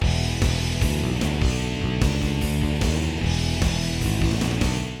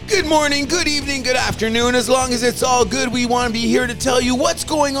Good morning, good evening, good afternoon. As long as it's all good, we want to be here to tell you what's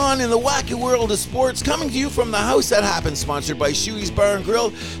going on in the wacky world of sports. Coming to you from the House That Happens, sponsored by Shuey's Bar and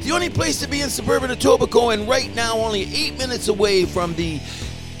Grill, the only place to be in suburban Etobicoke, and right now only 8 minutes away from the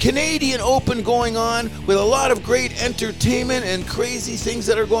Canadian Open going on, with a lot of great entertainment and crazy things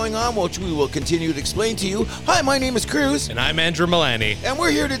that are going on, which we will continue to explain to you. Hi, my name is Cruz. And I'm Andrew Milani. And we're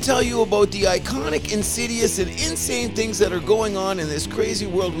here to tell you about the iconic, insidious, and insane things that are going on in this crazy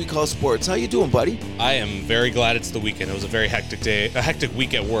world we call sports. How you doing, buddy? I am very glad it's the weekend. It was a very hectic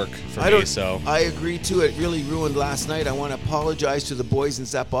week at work for me. I agree, too. It really ruined last night. I want to apologize to the boys in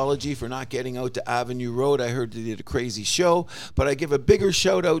Zapology for not getting out to Avenue Road. I heard they did a crazy show, but I give a bigger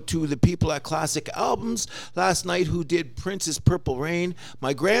shout out to the people at Classic Albums last night who did Prince's Purple Rain.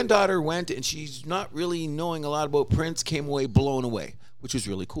 My granddaughter went, and she's not really knowing a lot about Prince, came away blown away, which was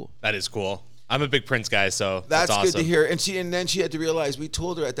really cool. That is cool. I'm a big Prince guy, so that's awesome. Good to hear. And then she had to realize, we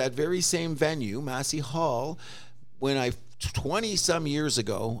told her at that very same venue, Massey Hall, when 20-some years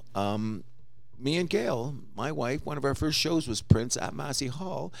ago, me and Gail, my wife, one of our first shows was Prince at Massey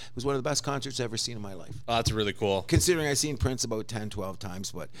Hall. It was one of the best concerts I've ever seen in my life. Oh, that's really cool. Considering I've seen Prince about 10, 12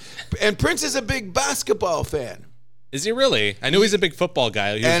 times. And Prince is a big basketball fan. Is he really? I knew he's a big football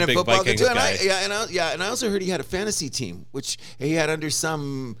guy. He was a big Vikings guy. And I also heard he had a fantasy team, which he had under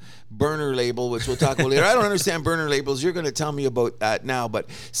some burner label, which we'll talk about later. I don't understand burner labels. You're going to tell me about that now.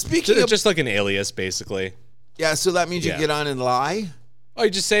 But speaking of... Just like an alias, basically. Yeah, so that means you get on and lie? Oh, you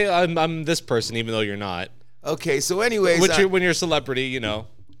just say, I'm this person, even though you're not. Okay, so anyways... When you're a celebrity,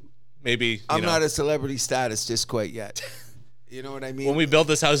 maybe... I'm not a celebrity status just quite yet. You know what I mean? When we build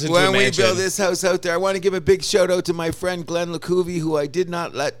this house into a mansion. When we build this house out there, I want to give a big shout out to my friend Glenn Lecouvi, who I did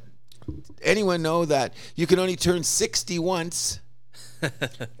not let anyone know that you can only turn 60 once.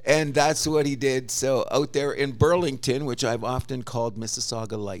 And that's what he did. So out there in Burlington, which I've often called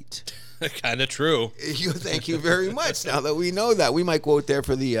Mississauga Light. Kind of true. Thank you very much. Now that we know that, we might go out there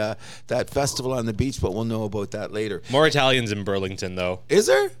for the that festival on the beach, but we'll know about that later. More Italians in Burlington, though. Is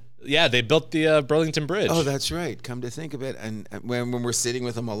there? Yeah, they built the Burlington Bridge. Oh, that's right. Come to think of it, and when we're sitting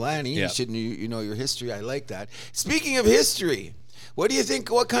with a Milani, you should know your history. I like that. Speaking of history, what do you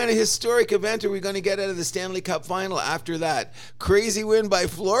think? What kind of historic event are we going to get out of the Stanley Cup Final after that crazy win by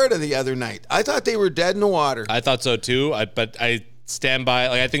Florida the other night? I thought they were dead in the water. I thought so too. But I stand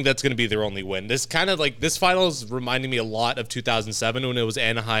by. I think that's going to be their only win. This final is reminding me a lot of 2007 when it was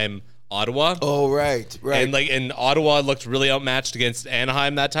Anaheim, Ottawa. Oh, right. And Ottawa looked really outmatched against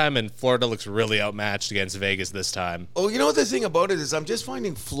Anaheim that time, and Florida looks really outmatched against Vegas this time. Oh, you know the thing about it is I'm just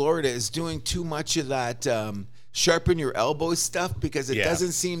finding Florida is doing too much of that sharpen your elbows stuff, because it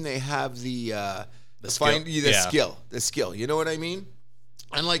doesn't seem they have the skill. You know what I mean?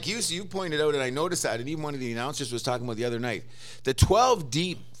 And like you pointed out, and I noticed that, and even one of the announcers was talking about the other night, the 12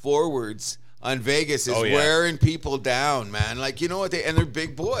 deep forwards on Vegas is wearing people down, man. Like, you know what? And they're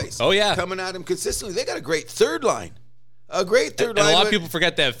big boys. Oh, yeah. Coming at them consistently. They got a great third line. A great third line. And a lot of people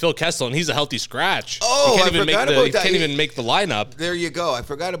forget they have Phil Kessel, and he's a healthy scratch. Oh, I forgot about that. He can't even make the lineup. There you go. I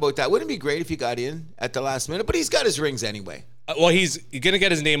forgot about that. Wouldn't it be great if he got in at the last minute? But he's got his rings anyway. Well, he's going to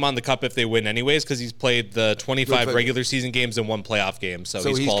get his name on the cup if they win anyways, because he's played the 25 regular season games and 1 playoff game, so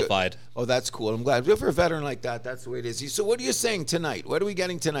he's qualified. Oh, that's cool. I'm glad. For a veteran like that, that's the way it is. So what are you saying tonight? What are we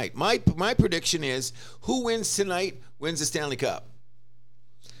getting tonight? My prediction is who wins tonight wins the Stanley Cup.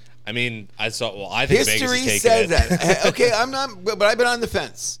 I mean, I think history Vegas is taking says it. that. Okay, I'm not, but I've been on the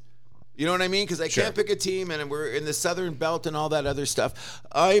fence. You know what I mean? Because I can't pick a team, and we're in the Southern Belt and all that other stuff.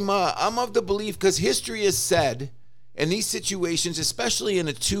 I'm of the belief, because history has said, in these situations, especially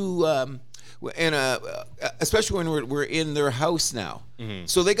especially when we're in their house now,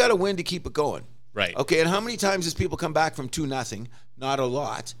 so they got to win to keep it going. Right. Okay, and how many times does people come back from 2-0? Not a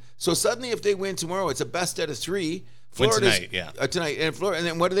lot. So suddenly, if they win tomorrow, it's a best out of 3. Florida's, tonight, and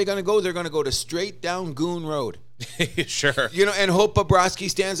then what are they going to go? They're going to go to straight down Goon Road. Sure. And hope Bobrovsky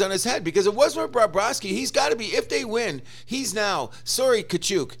stands on his head, because it was for Bobrovsky. He's got to be, if they win, he's now, sorry,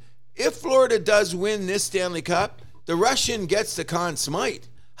 Kachuk, if Florida does win this Stanley Cup, the Russian gets the Conn Smythe.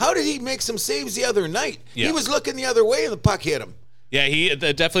 How did he make some saves the other night? Yeah. He was looking the other way and the puck hit him. Yeah, it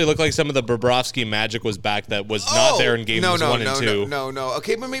definitely looked like some of the Bobrovsky magic was back that was not there in games 1 and 2. No.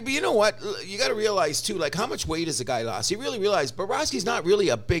 Okay, but maybe, you know what? You got to realize, too, like, how much weight has the guy lost? You really realize Bobrovsky's not really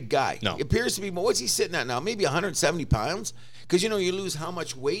a big guy. No. He appears to be, what's he sitting at now? Maybe 170 pounds? Because, you lose how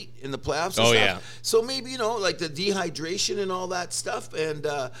much weight in the playoffs and stuff. Yeah. So maybe, like the dehydration and all that stuff. And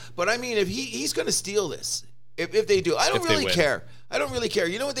but, I mean, if he's going to steal this, if they do, I don't really care. I don't really care.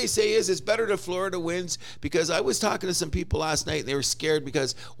 You know what they say is it's better that Florida wins, because I was talking to some people last night and they were scared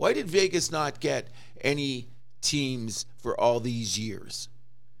because why did Vegas not get any teams for all these years?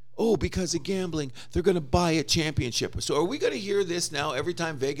 oh, because of gambling, they're going to buy a championship. So are we going to hear this now every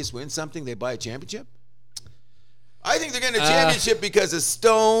time Vegas wins something, they buy a championship? I think they're getting a championship because of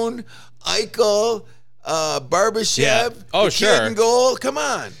Stone, Eichel, Barbashev, Yeah. Oh, the sure. kid in goal. Come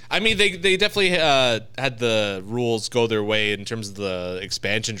on. I mean, they definitely had the rules go their way in terms of the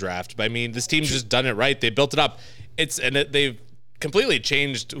expansion draft. But I mean, this team's just done it right. They built it up. They've completely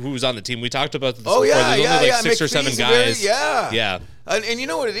changed who's on the team. We talked about this before. Yeah, There's only like 6 or 7 McPhee's guys. Yeah. And you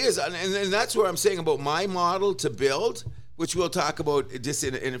know what it is? And that's what I'm saying about my model to build, which we'll talk about just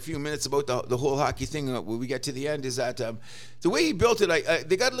in a few minutes about the whole hockey thing when we get to the end, is that the way he built it,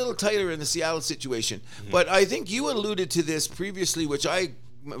 they got a little tighter in the Seattle situation. Mm-hmm. But I think you alluded to this previously, which I'm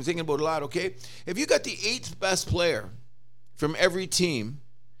thinking about a lot, okay? If you got the 8th best player from every team,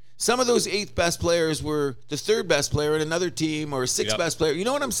 some of those 8th best players were the 3rd best player in another team or 6th best player. You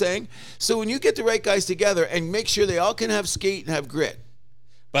know what I'm saying? So when you get the right guys together and make sure they all can have skate and have grit.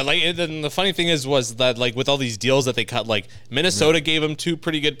 But like, then the funny thing was that like with all these deals that they cut, like Minnesota gave him 2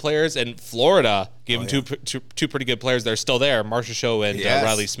 pretty good players, and Florida gave him two pretty good players. They're still there, Marcia Show and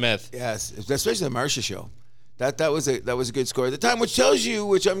Riley Smith. Yes, especially the Marcia Show. That was a good score at the time, which tells you,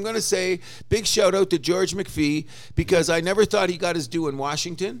 which I'm going to say, big shout out to George McPhee, because I never thought he got his due in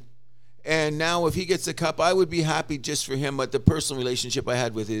Washington. And now if he gets the cup, I would be happy just for him. But the personal relationship I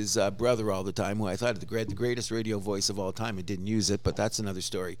had with his brother all the time, who I thought had the greatest radio voice of all time, and didn't use it, but that's another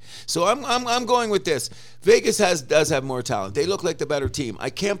story. So I'm going with this. Vegas does have more talent. They look like the better team. I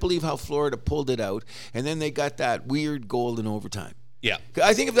can't believe how Florida pulled it out, and then they got that weird goal in overtime. Yeah.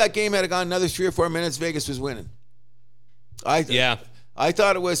 I think if that game had gone another 3 or 4 minutes, Vegas was winning. I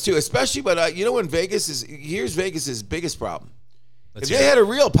thought it was too, especially, but you know when here's Vegas's biggest problem. If they had a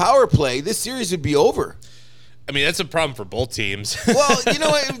real power play, this series would be over. I mean, that's a problem for both teams. Well, you know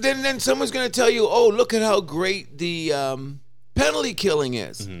what? Then someone's going to tell you, oh, look at how great the penalty killing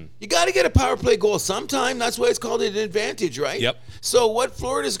is. Mm-hmm. You got to get a power play goal sometime. That's why it's called an advantage, right? Yep. So what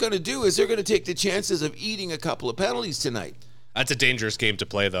Florida's going to do is they're going to take the chances of eating a couple of penalties tonight. That's a dangerous game to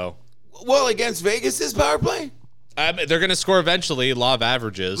play, though. Well, against Vegas's power play? They're going to score eventually, law of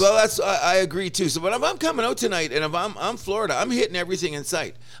averages. Well, I agree too. So, but if I'm coming out tonight, and if I'm Florida, I'm hitting everything in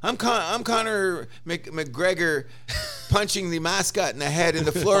sight. I'm Conor McGregor punching the mascot in the head in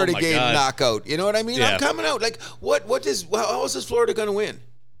the Florida game knockout. You know what I mean? Yeah. I'm coming out like how is this Florida going to win?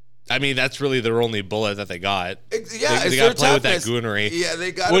 I mean, that's really their only bullet that they got. Yeah, they got to play with that goonery. Yeah,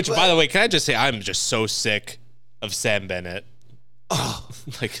 they got. Which, by the way, can I just say, I'm just so sick of Sam Bennett. Oh,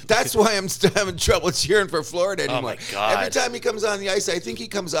 that's why I'm still having trouble cheering for Florida anymore. Oh my God. Every time he comes on the ice, I think he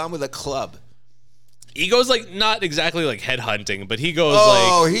comes on with a club. He goes like not exactly like head hunting, but he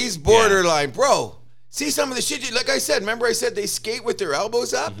goes he's borderline, bro. See some of the shit. Like I said, remember I said they skate with their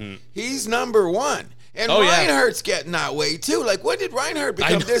elbows up? Mm-hmm. He's number 1. And Reinhardt's getting that way, too. Like, when did Reinhardt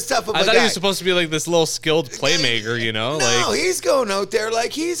become this tough of a guy? I thought he was supposed to be like this little skilled playmaker, you know? No, he's going out there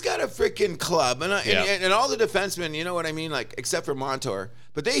like he's got a freaking club. And all the defensemen, you know what I mean? Like, except for Montour.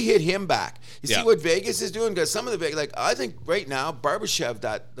 But they hit him back. You see what Vegas is doing? Because some of the Vegas, like, I think right now, Barbashev,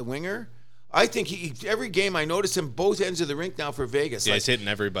 the winger, I think every game I notice him both ends of the rink now for Vegas. Yeah, he's hitting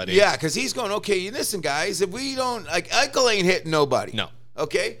everybody. Yeah, because he's going, okay, listen, guys, if we don't, like, Eichel ain't hitting nobody. No.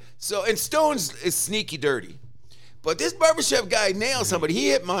 Okay? So, and Stone's is sneaky dirty. But this Barbashev guy nailed somebody. He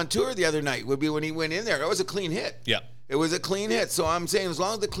hit Montour the other night, would be when he went in there. That was a clean hit. Yeah. It was a clean hit. So I'm saying as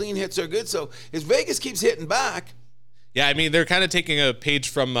long as the clean hits are good. So as Vegas keeps hitting back. Yeah, I mean, they're kind of taking a page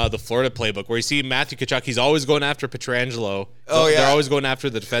from the Florida playbook where you see Matthew Tkachuk, he's always going after Pietrangelo. Oh, yeah. They're always going after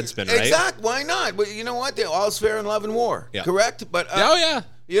the defenseman, right? Exactly. Why not? But you know what? All's fair in love and war. Yeah. Correct? But yeah.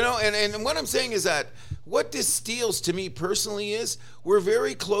 You know, and what I'm saying is that what this steals to me personally is we're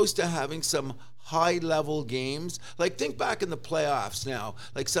very close to having some high-level games. Like, think back in the playoffs now,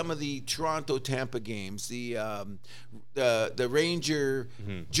 like some of the Toronto-Tampa games, the Ranger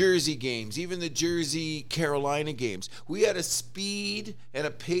Jersey games, even the Jersey-Carolina games. We had a speed and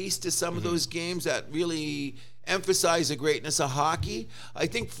a pace to some of those games that really emphasize the greatness of hockey. I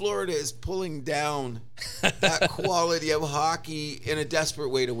think Florida is pulling down that quality of hockey in a desperate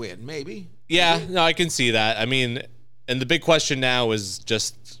way to win. Maybe. Yeah, no, I can see that. I mean, and the big question now is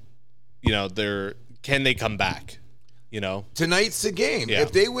just, you know, can they come back? You know, tonight's the game. Yeah.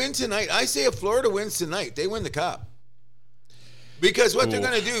 If they win tonight, I say if Florida wins tonight, they win the cup. Because what they're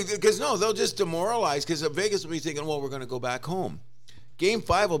going to do, because they'll just demoralize. Because Vegas will be thinking, well, we're going to go back home. Game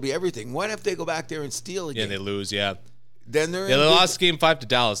 5 will be everything. What if they go back there and steal again? Yeah, they lose. Yeah. Then they're they lost Game 5 to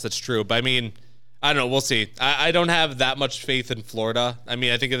Dallas. That's true. But I mean, I don't know. We'll see. I don't have that much faith in Florida. I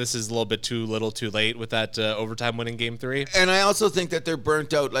mean, I think this is a little bit too late with that overtime winning Game 3. And I also think that they're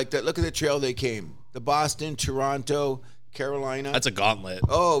burnt out. Like that. Look at the trail they came. The Boston, Toronto, Carolina. That's a gauntlet.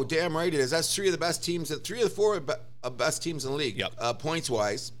 Oh, damn right it is. That's three of the best teams, three of the four best teams in the league,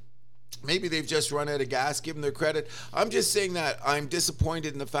 points-wise. Maybe they've just run out of gas. Give them their credit. I'm just saying that I'm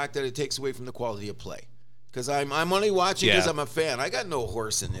disappointed in the fact that it takes away from the quality of play. Because I'm only watching because I'm a fan. I got no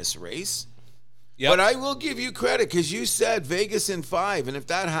horse in this race. Yep. But I will give you credit because you said Vegas in 5, and if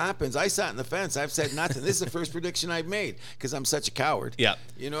that happens, I sat in the fence. I've said nothing. This is the first prediction I've made because I'm such a coward. Yeah,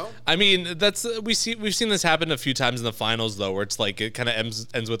 you know. I mean, we've seen this happen a few times in the finals though, where it's like it kind of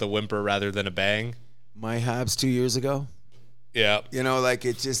ends with a whimper rather than a bang. My Habs 2 years ago. Yeah, you know, like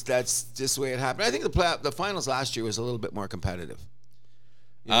that's just the way it happened. I think the finals last year was a little bit more competitive.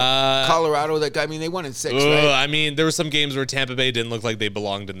 You know, Colorado, they won in 6, right? I mean, there were some games where Tampa Bay didn't look like they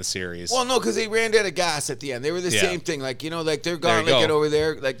belonged in the series. Well, no, because they ran out of gas at the end. They were the same thing. Like, you know, like they're gone, get over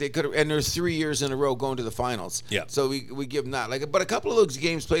there. Like they could have, and there's 3 years in a row going to the finals. Yeah. So we give them that. But a couple of those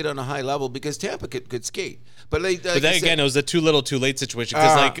games played on a high level because Tampa could skate. But then again, it was a too little, too late situation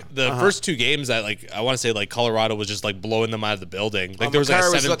because the first 2 games that I want to say Colorado was just like blowing them out of the building. Like there was like a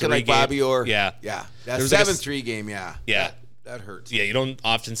 7-3 like game. Bobby Orr. Yeah. That 7-3 game. Yeah. That hurts. Yeah, you don't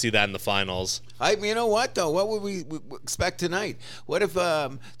often see that in the finals. You know what, though? What would we expect tonight? What if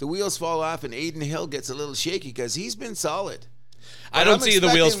the wheels fall off and Aiden Hill gets a little shaky because he's been solid? I don't see the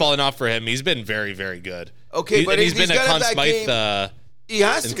wheels falling off for him. He's been very, very good. Okay, but he's been a Conn Smythe he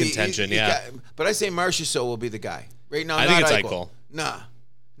has to be contention, but I say Marchessault will be the guy. Right now, I think it's Eichel. Nah.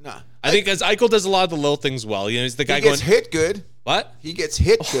 I think as Eichel does a lot of the little things well. You know, he's the guy going. He gets hit good. What? He gets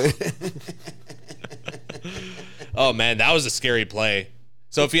hit good. Oh man, that was a scary play.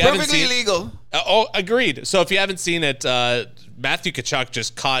 So if you haven't seen, perfectly legal. Agreed. So if you haven't seen it, Matthew Tkachuk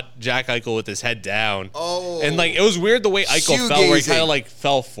just caught Jack Eichel with his head down. Oh, and it was weird the way Eichel fell, where he kind of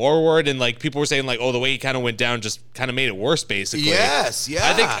fell forward, and people were saying the way he kind of went down just kind of made it worse, basically. Yes, yeah.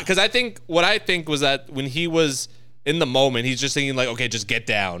 I think what I think was that when he was in the moment, he's just thinking okay, just get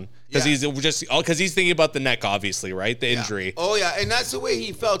down. Because he's thinking about the neck, obviously, right? The injury. Oh, yeah. And that's the way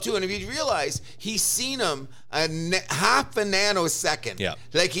he felt, too. And if you realize, he's seen him half a nanosecond. Yeah.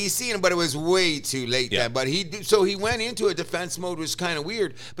 Like, he's seen him, but it was way too late then. But he went into a defense mode, which was kind of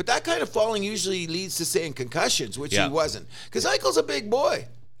weird. But that kind of falling usually leads to saying concussions, which he wasn't. Because Eichel's a big boy.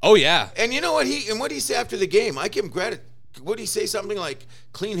 Oh, yeah. And you know what he said after the game? I give him credit. What did he say? Something like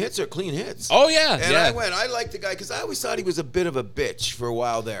clean hits are clean hits. Oh, yeah. And I like the guy because I always thought he was a bit of a bitch for a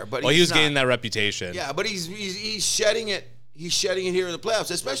while there. But he was gaining that reputation. Yeah, but he's shedding it. He's shedding it here in the playoffs,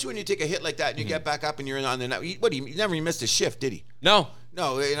 especially when you take a hit like that and you get back up and you're on the net. He never even missed a shift, did he? No.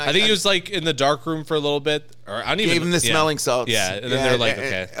 I think he was in the dark room for a little bit. Or gave him the smelling salts. Yeah, and then they're like,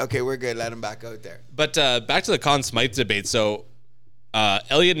 okay. Okay, we're good. Let him back out there. But back to the Conn Smythe debate. So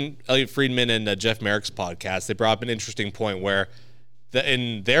Elliot Friedman and Jeff Merrick's podcast, they brought up an interesting point where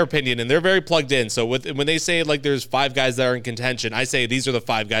in their opinion, and they're very plugged in. So when they say there's 5 guys that are in contention, I say these are the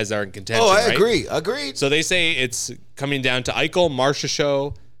 5 guys that are in contention. Oh, I agree. Agreed. So they say it's coming down to Eichel,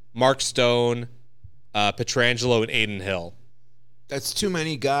 Marchessault, Mark Stone, Pietrangelo, and Aiden Hill. That's too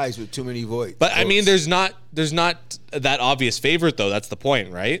many guys with too many votes. But I mean, there's not that obvious favorite though. That's the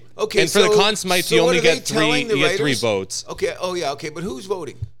point, right? Okay. And for the Conn Smythe, you only get 3. You get 3 votes. Okay. Oh yeah. Okay. But who's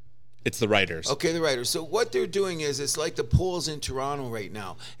voting? It's the writers. Okay, the writers. So what they're doing is it's like the polls in Toronto right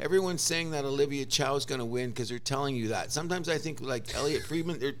now. Everyone's saying that Olivia Chow is going to win because they're telling you that. Sometimes I think Elliot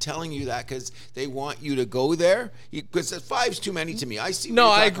Friedman, they're telling you that because they want you to go there. Because 5's too many to me. I see. No,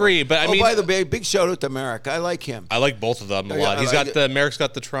 I agree, but I mean, by the way, big shout out to Merrick. I like him. I like both of them a lot. Merrick's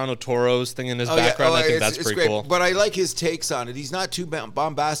got the Toronto Toros thing in his background. I think that's pretty great. Cool. But I like his takes on it. He's not too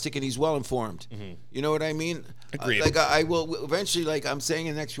bombastic and he's well informed. Mm-hmm. You know what I mean? Agreed. I will eventually, I'm saying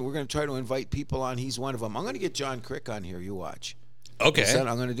in the next year, we're going to try to invite people on. He's one of them. I'm going to get John Crick on here. You watch. Okay.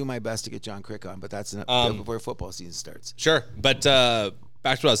 I'm going to do my best to get John Crick on, but that's before football season starts. Sure. But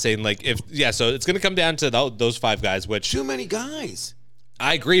back to what I was saying, so it's going to come down to those 5 guys, which. Too many guys.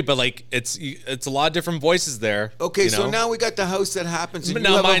 I agree, but it's a lot of different voices there. Okay, so now we got the house that happens. And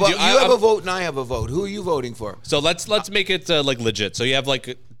now, you have a vote and I have a vote. Who are you voting for? So let's make it legit. So you have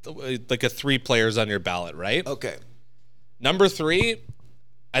a 3 players on your ballot, right? Okay. Number 3,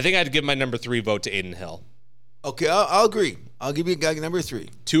 I think I'd give my number 3 vote to Aiden Hill. Okay, I'll agree. I'll give you number 3.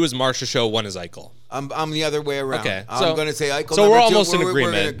 2 is Marchessault, 1 is Eichel. I'm the other way around. Okay, I'm going to say Eichel. So we're number almost 2. in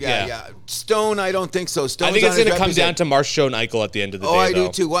agreement. Yeah. Stone, I don't think so. I think it's going to come down to Marchessault and Eichel at the end of the day. Oh, I do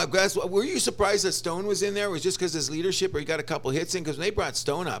too. Were you surprised that Stone was in there? Was it just because his leadership, or he got a couple hits in? Because when they brought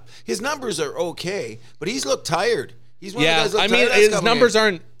Stone up, his numbers are okay, but he's looked tired. He's one of the guys looked tired. His numbers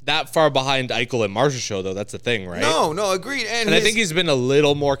aren't that far behind Eichel and Marchessault, though. That's the thing, right? No, agreed. And I think he's been a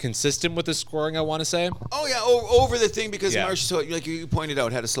little more consistent with his scoring, I want to say. Oh, yeah, over the thing because Marchessault, like you pointed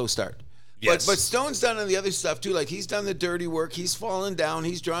out, had a slow start. But Stone's done on the other stuff too. Like he's done the dirty work. He's fallen down.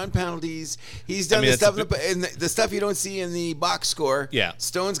 He's drawn penalties. He's done the stuff and the stuff you don't see in the box score. Yeah.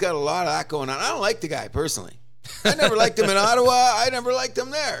 Stone's got a lot of that going on. I don't like the guy personally. I never liked him in Ottawa. I never liked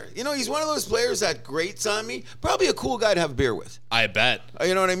him there. You know, he's one of those players that grates on me. Probably a cool guy to have a beer with. I bet.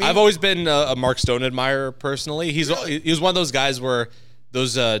 You know what I mean? I've always been a Mark Stone admirer personally. He was one of those guys where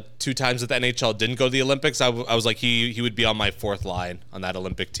those 2 times that the NHL didn't go to the Olympics, I was like he would be on my 4th line on that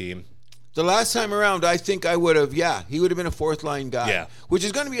Olympic team. The last time around, I think I would have, he would have been a 4th line guy. Yeah. Which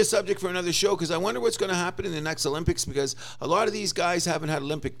is going to be a subject for another show because I wonder what's going to happen in the next Olympics because a lot of these guys haven't had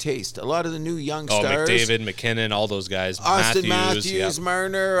Olympic taste. A lot of the new young stars. McDavid, McKinnon, all those guys. Austin Matthews,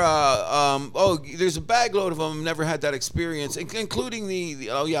 Marner. There's a bag load of them never had that experience, including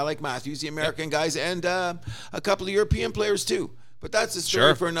like Matthews, the American guys, and a couple of European players too. But that's a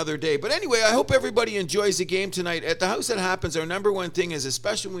story for another day. But anyway, I hope everybody enjoys the game tonight. At the House That Happens, our number one thing is,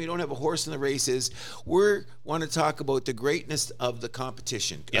 especially when we don't have a horse in the races, we want to talk about the greatness of the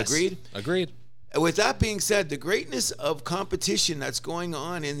competition. Yes. Agreed? Agreed. With that being said, the greatness of competition that's going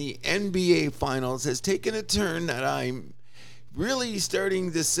on in the NBA Finals has taken a turn that I'm really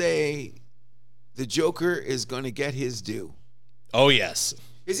starting to say the Joker is going to get his due. Oh, yes.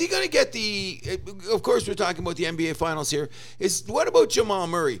 Is he going to get of course we're talking about the NBA Finals here. What about Jamal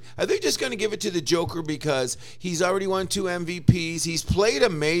Murray? Are they just going to give it to the Joker because he's already won 2 MVPs? He's played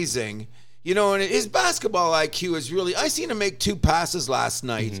amazing. You know, and his basketball IQ is really, I seen him make 2 passes last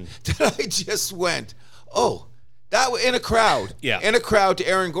night that I just went, that in a crowd. Yeah. In a crowd to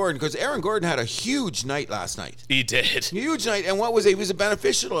Aaron Gordon because Aaron Gordon had a huge night last night. He did. Huge night. And what was he was a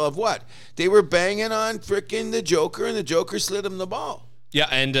beneficial of what? They were banging on frickin' the Joker and the Joker slid him the ball. Yeah,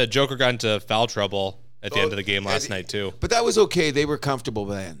 and Joker got into foul trouble at the end of the game last night, too. But that was okay. They were comfortable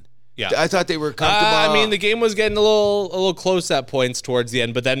then. Yeah. I thought they were comfortable. I mean, the game was getting a little close at points towards the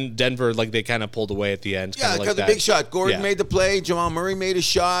end, but then Denver, they kind of pulled away at the end. Yeah, because the big shot. Gordon made the play. Jamal Murray made a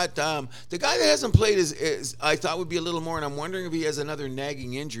shot. The guy that hasn't played is I thought would be a little more, and I'm wondering if he has another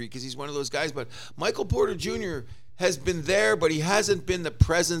nagging injury because he's one of those guys. But Michael Porter Jr. has been there, but he hasn't been the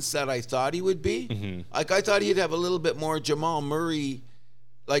presence that I thought he would be. Mm-hmm. I thought he'd have a little bit more Jamal Murray.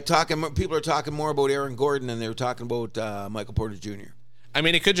 People are talking more about Aaron Gordon than they were talking about Michael Porter Jr. I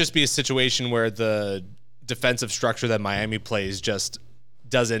mean, it could just be a situation where the defensive structure that Miami plays just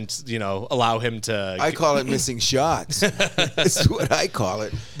doesn't, allow him to. I call it missing shots. That's what I call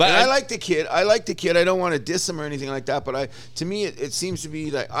it. But I like the kid. I don't want to diss him or anything like that. But to me, it seems to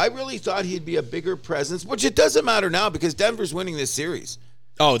be like I really thought he'd be a bigger presence, which it doesn't matter now because Denver's winning this series.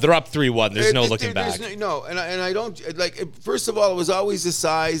 Oh, they're up 3-1. There's no looking back. And I don't like. First of all, it was always the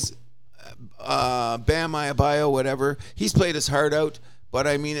size. Bam Adebayo, whatever. He's played his heart out, but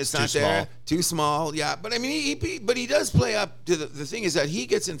I mean, it's not there. Too small. Yeah, but I mean, he does play up to the thing is that he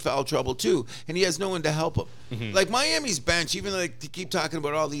gets in foul trouble too, and he has no one to help him. Mm-hmm. Like Miami's bench, even though they keep talking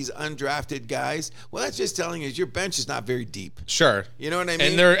about all these undrafted guys, well, that's just telling you your bench is not very deep. Sure, you know what I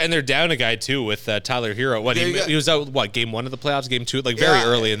mean. And they're down a guy too with Tyler Hero. He was out game 1 of the playoffs, game 2, very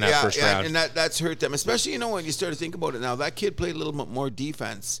early in that first round, and that's hurt them, especially when you start to think about it now. That kid played a little bit more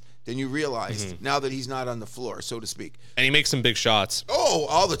defense than you realized now that he's not on the floor, so to speak. And he makes some big shots. Oh,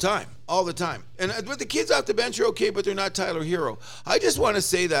 all the time. But the kids off the bench are okay, but they're not Tyler Hero. I just want to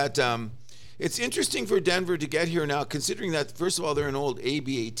say that it's interesting for Denver to get here now, considering that, first of all, they're an old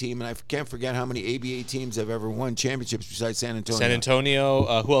ABA team, and I can't forget how many ABA teams have ever won championships besides San Antonio. San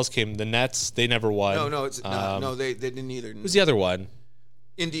Antonio, who else came? The Nets, they never won. No, they didn't either. Who's the other one?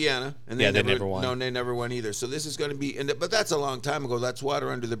 Indiana, and they never won. No, they never won either. So this is going to be, but that's a long time ago. That's water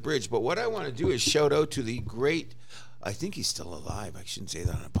under the bridge. But what I want to do is shout out to the great. I think he's still alive. I shouldn't say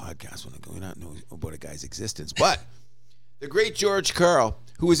that on a podcast when I do not know about a guy's existence. But the great George Karl,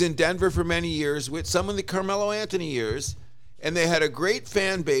 who was in Denver for many years with some of the Carmelo Anthony years, and they had a great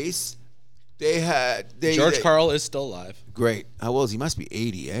fan base. George Karl is still alive. Great. How old is he? Must be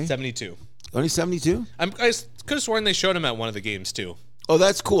 80, eh? 72. Only 72? I could have sworn they showed him at one of the games too. Oh,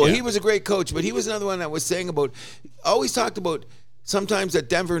 that's cool. Yeah. He was a great coach, but he was another one that was saying always talked about sometimes that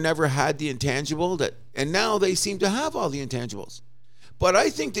Denver never had the intangible, and now they seem to have all the intangibles. But I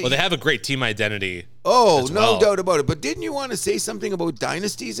think that... Well, they have a great team identity. Oh, no doubt about it. But didn't you want to say something about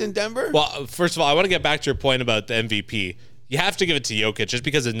dynasties in Denver? Well, first of all, I want to get back to your point about the MVP. You have to give it to Jokic just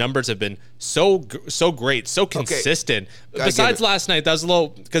because his numbers have been so great, so consistent. Okay. Besides last night, that was a little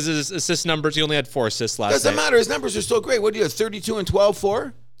because his assist numbers. He only had 4 assists last night. Doesn't matter. His numbers are still great. What do you have? 32 and 12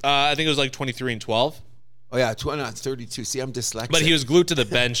 for? I think it was like 23 and 12. Oh yeah, 32. See, I'm dyslexic. But he was glued to the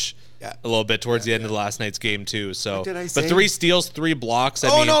bench a little bit towards the end of the last night's game too. So, what did I say? But 3 steals, 3 blocks.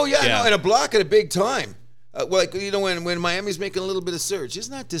 And a block at a big time. When Miami's making a little bit of surge,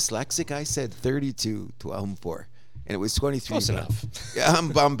 isn't that dyslexic? I said 32 to 4. And it was 23. Close enough. Yeah,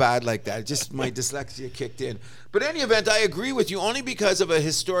 I'm bad like that. Just my dyslexia kicked in. But in any event, I agree with you only because of a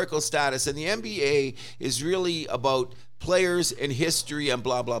historical status. And the NBA is really about players and history and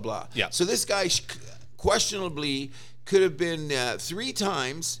blah, blah, blah. Yeah. So this guy questionably could have been 3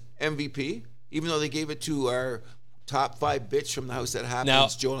 times MVP, even though they gave it to our top 5 bitch from the house that happens, now,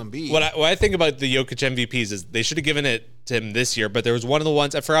 Joel Embiid. What I think about the Jokic MVPs is they should have given it to him this year, but there was one of the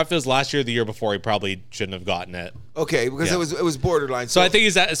ones, I forgot if it was last year or the year before, he probably shouldn't have gotten it. Okay, because it was borderline. So I think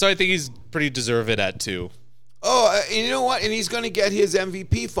he's pretty deserved at 2. Oh, and you know what? And he's going to get his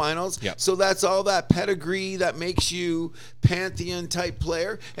MVP finals. Yep. So that's all that pedigree that makes you Pantheon-type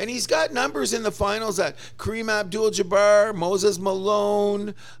player. And he's got numbers in the finals that Kareem Abdul-Jabbar, Moses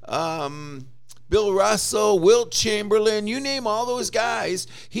Malone, Bill Russell, Wilt Chamberlain, you name all those guys,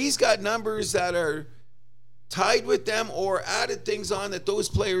 he's got numbers that are tied with them or added things on that those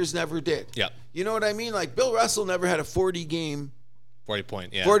players never did. Yeah. You know what I mean? Like Bill Russell never had a 40-point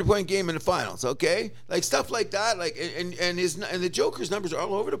game in the finals, okay? Like stuff like that, like and the Joker's numbers are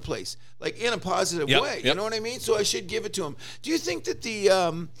all over the place, like in a positive way. Yep. You know what I mean? So I should give it to him. Do you think that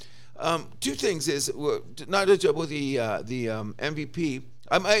the 2 things is not just about the MVP?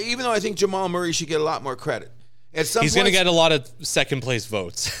 Even though I think Jamal Murray should get a lot more credit. He's going to get a lot of second place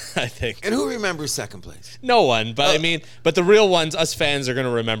votes, I think. And who remembers second place? No one, but but the real ones, us fans, are going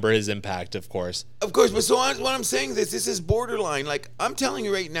to remember his impact, of course. Of course, but what I'm saying is this is borderline. Like, I'm telling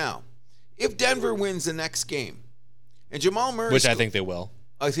you right now, if Denver wins the next game, and Jamal Murray... Which I think they will.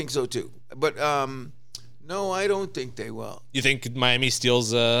 I think so, too. But, no, I don't think they will. You think Miami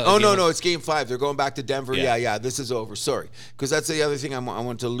steals no, it's game 5. They're going back to Denver. Yeah, this is over. Sorry. Because that's the other thing I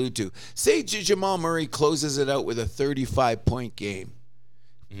want to allude to. Say Jamal Murray closes it out with a 35-point game.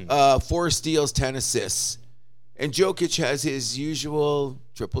 4 steals, 10 assists. And Jokic has his usual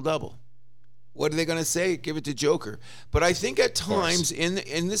triple-double. What are they going to say? Give it to Joker. But I think at times in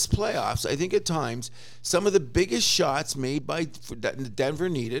this playoffs, some of the biggest shots made that Denver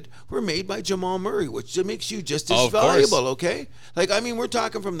needed were made by Jamal Murray, which makes you just as valuable, okay? Like, I mean, we're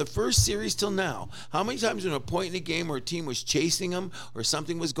talking from the first series till now. How many times in a point in a game where a team was chasing them or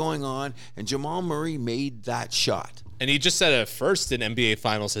something was going on, and Jamal Murray made that shot? And he just set a first in NBA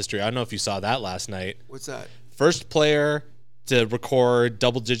Finals history. I don't know if you saw that last night. What's that? First player to record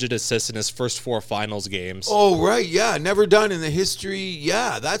double-digit assists in his first 4 finals games. Oh, right, yeah. Never done in the history.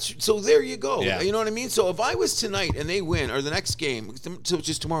 Yeah, so there you go. Yeah. You know what I mean? So if I was tonight and they win, or the next game, so it's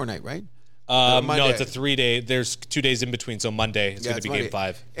just tomorrow night, right? No, it's a 3-day. There's 2 days in between, so Monday it's going to be Monday. game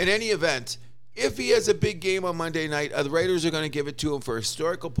 5. In any event, if he has a big game on Monday night, the Raiders are going to give it to him for a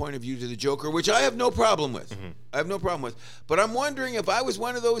historical point of view to the Joker, which I have no problem with. I have no problem with. But I'm wondering if I was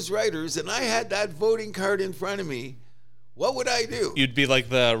one of those writers and I had that voting card in front of me, what would I do? You'd be like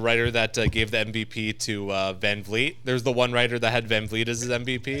the writer that gave the MVP to Van Vliet. There's the one writer that had Van Vliet as his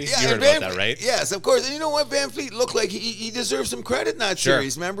MVP. Yeah, you heard about that, right? Yes, of course. And you know what? Van Vliet looked like he deserves some credit in that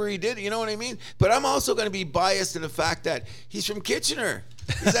series. Remember, he did. You know what I mean? But I'm also going to be biased in the fact that he's from Kitchener.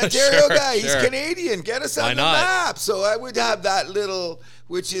 He's that Ontario guy. He's Canadian. Get us on the map. So I would have that little,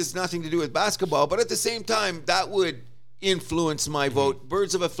 which is nothing to do with basketball. But at the same time, that would influence my vote.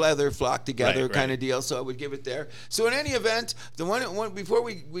 Birds of a feather flock together kind of deal, so I would give it there. So in any event, the one before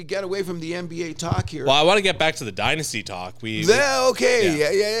we get away from the NBA talk here. Well, I want to get back to the dynasty talk. Yeah.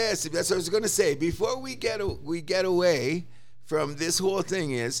 So that's what I was going to say. Before we get away from this whole thing,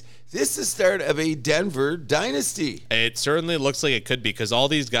 is this the start of a Denver dynasty? It certainly looks like it could be, because all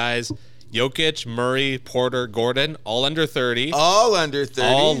these guys, Jokic, Murray, Porter, Gordon, all under 30. All under 30.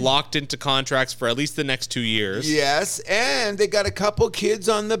 All locked into contracts for at least the next 2 years. Yes, and they got a couple kids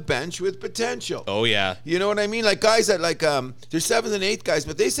on the bench with potential. Oh, yeah. You know what I mean? Like guys that they're 7th and 8th guys,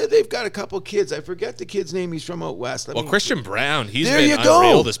 but they said they've got a couple kids. I forget the kid's name. He's from out west. Christian Brown, he's been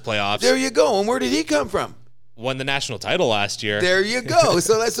unreal this playoffs. There you go. And where did he come from? Won the national title last year. There you go.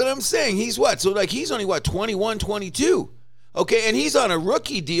 So that's what I'm saying. He's what? So he's only 21, 22. Okay, and he's on a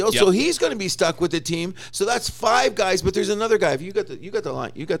rookie deal, so he's going to be stuck with the team. So that's 5 guys, but there's another guy. If you got the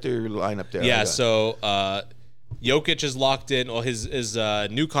line, you got their line up there. Yeah. So Jokic is locked in. Well, his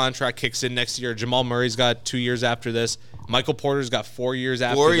new contract kicks in next year. Jamal Murray's got 2 years after this. Michael Porter's got 4 years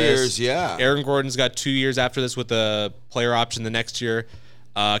after this. 4 years, yeah. Aaron Gordon's got 2 years after this with a player option the next year.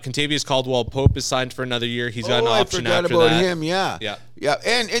 Contavious Caldwell-Pope is signed for another year. He's got an option after that. I forgot about him, yeah.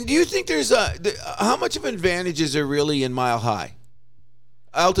 And do you think there's how much of an advantage is there really in Mile High?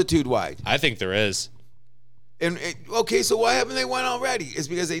 Altitude-wide? I think there is. And okay, so why haven't they won already? It's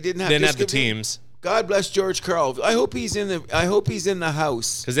because they didn't have the teams. God bless George Karl. I hope he's in the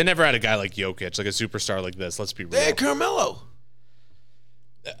house. Because they never had a guy like Jokic, like a superstar like this. Let's be real. They had Carmelo.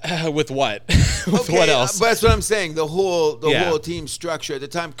 With what? With what else? But that's what I'm saying. The whole team structure at the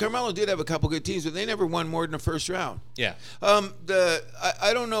time. Carmelo did have a couple good teams, but they never won more than the first round. Yeah.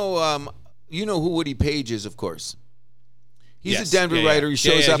 I don't know. You know who Woody Page is, of course. He's a Denver yeah. writer. He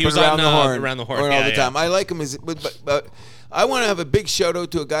shows up around the horn all the time. I like him but I want to have a big shout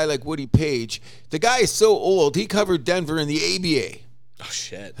out to a guy like Woody Page. The guy is so old. He covered Denver in the ABA. Oh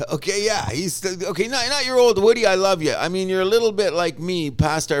shit. Okay, yeah, he's okay. Not your old Woody. I love you. I mean, you're a little bit like me,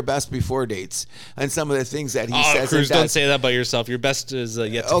 past our best before dates, and some of the things that he says. Cruz, don't say that about yourself. Your best is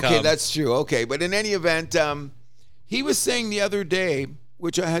yet to come. Okay, that's true. Okay, but in any event, he was saying the other day,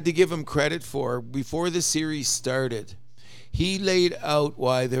 which I had to give him credit for, before the series started. He laid out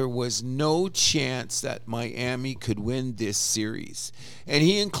why there was no chance that Miami could win this series. And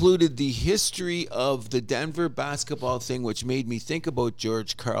he included the history of the Denver basketball thing, which made me think about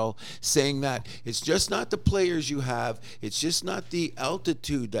George Karl, saying that it's just not the players you have, it's just not the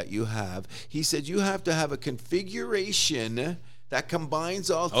altitude that you have. He said you have to have a configuration that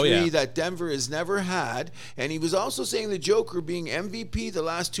combines all three that Denver has never had. And he was also saying the Joker being MVP the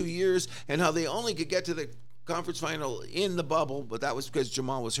last 2 years and how they only could get to the conference final in the bubble, but that was because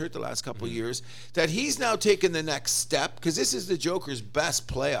Jamal was hurt the last couple of years, that he's now taken the next step, because this is the Joker's best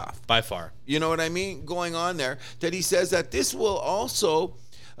playoff. By far. You know what I mean? Going on there, that he says that this will also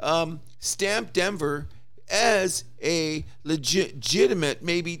stamp Denver as a legitimate,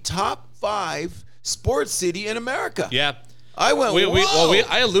 maybe top 5 sports city in America. Yeah. I went,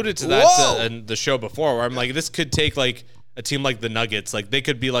 I alluded to that in the show before, where I'm like, this could take like a team like the Nuggets, like they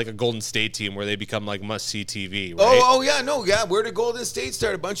could be like a Golden State team where they become like must-see TV, right? Where did Golden State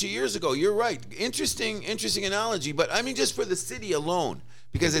start a bunch of years ago? You're right. Interesting analogy. But I mean, just for the city alone,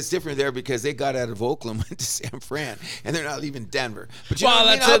 because it's different there because they got out of Oakland, went to San Fran, and they're not leaving Denver. But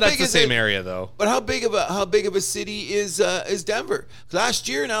that's the same area though. But how big of a city is Denver? Last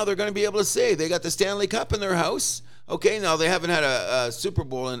year, now they're going to be able to say they got the Stanley Cup in their house. Okay, now they haven't had a Super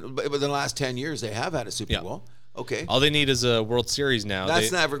Bowl but in the last 10 years they have had a Super Bowl. Okay. All they need is a World Series now.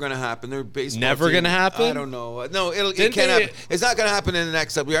 That's never going to happen. Their baseball never going to happen? I don't know. No, it can't happen. It's not going to happen in the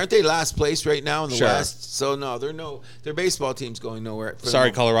next couple. Aren't they last place right now in the West? So no, their baseball team's going nowhere.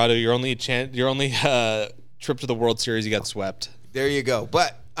 Sorry, Colorado. Your only trip to the World Series, you got swept. There you go.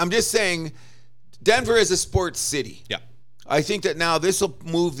 But I'm just saying, Denver is a sports city. Yeah. I think that now this will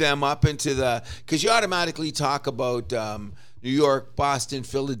move them up into because you automatically talk about New York, Boston,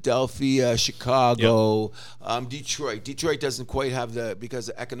 Philadelphia, Chicago, Detroit. Detroit doesn't quite have because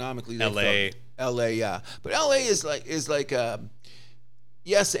economically LA, yeah. But LA is like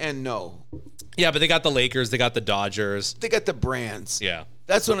yes and no. Yeah, but they got the Lakers, they got the Dodgers. They got the brands. Yeah.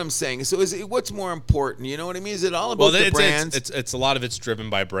 That's what I'm saying. So what's more important? You know what I mean? Is it all about the brands? It's a lot of it's driven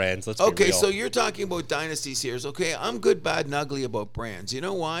by brands. Let's be real. So you're talking about dynasties here. Okay, I'm good, bad, and ugly about brands. You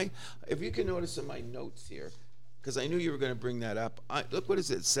know why? If you can notice in my notes here, because I knew you were going to bring that up. Look, what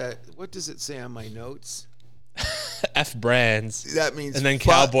does it say? What does it say on my notes? F brands. That means and then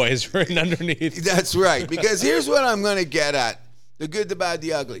Cowboys written underneath. That's right. Because here's what I'm going to get at: the good, the bad,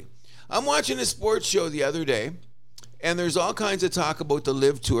 the ugly. I'm watching a sports show the other day, and there's all kinds of talk about the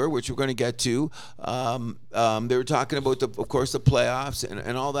LIV Tour, which we're going to get to. They were talking about, of course, the playoffs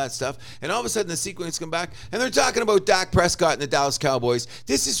and all that stuff. And all of a sudden, the sequence come back, and they're talking about Dak Prescott and the Dallas Cowboys.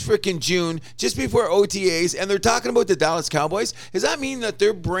 This is freaking June, just before OTAs, and they're talking about the Dallas Cowboys. Does that mean that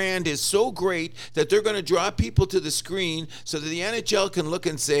their brand is so great that they're going to draw people to the screen so that the NHL can look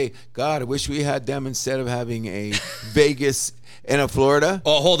and say, God, I wish we had them instead of having a Vegas and a Florida?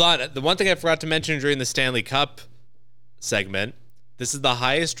 Oh, hold on. The one thing I forgot to mention during the Stanley Cup segment, this is the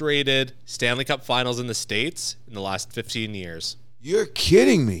highest rated Stanley Cup Finals in the States in the last 15 years. You're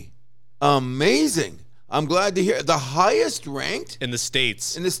kidding me. Amazing. I'm glad to hear. The highest ranked? In the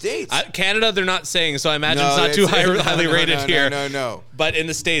States. In the States. Canada, they're not saying, so I imagine it's not too highly rated here. No. But in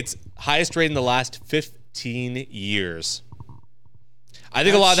the States, highest rated in the last 15 years. I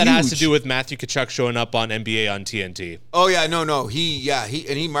think a lot of that has to do with Matthew Tkachuk showing up on NBA on TNT. Oh, yeah, no.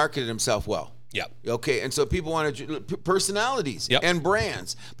 He marketed himself well. Yeah. Okay, and so people want personalities and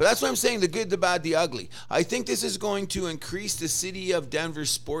brands. But that's what I'm saying, the good, the bad, the ugly. I think this is going to increase the city of Denver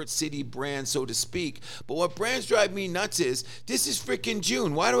sports city brand, so to speak. But what brands drive me nuts is, this is freaking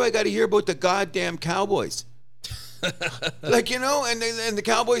June. Why do I got to hear about the goddamn Cowboys? Like, you know, and the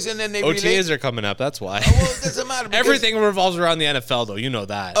Cowboys, and then they OTAs are coming up, that's why. Well, it doesn't matter. Everything revolves around the NFL, though. You know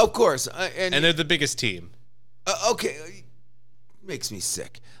that. Of course. And they're the biggest team. Okay. Makes me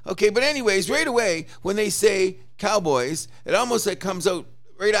sick. Okay, but anyways, right away, when they say Cowboys, it almost like comes out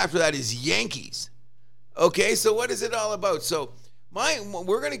Right after that is Yankees. Okay, so what is it all about? So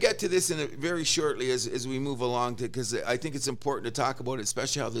we're going to get to this very shortly as we move along, because I think it's important to talk about it,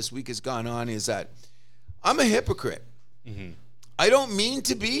 especially how this week has gone on, is that I'm a hypocrite. Mm-hmm. I don't mean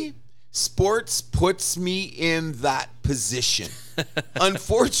to be. Sports puts me in that position,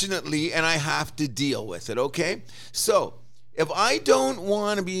 unfortunately, and I have to deal with it, okay? So if I don't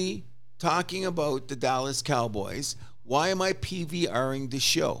want to be talking about the Dallas Cowboys, why am I PVRing the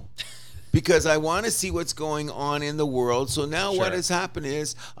show? Because I want to see what's going on in the world. So now what has happened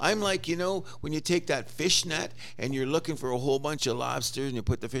is, I'm like, when you take that fish net and you're looking for a whole bunch of lobsters and you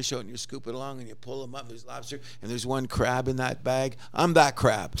put the fish out and you scoop it along and you pull them up, there's lobster, and there's one crab in that bag. I'm that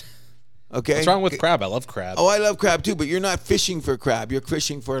crab. Okay. What's wrong with crab? I love crab. Oh, I love crab too, but you're not fishing for crab. You're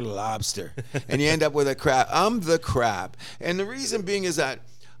fishing for lobster. And you end up with a crab. I'm the crab. And the reason being is that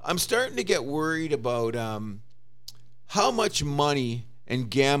I'm starting to get worried about how much money and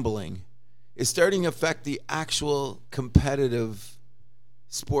gambling is starting to affect the actual competitive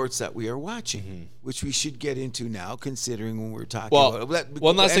sports that we are watching, which we should get into now, considering when we're talking about.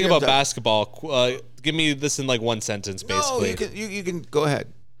 One last thing about basketball. Give me this in like one sentence, basically. No, you can go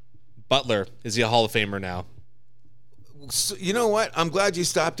ahead. Butler, is he a Hall of Famer now? So, you know what? I'm glad you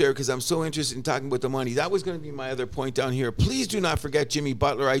stopped there, because I'm so interested in talking about the money. That was going to be my other point down here. Please do not forget Jimmy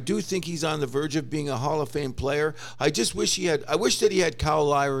Butler. I do think he's on the verge of being a Hall of Fame player. I wish that he had Kyle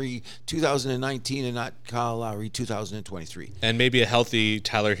Lowry 2019 and not Kyle Lowry 2023. And maybe a healthy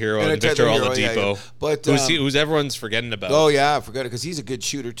Tyler Hero and Victor Oladipo, But who's everyone's forgetting about. Oh yeah, I forgot it, because he's a good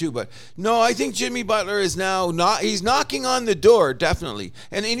shooter too. But no, I think Jimmy Butler is now he's knocking on the door, definitely.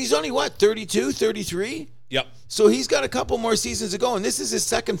 And he's only 32, 33? Yep. So he's got a couple more seasons to go, and this is his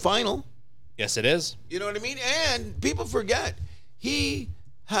second final. Yes, it is. You know what I mean? And people forget, he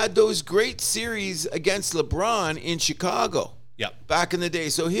had those great series against LeBron in Chicago. Yep. Back in the day.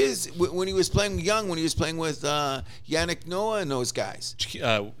 So when he was playing when he was playing with Yannick Noah and those guys.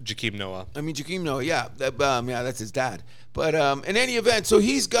 Joakim Noah. Joakim Noah, yeah. That's his dad. But in any event, so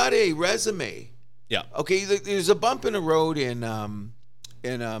he's got a resume. Yeah. Okay, there's a bump in the road in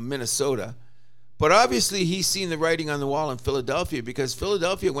Minnesota. But obviously, he's seen the writing on the wall in Philadelphia, because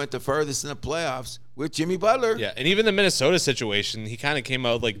Philadelphia went the farthest in the playoffs with Jimmy Butler. Yeah, and even the Minnesota situation, he kind of came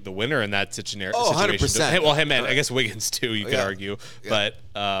out like the winner in that situation. Oh, 100%. Well, him and I guess Wiggins too, you could argue. Yeah.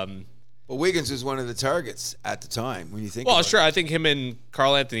 But Wiggins was one of the targets at the time when you think about it. Well, sure. I think him and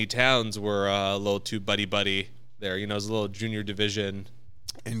Karl Anthony Towns were a little too buddy-buddy there. It was a little junior division.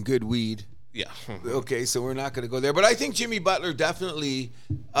 And good weed. Yeah. Okay, so we're not going to go there, but I think Jimmy Butler definitely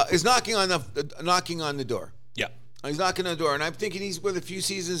is knocking on the door. Yeah. He's knocking on the door, and I'm thinking he's with a few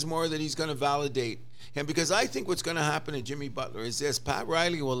seasons more that he's going to validate him, because I think what's going to happen to Jimmy Butler is this: Pat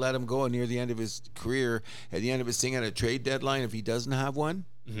Riley will let him go near the end of his career, at the end of his thing, at a trade deadline if he doesn't have one.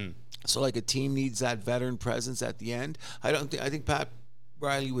 Mm-hmm. So like a team needs that veteran presence at the end. I think Pat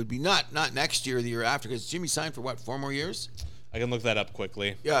Riley would be not next year or the year after, because Jimmy signed for 4 more years. I can look that up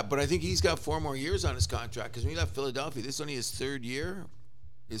quickly. Yeah, but I think he's got 4 more years on his contract, because when he left Philadelphia, this is only his third year.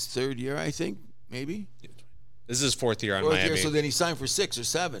 I think, maybe. This is his 4th year on Miami. So then he signed for 6 or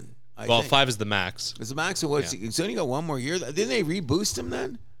 7. I think 5 is the max. Is the max? So what's he's only got 1 more year? Didn't they reboost him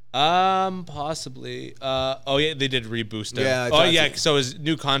then? Possibly. Oh yeah, they did reboost him. Yeah. So his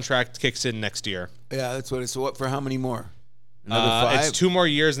new contract kicks in next year. Yeah, that's what it's. So what, for how many more? Another 5? It's 2 more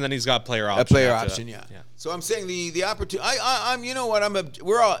years, and then he's got player option. A player option, yeah. So I'm saying the opportunity. I'm. You know what?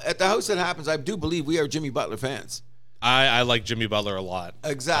 We're all at the house that happens. I do believe we are Jimmy Butler fans. I like Jimmy Butler a lot.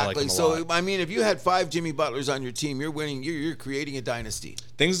 Exactly. I mean, if you had 5 Jimmy Butlers on your team, you're winning. You're creating a dynasty.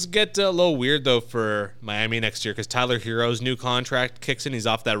 Things get a little weird though for Miami next year, because Tyler Hero's new contract kicks in. He's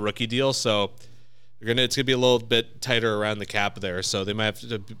off that rookie deal, so it's gonna be a little bit tighter around the cap there. So they might have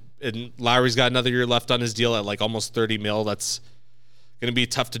to. And Lowry's got another year left on his deal at like almost $30 million. That's gonna be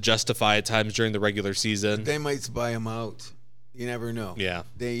tough to justify at times during the regular season. They might buy him out. You never know. Yeah.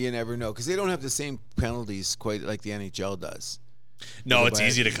 You never know, because they don't have the same penalties quite like the NHL does. No, it's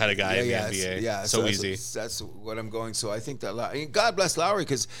easy to cut a guy in the NBA. Yeah, so easy. That's what I'm going. So I think that God bless Lowry,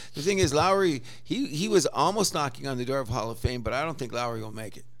 because the thing is, Lowry, he was almost knocking on the door of Hall of Fame, but I don't think Lowry will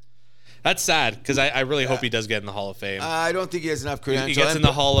make it. That's sad, because I really hope he does get in the Hall of Fame. I don't think he has enough credentials. He gets in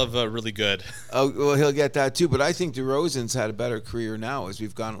the Hall of really good. Oh, well, he'll get that too. But I think DeRozan's had a better career now as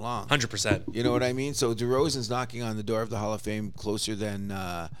we've gone along. 100%. You know what I mean? So DeRozan's knocking on the door of the Hall of Fame closer than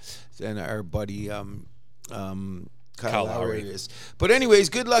our buddy Kyle Lowry is. But anyways,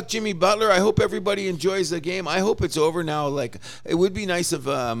 good luck, Jimmy Butler. I hope everybody enjoys the game. I hope it's over now. Like, it would be nice if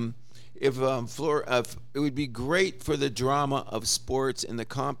if it would be great for the drama of sports and the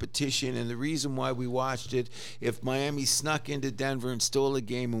competition and the reason why we watched it if Miami snuck into Denver and stole a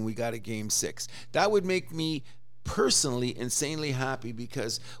game and we got a game 6. That would make me personally insanely happy,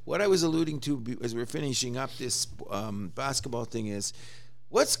 because what I was alluding to as we're finishing up this basketball thing is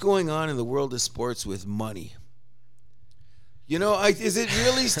what's going on in the world of sports with money. You know, is it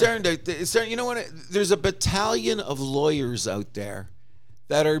really starting to? You know what? There's a battalion of lawyers out there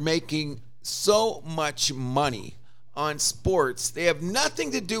that are making so much money on sports. They have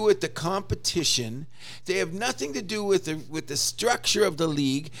nothing to do with the competition. They have nothing to do with the structure of the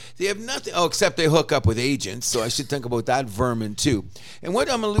league. They have nothing. Oh, except they hook up with agents. So I should think about that vermin too. And what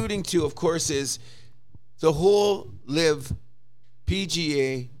I'm alluding to, of course, is the whole LIV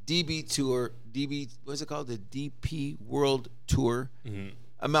PGA DB Tour. What's it called? The DP World Tour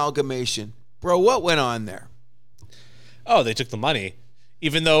amalgamation. Bro, what went on there? Oh, they took the money.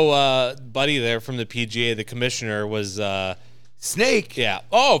 Even though Buddy there from the PGA, the commissioner, was... Snake. Yeah.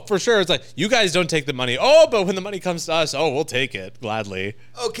 Oh, for sure. It's like, you guys don't take the money. Oh, but when the money comes to us, we'll take it gladly.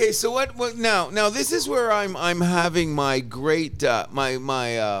 Okay, so what now this is where I'm having my great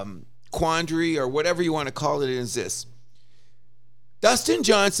my quandary, or whatever you want to call it, is this. Dustin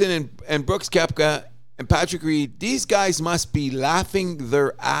Johnson and Brooks Koepka and Patrick Reed, these guys must be laughing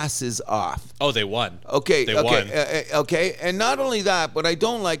their asses off. Oh, they won. Okay, they won. Okay, and not only that, but I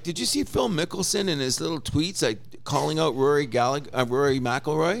don't like. Did you see Phil Mickelson in his little tweets, like calling out Rory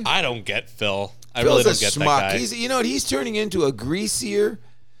McIlroy? I don't get Phil. I Phil's really don't get schmuck. that guy. He's turning into a greasier,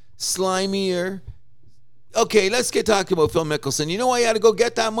 slimier. Okay, let's get talking about Phil Mickelson. You know why you had to go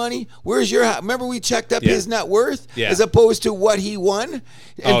get that money? Where's your house? Remember we checked up his net worth as opposed to what he won?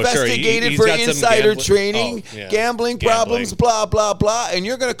 Investigated for insider trading, gambling problems, blah, blah, blah. And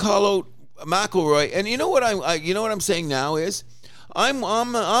you're going to call out McIlroy. And you know what I'm saying now is I'm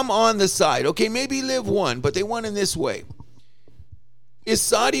on the side. Okay, maybe LIV won, but they won in this way. Is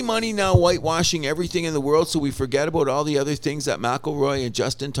Saudi money now whitewashing everything in the world so we forget about all the other things that McIlroy and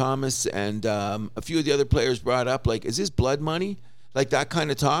Justin Thomas and a few of the other players brought up? Like, is this blood money? Like that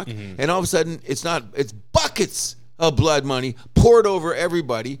kind of talk? Mm-hmm. And all of a sudden, it's not. It's buckets of blood money poured over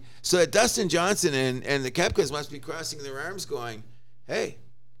everybody, so that Dustin Johnson and the Koepkas must be crossing their arms going, hey,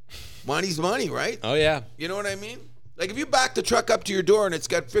 money's money, right? Oh, yeah. You know what I mean? Like, if you back the truck up to your door and it's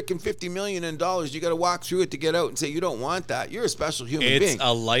got freaking $50 million, you got to walk through it to get out and say you don't want that. You're a special human being. It's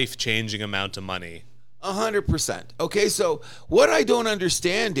a life-changing amount of money. 100%. Okay, so what I don't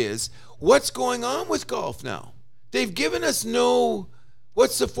understand is what's going on with golf now. They've given us no...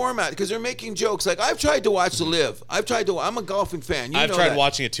 What's the format? Because they're making jokes. Like, I've tried to watch the LIV. I'm a golfing fan. I've tried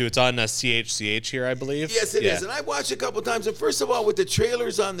watching it, too. It's on CHCH here, I believe. Yes, it is. And I've watched it a couple times. And first of all, with the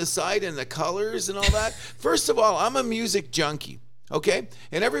trailers on the side and the colors and all that, first of all, I'm a music junkie. Okay?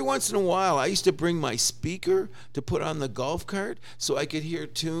 And every once in a while, I used to bring my speaker to put on the golf cart so I could hear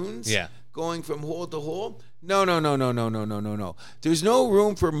tunes going from hole to hole. No. There's no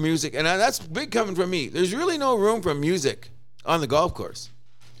room for music. And that's big coming from me. There's really no room for music on the golf course.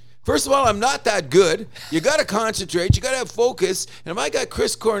 First of all, I'm not that good. You got to concentrate. You got to have focus. And if I got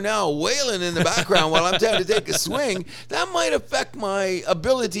Chris Cornell wailing in the background while I'm trying to take a swing, that might affect my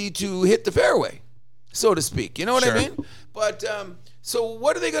ability to hit the fairway, so to speak. You know what I mean? But so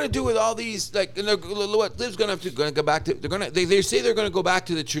what are they going to do with all these? Like, what LIV's going to go back to? They say they're going to go back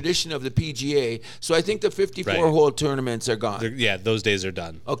to the tradition of the PGA. So I think the 54-hole tournaments are gone. Those days are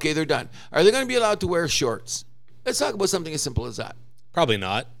done. Okay, they're done. Are they going to be allowed to wear shorts? Let's talk about something as simple as that. Probably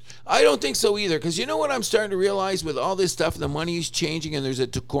not. I don't think so either, because you know what I'm starting to realize with all this stuff, the money is changing and there's a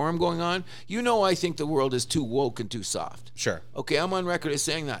decorum going on. I think the world is too woke and too soft. Sure. Okay, I'm on record as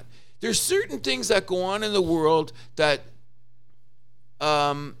saying that. There's certain things that go on in the world that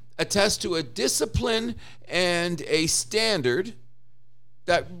attest to a discipline and a standard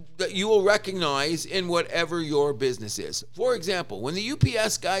that you will recognize in whatever your business is. For example, when the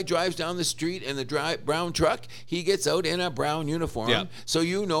UPS guy drives down the street in the brown truck, he gets out in a brown uniform, so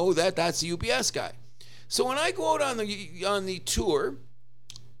you know that that's the UPS guy. So when I go out on the tour,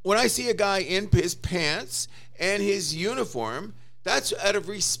 when I see a guy in his pants and his uniform, that's out of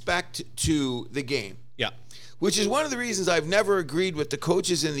respect to the game. Yeah. Which is one of the reasons I've never agreed with the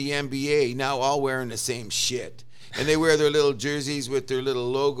coaches in the NBA now all wearing the same shit. And they wear their little jerseys with their little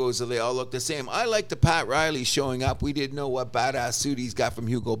logos so they all look the same. I like the Pat Riley showing up. We didn't know what badass suit he's got from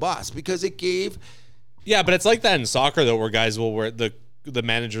Hugo Boss because it gave... Yeah, but it's like that in soccer, though, where guys will wear... The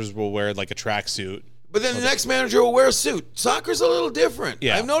managers will wear like a tracksuit. But then the next manager will wear a suit. Soccer's a little different.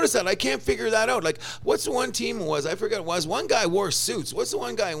 Yeah. I've noticed that. I can't figure that out. Like, what's the one team it was? I forget it was. One guy wore suits. What's the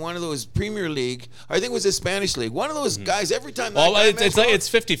one guy in one of those Premier League? I think it was the Spanish League. One of those guys, every time that guy it's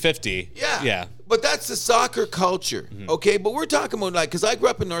 50-50. Yeah. Yeah. But that's the soccer culture, okay? But we're talking about, like, because I grew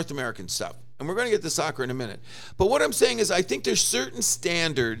up in North American stuff, and we're going to get to soccer in a minute. But what I'm saying is I think there's certain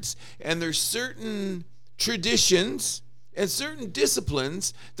standards and there's certain traditions and certain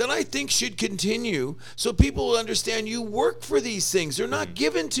disciplines that I think should continue so people will understand you work for these things. They're not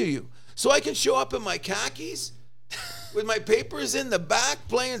given to you. So I can show up in my khakis with my papers in the back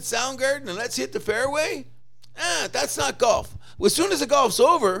playing Soundgarden and let's hit the fairway. That's not golf. Well, as soon as the golf's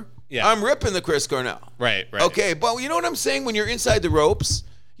over, I'm ripping the Chris Cornell. Right. Okay, but you know what I'm saying? When you're inside the ropes,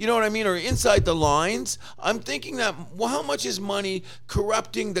 you know what I mean, or inside the lines, I'm thinking that, well, how much is money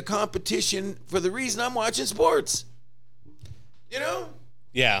corrupting the competition for the reason I'm watching sports? You know?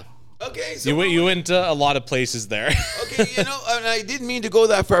 Yeah. Okay. So you went to a lot of places there. Okay, and I didn't mean to go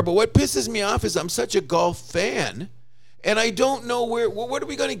that far, but what pisses me off is I'm such a golf fan, and I don't know what are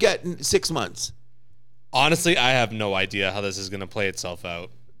we going to get in 6 months? Honestly, I have no idea how this is going to play itself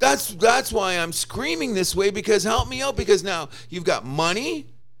out. That's why I'm screaming this way, because help me out, because now you've got money,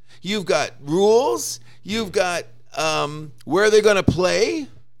 you've got rules, you've got where they're going to play.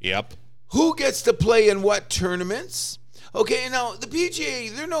 Yep. Who gets to play in what tournaments? Okay, now the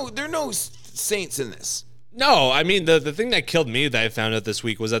PGA, they're no saints in this. No, I mean the thing that killed me that I found out this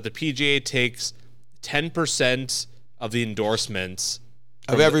week was that the PGA takes 10% of the endorsements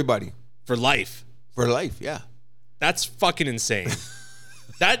of everybody for life. For life, yeah. That's fucking insane.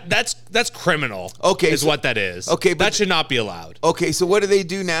 That's criminal. Okay, is what that is. Okay, but that should not be allowed. Okay, so what do they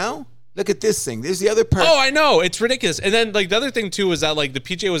do now? Look at this thing. There's the other part. Oh, I know. It's ridiculous. And then, like, the other thing, too, is that, like, the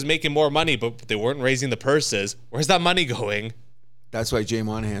PGA was making more money, but they weren't raising the purses. Where's that money going? That's why Jay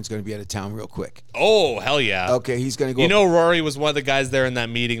Monahan's going to be out of town real quick. Oh, hell yeah. Okay, he's going to go. You know, Rory was one of the guys there in that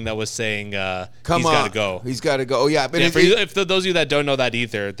meeting that was saying he's got to go. He's got to go. Oh, yeah. But if those of you that don't know that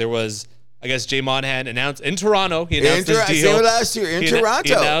either, there was, I guess, Jay Monahan announced in Toronto. He announced this deal. Same last year in Toronto.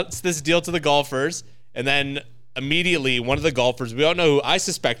 He announced this deal to the golfers, and then immediately one of the golfers, we don't know who, I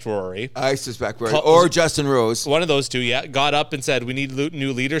suspect Rory. Or Justin Rose. One of those two, got up and said, we need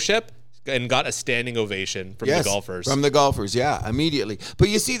new leadership, and got a standing ovation from the golfers. From the golfers, yeah, immediately. But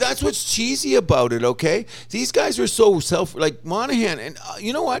you see, that's what's cheesy about it, okay? These guys are so like Monahan, and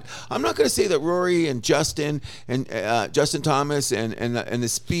you know what? I'm not going to say that Rory and Justin and Justin Thomas and the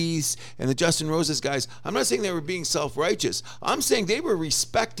Spieth and the Justin Roses guys, I'm not saying they were being self-righteous. I'm saying they were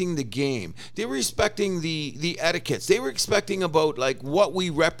respecting the game. They were respecting the etiquettes. They were expecting about, like, what we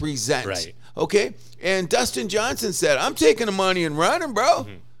represent. Right. Okay? And Dustin Johnson said, I'm taking the money and running, bro.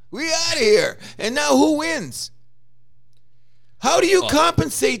 Mm-hmm. We out of here. And now who wins? How do you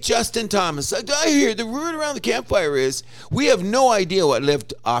compensate Justin Thomas? I hear the word around the campfire is we have no idea what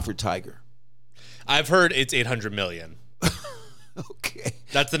LIV offered Tiger. I've heard it's $800 million. Okay.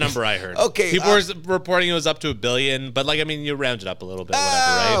 That's the number I heard. Okay. People were reporting it was up to $1 billion, but, like, I mean, you round it up a little bit,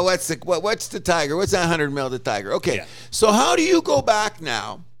 whatever, right? What's the Tiger? What's that $100 million to Tiger? Okay. Yeah. So how do you go back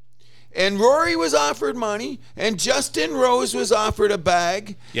now? And Rory was offered money, and Justin Rose was offered a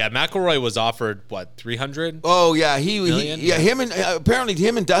bag. Yeah, McIlroy was offered what, 300? Oh yeah, apparently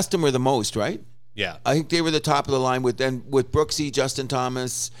him and Dustin were the most, right? Yeah, I think they were the top of the line with Brooksy, Justin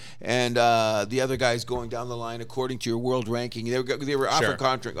Thomas, and the other guys going down the line according to your world ranking. They were offered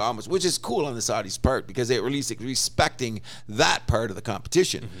contract almost, which is cool on the Saudis' part because they were at least respecting that part of the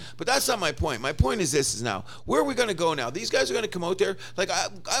competition. Mm-hmm. But that's not my point. My point is this: is now where are we going to go now? These guys are going to come out there like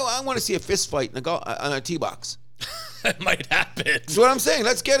I want to see a fist fight on a tee box. That might happen. That's what I'm saying.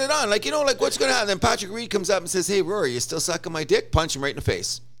 Let's get it on. Like, what's going to happen? Then Patrick Reed comes up and says, "Hey, Rory, you still sucking my dick?" Punch him right in the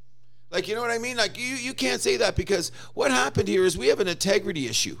face. Like, you know what I mean? Like, you can't say that because what happened here is we have an integrity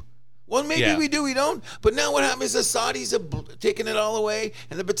issue. Well, maybe we do, we don't. But now what happens is the Saudis have taken it all away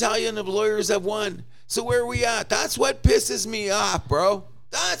and the battalion of lawyers have won. So where are we at? That's what pisses me off, bro.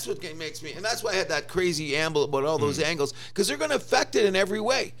 That's what makes me. And that's why I had that crazy amble about all those angles because they're going to affect it in every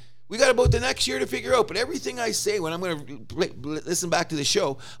way. We got about the next year to figure out. But everything I say when I'm going to listen back to the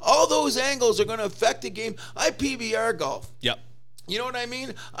show, all those angles are going to affect the game. I PBR golf. Yep. You know what I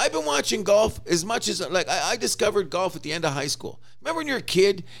mean? I've been watching golf as much as, like, I discovered golf at the end of high school. Remember when you're a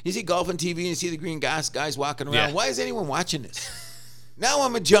kid, you see golf on TV and you see the green gas guys walking around. Yeah. Why is anyone watching this? Now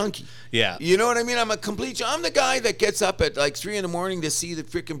I'm a junkie. Yeah. You know what I mean? I'm the guy that gets up at like 3 a.m. to see the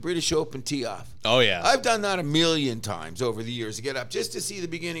freaking British Open tee off. Oh, yeah. I've done that 1,000,000 times over the years to get up just to see the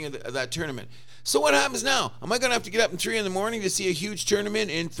beginning of that tournament. So what happens now? Am I going to have to get up at 3 a.m. to see a huge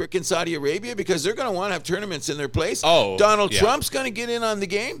tournament in freaking Saudi Arabia because they're going to want to have tournaments in their place? Oh, Donald Trump's going to get in on the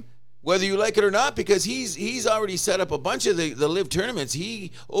game. whether you like it or not, because he's already set up a bunch of the LIV tournaments.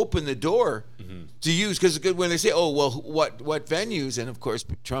 He opened the door to use, because when they say, oh, well, what venues, and of course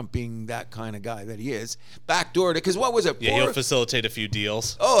Trump being that kind of guy that he is, backdoored it, because what was it? Yeah, he'll facilitate a few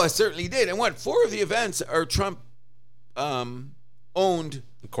deals. Oh, I certainly did. And 4 of the events are Trump owned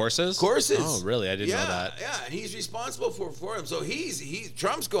courses. Oh, really? I didn't know that. Yeah, and he's responsible for them. So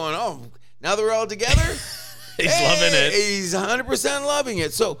Trump's going, oh, now they're all together. He's loving it. He's 100% loving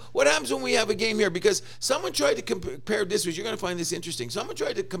it. So what happens when we have a game here? Because someone tried to compare this, which you're going to find this interesting. Someone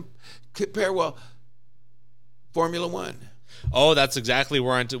tried to compare, Formula One. Oh, that's exactly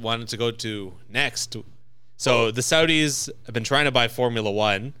where I wanted to go to next. So the Saudis have been trying to buy Formula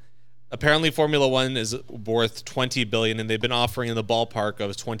One. Apparently, Formula One is worth $20 billion, and they've been offering in the ballpark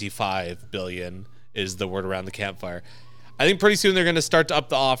of $25 billion is the word around the campfire. I think pretty soon they're going to start to up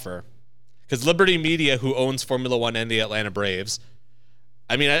the offer. Because Liberty Media, who owns Formula One and the Atlanta Braves,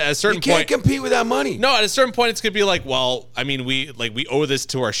 I mean, at a certain point, you can't compete with that money. No, at a certain point, it's gonna be like, well, I mean, we owe this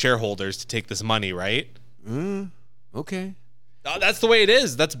to our shareholders to take this money, right? Okay. That's the way it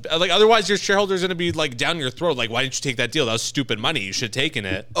is. That's like, otherwise your shareholders are gonna be like down your throat. Like, why didn't you take that deal? That was stupid money. You should have taken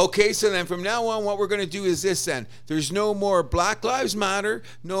it. Okay, so then from now on, what we're gonna do is this. Then there's no more Black Lives Matter,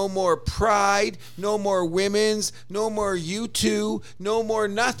 no more Pride, no more women's, no more U2, no more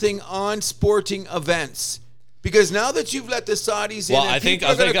nothing on sporting events. Because now that you've let the Saudis in, I think a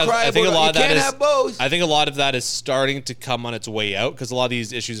lot of that is. I think a lot of that is starting to come on its way out, because a lot of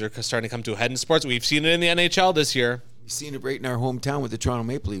these issues are starting to come to a head in sports. We've seen it in the NHL this year. We've seen it right in our hometown with the Toronto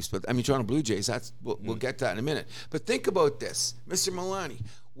Maple Leafs, Toronto Blue Jays. We'll get to that in a minute. But think about this, Mr. Milani.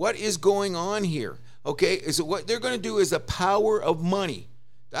 What is going on here? Okay, is what they're going to do is the power of money.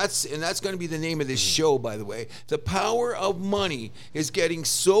 That's going to be the name of this show, by the way. The power of money is getting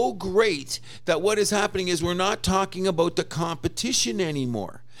so great that what is happening is we're not talking about the competition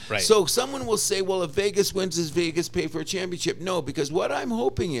anymore. Right. So someone will say, well, if Vegas wins, does Vegas pay for a championship? No, because what I'm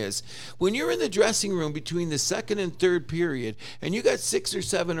hoping is when you're in the dressing room between the second and third period and you got 6 or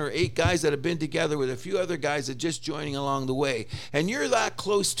 7 or 8 guys that have been together with a few other guys that are just joining along the way, and you're that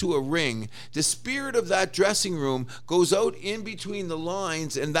close to a ring, the spirit of that dressing room goes out in between the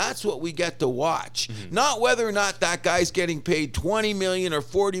lines, and that's what we get to watch. Not whether or not that guy's getting paid $20 million or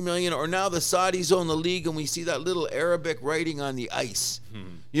 $40 million, or now the Saudis own the league and we see that little Arabic writing on the ice.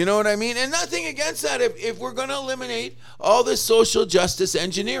 You know what I mean? And nothing against that if we're going to eliminate all this social justice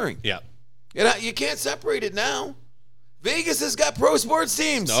engineering. Yeah. You can't separate it now. Vegas has got pro sports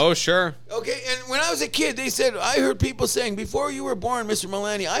teams. Oh, sure. Okay, and when I was a kid, I heard people saying, before you were born, Mr.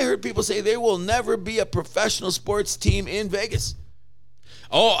 Milani, I heard people say there will never be a professional sports team in Vegas.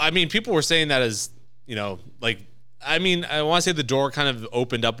 Oh, I mean, people were saying that as, I want to say the door kind of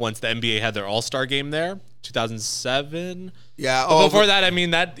opened up once the NBA had their All-Star game there, 2007. Yeah. But before that, I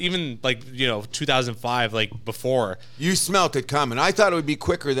mean, that even 2005, before. You smelt it coming. I thought it would be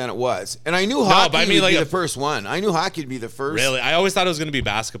quicker than it was. And I knew hockey would be the first one. I knew hockey would be the first. Really? I always thought it was going to be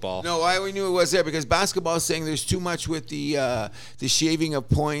basketball. No, I always knew it was there because basketball is saying there's too much with the shaving of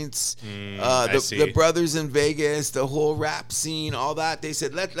points, the brothers in Vegas, the whole rap scene, all that. They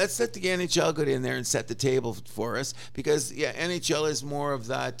said, let's let the NHL get in there and set the table for us because, NHL is more of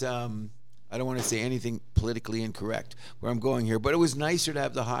that... I don't want to say anything politically incorrect where I'm going here, but it was nicer to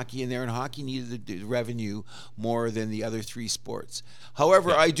have the hockey in there, and hockey needed the revenue more than the other 3 sports.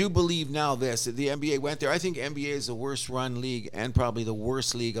 However, I do believe now that the NBA went there. I think NBA is the worst run league and probably the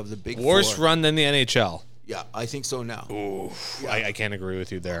worst league of the big 4. Worse run than the NHL. Yeah, I think so now. Ooh, yeah. I can't agree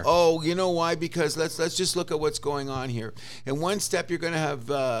with you there. Oh, you know why? Because let's just look at what's going on here. In one step, you're going to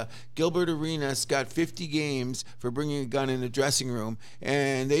have Gilbert Arenas got 50 games for bringing a gun in the dressing room,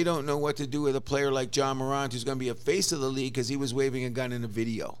 and they don't know what to do with a player like John Morant, who's going to be a face of the league because he was waving a gun in a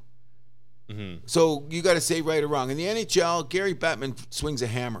video. So you got to say right or wrong. In the NHL, Gary Bettman swings a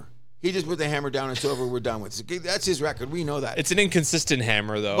hammer. He just put the hammer down and it's over. We're done with it. That's his record. We know that. It's an inconsistent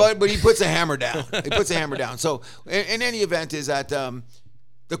hammer, though. But he puts a hammer down. He puts a hammer down. So in any event, is that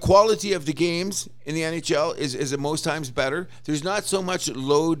the quality of the games in the NHL is at most times better. There's not so much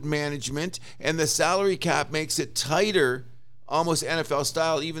load management, and the salary cap makes it tighter, almost NFL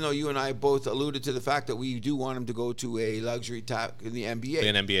style, even though you and I both alluded to the fact that we do want him to go to a luxury tax in the NBA.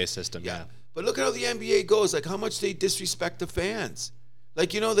 An NBA system, yeah. But look at how the NBA goes, like how much they disrespect the fans.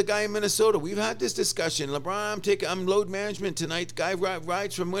 Like, the guy in Minnesota, we've had this discussion. LeBron, I'm load management tonight. The guy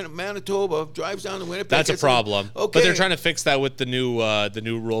rides from Manitoba, drives down to Winnipeg. That's a problem. Okay. But they're trying to fix that with the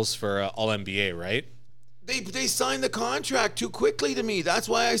new rules for All-NBA, right? They signed the contract too quickly to me. That's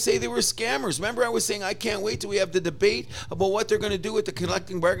why I say they were scammers. Remember, I was saying I can't wait till we have the debate about what they're going to do with the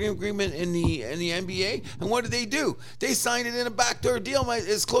collective bargaining agreement in the NBA. And what did they do? They signed it in a backdoor deal,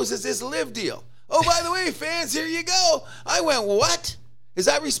 as close as this LIV deal. Oh, by the way, fans, here you go. I went, what? Is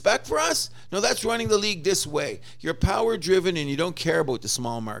that respect for us? No, that's running the league this way. You're power-driven and you don't care about the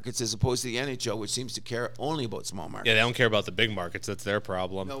small markets as opposed to the NHL, which seems to care only about small markets. Yeah, they don't care about the big markets. That's their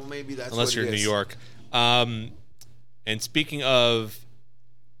problem. No, maybe that's unless what you're it in is. New York. And speaking of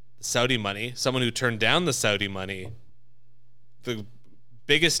Saudi money, someone who turned down the Saudi money, the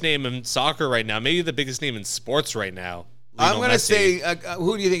biggest name in soccer right now, maybe the biggest name in sports right now, I'm going to say,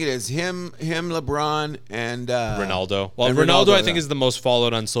 who do you think it is? Him, LeBron, and Ronaldo. Well, and Ronaldo, I think, is the most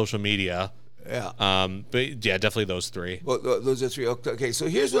followed on social media. Yeah. But yeah, definitely those three. Well, those are three. Okay, so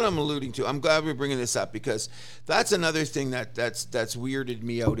here's what I'm alluding to. I'm glad we're bringing this up because that's another thing that's weirded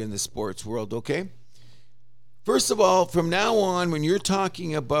me out in the sports world, okay? First of all, from now on, when you're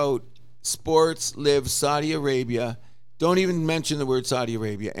talking about sports, LIV, Saudi Arabia, don't even mention the word Saudi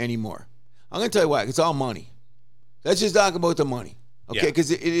Arabia anymore. I'm going to tell you why. It's all money. Let's just talk about the money, okay?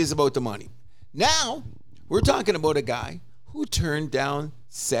 Because it is about the money. Now, we're talking about a guy who turned down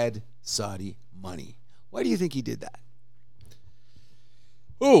said Saudi money. Why do you think he did that?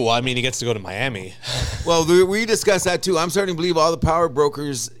 Oh, I mean, he gets to go to Miami. Well, we discussed that too. I'm starting to believe all the power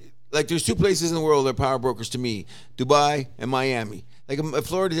brokers, like there's two places in the world that are power brokers to me, Dubai and Miami. Like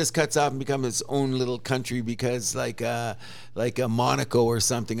Florida just cuts off and becomes its own little country because like a Monaco or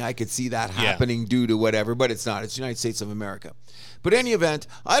something, I could see that happening due to whatever, but it's not. It's the United States of America. But in any event,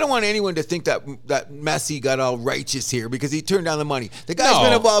 I don't want anyone to think that Messi got all righteous here because he turned down the money. The guy's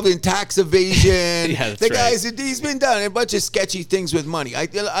been involved in tax evasion. He's been done a bunch of sketchy things with money.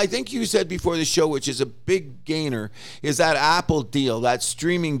 I think you said before the show, which is a big gainer, is that Apple deal, that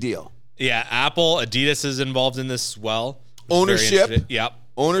streaming deal. Yeah, Apple, Adidas is involved in this as well. Ownership. Yep.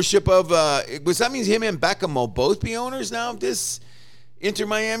 Ownership of, which that means him and Beckham will both be owners now of this Inter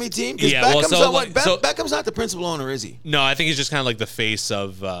Miami team? Yeah, Beckham's not the principal owner, is he? No, I think he's just kind of like the face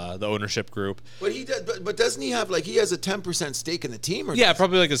of the ownership group. But he does. But doesn't he have he has a 10% stake in the team? Or yeah,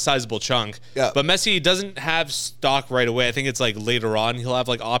 probably like a sizable chunk. Yeah. But Messi doesn't have stock right away. I think it's like later on he'll have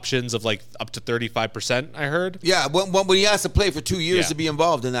like options of like up to 35%. I heard. Yeah, when he has to play for 2 years to be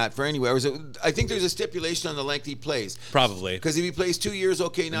involved in that for anywhere. I think there's a stipulation on the length he plays. Probably because if he plays 2 years,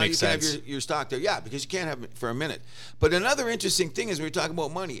 okay, now you can have your stock there. Yeah, because you can't have it for a minute. But another interesting thing is we're talking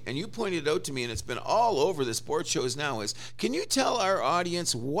about money, and you pointed it out to me, and it's been all over the sports shows now, is can you tell our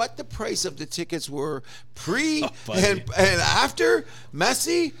audience what the price of the tickets were pre and after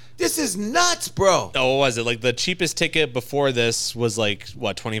Messi? This is nuts, bro. Oh, what was it? Like the cheapest ticket before this was like,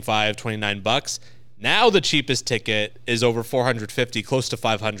 what, $29 Now the cheapest ticket is over $450, close to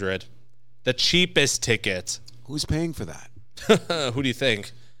 $500. The cheapest ticket. Who's paying for that? Who do you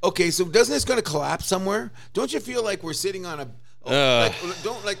think? Okay, so doesn't this going to collapse somewhere? Don't you feel like we're sitting on the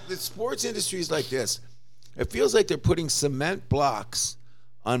sports industry is like this. It feels like they're putting cement blocks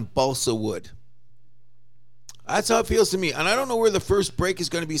on balsa wood. That's how it feels to me. And I don't know where the first break is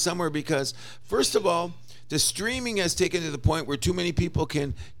going to be somewhere because, first of all, the streaming has taken to the point where too many people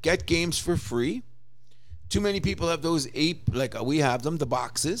can get games for free. Too many people have those we have them, the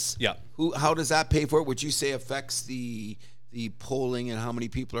boxes. Yeah. How does that pay for it? Which you say affects the polling and how many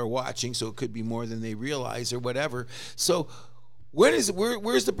people are watching, so it could be more than they realize or whatever. So where's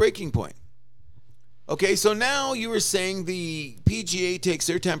the breaking point? Okay, so now you were saying the PGA takes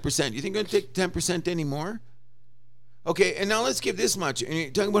their 10%. You think they're going to take 10% anymore? Okay, and now let's give this much. And you're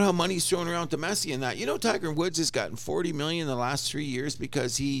talking about how money's thrown around to Messi and that. You know, Tiger Woods has gotten $40 million in the last 3 years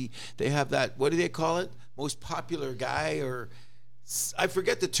because they have that, what do they call it? Most popular guy, or I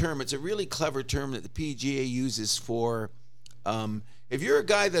forget the term. It's a really clever term that the PGA uses for if you're a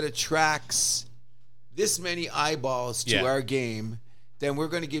guy that attracts this many eyeballs to our game, then we're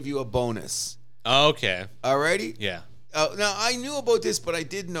going to give you a bonus. Okay. Alrighty? Yeah. Now, I knew about this, but I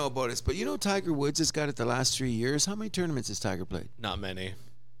didn't know about this. But you know Tiger Woods has got it the last 3 years. How many tournaments has Tiger played? Not many.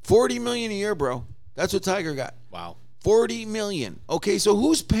 $40 million a year, bro. That's what Tiger got. Wow. $40 million. Okay, so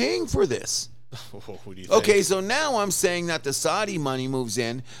who's paying for this? Who do you think? Okay, so now I'm saying that the Saudi money moves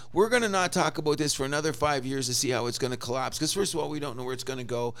in. We're going to not talk about this for another 5 years to see how it's going to collapse. Because first of all, we don't know where it's going to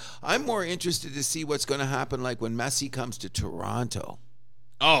go. I'm more interested to see what's going to happen like when Messi comes to Toronto.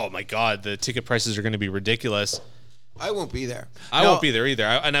 Oh, my God. The ticket prices are going to be ridiculous. I won't be there. I won't be there either.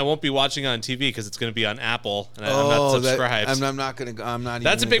 And I won't be watching on TV because it's going to be on Apple. And I'm not subscribed. I'm not going to go. I'm not.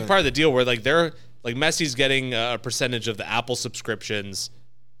 That's a big part of the deal where Messi's getting a percentage of the Apple subscriptions.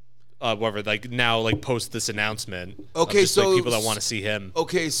 whatever, like now, like post this announcement. Okay, just, so like, people that want to see him.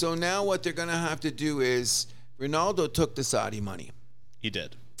 Okay, so now what they're going to have to do is Ronaldo took the Saudi money. He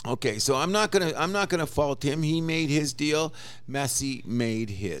did. Okay, so I'm not gonna fault him. He made his deal. Messi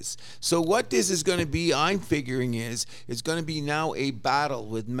made his. So what this is going to be, I'm figuring, is it's going to be now a battle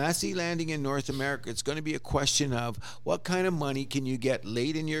with Messi landing in North America. It's going to be a question of what kind of money can you get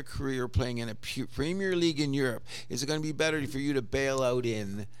late in your career playing in a Premier League in Europe. Is it going to be better for you to bail out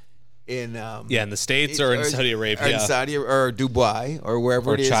in in the States or in Saudi Arabia, or in Saudi or Dubai or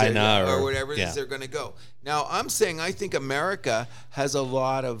wherever or it is, China or whatever it is they're going to go. Now I'm saying I think America has a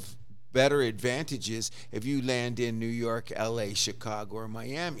lot of better advantages if you land in New York, LA, Chicago, or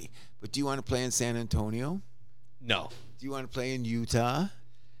Miami. But do you want to play in San Antonio? No. Do you want to play in Utah?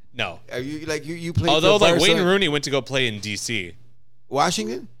 No. Are you like you play? Although like Wayne Rooney went to go play in DC,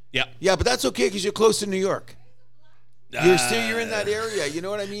 Washington. Yeah. Yeah, but that's okay because you're close to New York. You're in that area. You know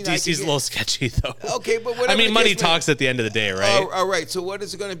what I mean? DC's a little sketchy though. Okay, but whatever. I mean, money talks at the end of the day, right? All right. So what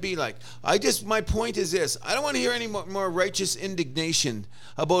is it going to be like? My point is this: I don't want to hear any more righteous indignation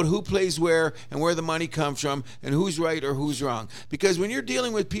about who plays where and where the money comes from and who's right or who's wrong. Because when you're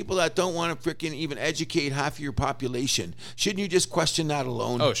dealing with people that don't want to freaking even educate half of your population, shouldn't you just question that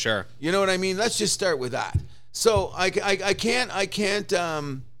alone? Oh, sure. You know what I mean? Let's just start with that. So I can't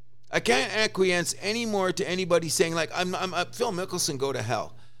acquiesce anymore to anybody saying like I'm Phil Mickelson, go to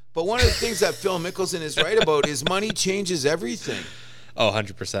hell. But one of the things that Phil Mickelson is right about is money changes everything. Oh,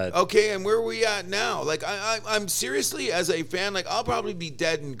 100%. Okay, and where are we at now? Like I'm seriously, as a fan, like I'll probably be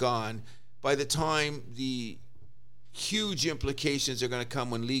dead and gone by the time the huge implications are going to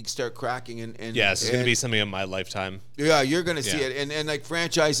come when leagues start cracking and yeah, it's going to be something in my lifetime. Yeah, you're going to see it, and like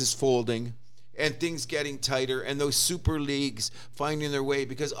franchises folding. And things getting tighter, and those super leagues finding their way.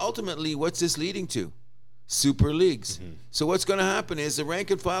 Because ultimately, what's this leading to? Super leagues. Mm-hmm. So what's going to happen is the rank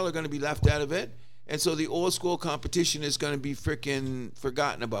and file are going to be left out of it. And so the old school competition is going to be freaking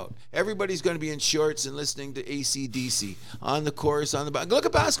forgotten about. Everybody's going to be in shorts and listening to AC/DC on the course, on the back. Look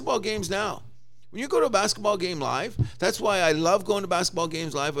at basketball games now. When you go to a basketball game live, that's why I love going to basketball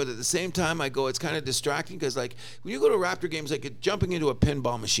games live, but at the same time I go, it's kind of distracting because like when you go to Raptor games, like you're jumping into a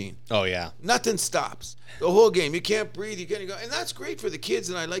pinball machine. Oh, yeah. Nothing stops. The whole game. You can't breathe. You can't go. And that's great for the kids,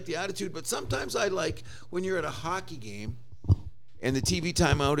 and I like the attitude, but sometimes I like when you're at a hockey game and the TV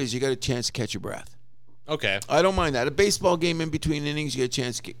timeout is you got a chance to catch your breath. Okay. I don't mind that. A baseball game in between innings, you get a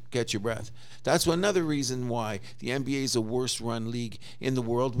chance to catch your breath. That's another reason why the NBA is the worst run league in the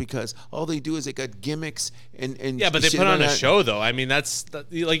world, because all they do is they got gimmicks and yeah, but they put on a show though. I mean, that's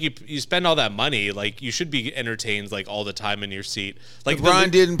like you spend all that money, like you should be entertained like all the time in your seat. Like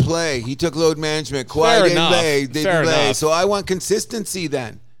LeBron didn't play. He took load management. Kawhi didn't play. So I want consistency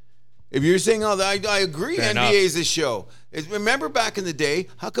then. If you're saying all that, I agree. Fair NBA enough. is a show. Remember back in the day,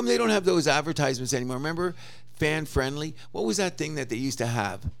 how come they don't have those advertisements anymore? Remember fan friendly? What was that thing that they used to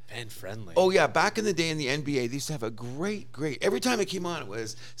have? Fan friendly. Oh yeah, back in the day in the NBA, they used to have a great. Every time it came on, it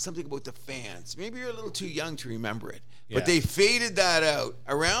was something about the fans. Maybe you're a little too young to remember it, but they faded that out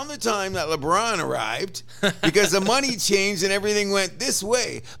around the time that LeBron arrived because the money changed and everything went this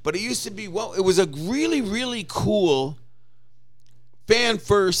way. But it used to be it was a really, really cool fan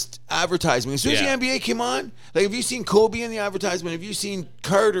first advertisement. As soon as the NBA came on, like have you seen Kobe in the advertisement? Have you seen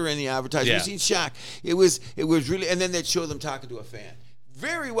Carter in the advertisement? Have you seen Shaq? It was really, and then they'd show them talking to a fan.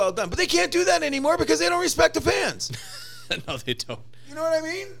 Very well done. But they can't do that anymore because they don't respect the fans. No, they don't. You know what I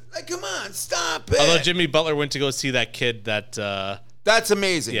mean? Like, come on, stop it. Although Jimmy Butler went to go see that kid that that's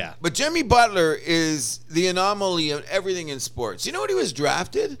amazing. Yeah. But Jimmy Butler is the anomaly of everything in sports. You know what he was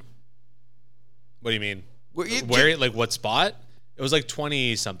drafted? What do you mean? Where like what spot? It was like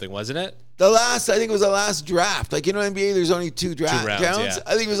 20-something, wasn't it? I think it was the last draft. Like, you know, NBA, there's only two rounds. Yeah.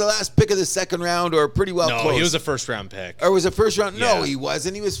 I think it was the last pick of the second round or pretty well close. No, he was a first-round pick. Or was it first round? Yeah. No, he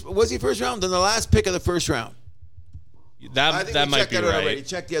wasn't. Was he first round? Then the last pick of the first round. That might be right. Already.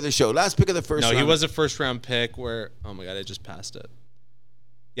 Check the other show. Last pick of the first round. No, he was a first-round pick where, oh my God, I just passed it.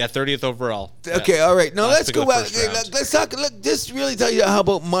 Yeah, 30th overall. Okay, all right. Now let's go back. Let's talk. Look, this really tell you how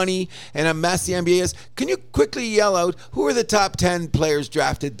about money and how mess the NBA is. Can you quickly yell out who are the top 10 players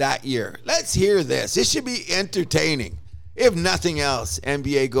drafted that year? Let's hear this. This should be entertaining. If nothing else,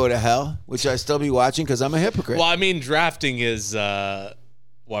 NBA go to hell, which I still be watching because I'm a hypocrite. Well, I mean, drafting is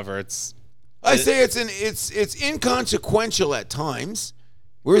whatever. It's. I say it's inconsequential at times.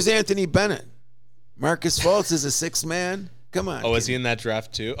 Where's Anthony Bennett? Marcus Fultz is a sixth man. Come on. Oh, is he in that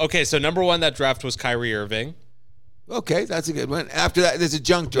draft too? Okay, so number one, that draft was Kyrie Irving. Okay, that's a good one. After that, there's a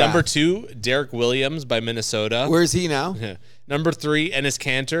junk draft. Number two, Derek Williams by Minnesota. Where is he now? Number three, Enes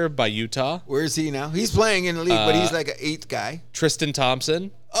Kanter by Utah. Where is he now? He's playing in the league, but he's like an eighth guy. Tristan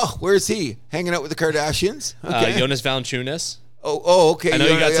Thompson. Oh, where's he? Hanging out with the Kardashians? Okay. Jonas Valanciunas. Oh, okay. I know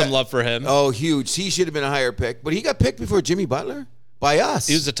you got some love for him. Oh, huge. He should have been a higher pick. But he got picked before Jimmy Butler? By us.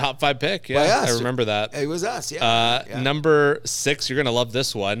 He was a top 5 pick. Yeah, By us. I remember that. It was us, yeah. Number 6, you're going to love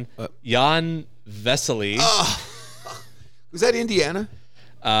this one. Jan Vesely. Oh. Was that Indiana?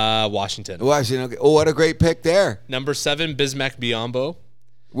 Washington. Washington, okay. Oh, what a great pick there. Number 7, Bismack Biyombo.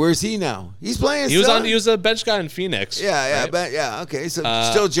 Where's he now? He's playing He was a bench guy in Phoenix. Yeah, right? Okay, so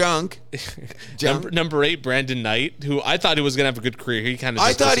still junk. Number 8, Brandon Knight, who I thought he was going to have a good career. He kind of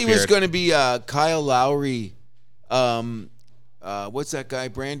I thought he was going to be Kyle Lowry. What's that guy?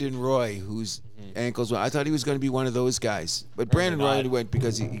 Brandon Roy, whose ankles went. I thought he was going to be one of those guys. But Brandon Roy went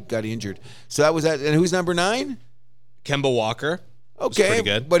because he got injured. So that was that. And who's number 9? Kemba Walker. Okay, pretty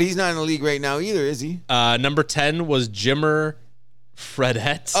good. But he's not in the league right now either, is he? Number 10 was Jimmer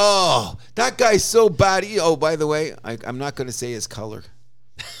Fredette. Oh, that guy's so bad. By the way, I'm not going to say his color.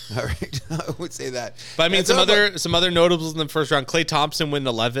 All right, I would say that. But I mean, some other notables in the first round. Klay Thompson went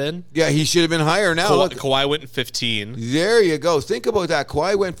 11. Yeah, he should have been higher. Now Kawhi went 15. There you go. Think about that.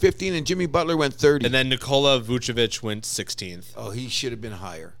 Kawhi went 15 and Jimmy Butler went 30. And then Nikola Vucevic went 16th. Oh, he should have been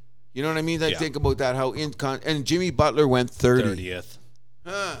higher. You know what I mean? Think about that. And Jimmy Butler went 30th.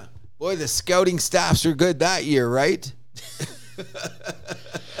 Huh. Boy, the scouting staffs are good that year, right?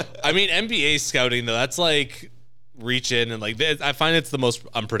 I mean, NBA scouting though, that's like reach in and like I find it's the most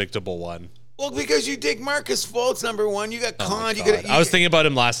unpredictable one. Well, because you take Marcus Fultz number 1, you got Conn. I was thinking about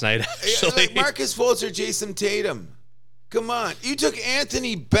him last night. Actually, like Marcus Fultz or Jason Tatum. Come on. You took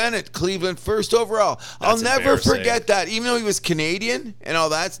Anthony Bennett, Cleveland, first overall. I'll never forget that. Even though he was Canadian and all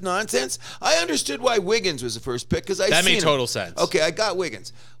that's nonsense, I understood why Wiggins was the first pick because that made total sense. Okay, I got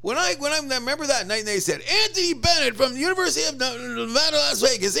Wiggins. When I remember that night and they said, Anthony Bennett from the University of Nevada, Las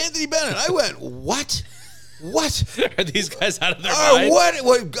Vegas, Anthony Bennett. I went, what? What? Are these guys out of their mind?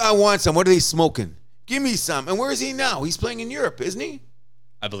 What? I want some. What are they smoking? Give me some. And where is he now? He's playing in Europe, isn't he?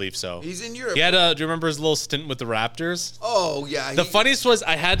 I believe so. He's in Europe. He had do you remember his little stint with the Raptors? Oh, yeah. The funniest was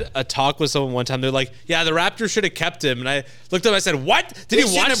I had a talk with someone one time. They're like, yeah, the Raptors should have kept him. And I looked at him and I said, what? Did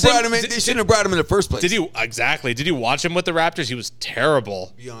he watch him? They shouldn't have brought him in the first place. Exactly. Did you watch him with the Raptors? He was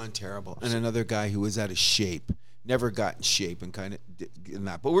terrible. Beyond terrible. And another guy who was out of shape. Never got in shape and kind of in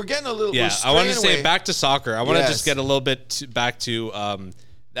that. But we're getting a little... Yeah, I want to say back to soccer. I want to just get a little bit back to the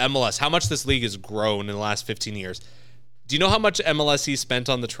MLS. How much this league has grown in the last 15 years. Do you know how much MLSE spent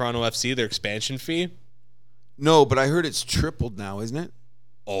on the Toronto FC, their expansion fee? No, but I heard it's tripled now, isn't it?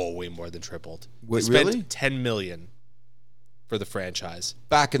 Oh, way more than tripled. Wait, they spent really? $10 million for the franchise.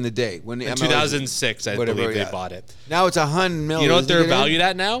 Back in the day. When in 2006, I believe they bought it. Now it's $100 million. You know what they're valued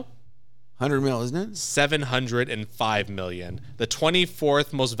at now? $100 million, isn't it? $705 million. The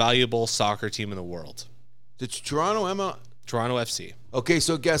 24th most valuable soccer team in the world. The Toronto FC. Okay,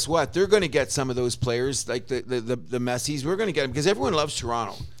 so guess what? They're going to get some of those players, like the Messis. We're going to get them because everyone loves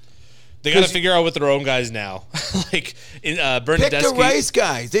Toronto. They got to figure out with their own guys now. Like Bernadeschi. Pick the Rice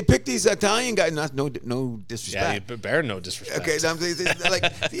guys. They pick these Italian guys. No disrespect. Yeah, bear no disrespect. Okay,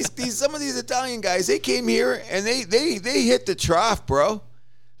 like these some of these Italian guys. They came here and they hit the trough, bro.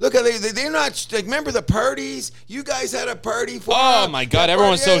 Look how they're not like. Remember the parties? You guys had a party for. Oh my God!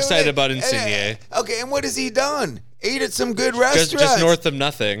 Everyone's so excited about Insigne. Okay, and what has he done? Ate at some good restaurants. Just north of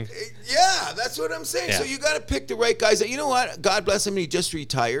nothing. Yeah, that's what I'm saying. Yeah. So you got to pick the right guys. You know what? God bless him. He just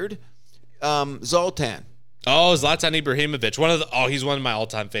retired. Zoltan. Oh, Zlatan Ibrahimovic. He's one of my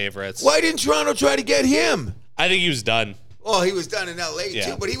all-time favorites. Why didn't Toronto try to get him? I think he was done. Oh, he was done in L.A.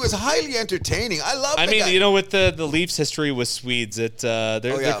 too, but he was highly entertaining. I love the guy. You know, with the Leafs history with Swedes, there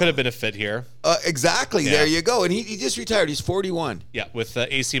could have been a fit here. Exactly. Yeah. There you go. And he just retired. He's 41. Yeah, with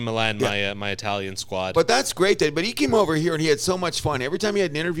AC Milan, my Italian squad. But that's great. But he came over here and he had so much fun. Every time he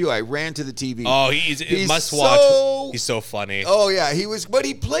had an interview, I ran to the TV. Oh, he's must watch. He's so funny. Oh, yeah. But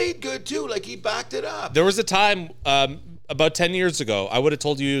he played good, too. Like, he backed it up. There was a time... about 10 years ago, I would have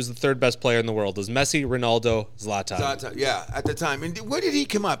told you he was the third best player in the world. It was Messi, Ronaldo, Zlatan. Yeah, at the time. And where did he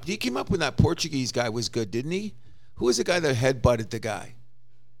come up? He came up when that Portuguese guy was good, didn't he? Who was the guy that headbutted the guy?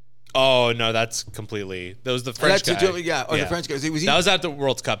 Oh, no, that's completely... That was the French guy. The French guy. That was at the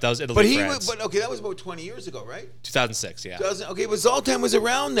World Cup. That was Italy, France. But that was about 20 years ago, right? 2006, yeah. But Zoltan was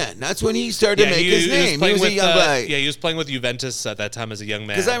around then. That's when he started to make his name. He was a young guy. Yeah, he was playing with Juventus at that time as a young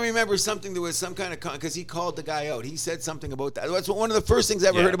man. Because I remember there was some kind of... Because he called the guy out. He said something about that. That's one of the first things I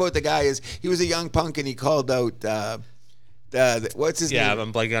ever heard about the guy is he was a young punk and he called out... what's his name? Yeah,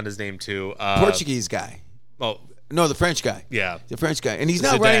 I'm blanking on his name, too. Portuguese guy. Oh... No, the French guy. Yeah. The French guy. And he's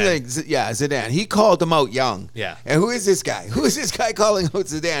not running like... Yeah, Zidane. He called him out young. Yeah. And who is this guy? Who is this guy calling out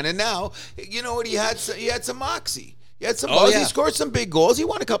Zidane? And now, you know what? He had some moxie. He had some Oh, balls. yeah. He scored some big goals. He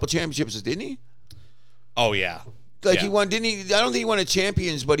won a couple championships, didn't he? Oh, yeah. Like Yeah. he won, didn't he? I don't think he won a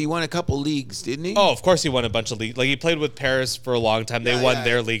champions, but he won a couple leagues, didn't he? Oh, of course he won a bunch of leagues. Like he played with Paris for a long time. They won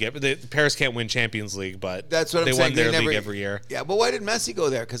their league. Paris can't win Champions League, but that's what they I'm won saying. their They never, league every year. Yeah, but why did Messi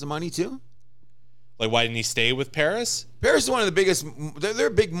go there? Because of money too? Like, why didn't he stay with Paris? Paris is one of the biggest. They're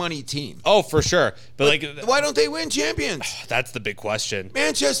a big money team. Oh, for sure. But like, why don't they win champions? that's the big question.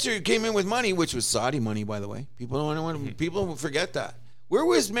 Manchester came in with money, which was Saudi money, by the way. People forget that. Where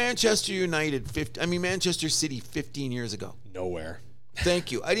was Manchester United? Manchester City 15 years ago. Nowhere.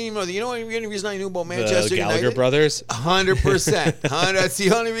 Thank you. I didn't even know that. You know the only reason I knew about Manchester The Gallagher United? brothers? 100%. That's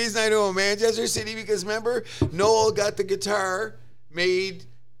the only reason I know about Manchester City, because remember, Noel got the guitar made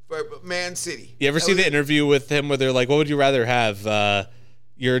for Man City. You ever see the interview with him where they're like, what would you rather have?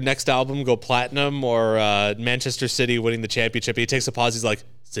 Your next album go platinum or Manchester City winning the championship? He takes a pause. He's like,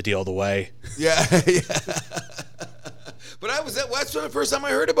 City all the way. Yeah. But that's the first time I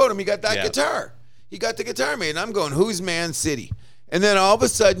heard about him. He got that guitar. He got the guitar made, and I'm going, who's Man City? And then all of a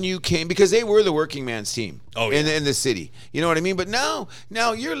sudden you came, because they were the working man's team in the city. You know what I mean? But now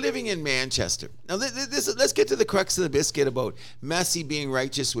you're living in Manchester. Now let's get to the crux of the biscuit about Messi being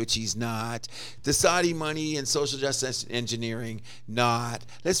righteous, which he's not. The Saudi money and social justice engineering, not.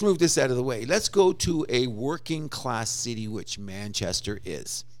 Let's move this out of the way. Let's go to a working class city, which Manchester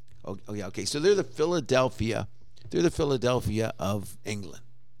is. Oh yeah, okay. So they're the Philadelphia of England,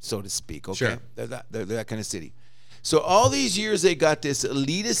 so to speak. Okay, Sure. They're that kind of city. So all these years they got this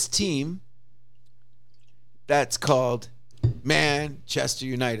elitist team that's called Manchester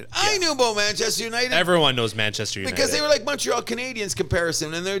United. I knew about Manchester United. Everyone knows Manchester United. Because they were like Montreal Canadiens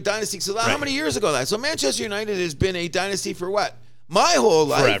comparison, and they're a dynasty. So how many years ago that? So Manchester United has been a dynasty for what? My whole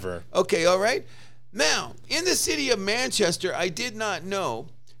life. Forever. Okay, all right. Now, in the city of Manchester, I did not know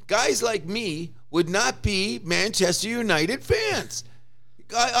guys like me would not be Manchester United fans.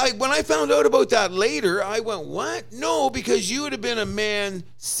 When I found out about that later, I went, what? No, because you would have been a Man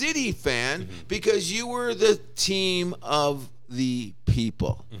City fan because you were the team of the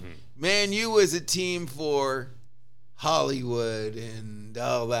people. Man U was a team for Hollywood and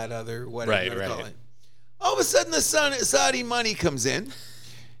all that other whatever you call it. All of a sudden, the Saudi money comes in.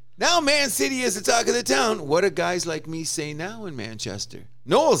 Now Man City is the talk of the town. What do guys like me say now in Manchester?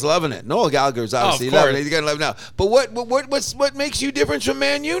 Noel's loving it. Noel Gallagher's obviously loving it. He's gonna love it now. But what makes you different from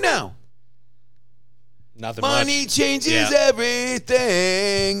Man U now? Nothing Money much. changes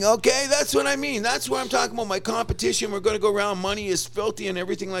everything. Okay, that's what I mean. That's what I'm talking about. My competition, we're going to go around. Money is filthy and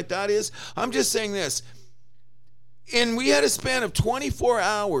everything like that is. I'm just saying this. And we had a span of 24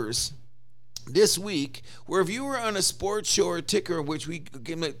 hours this week where if you were on a sports show or ticker, which we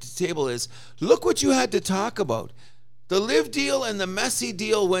give the table is, look what you had to talk about. The LIV deal and the Messi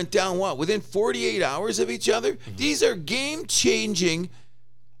deal went down within 48 hours of each other. These are game-changing,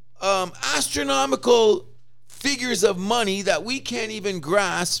 astronomical figures of money that we can't even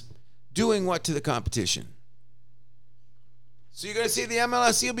grasp. Doing what to the competition? So you're going to see the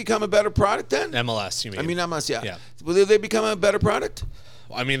MLS will become a better product then? MLS, you mean? I mean MLS, yeah. Yeah. Will they become a better product?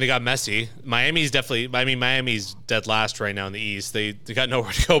 I mean, they got Messi. Miami's dead last right now in the East. They got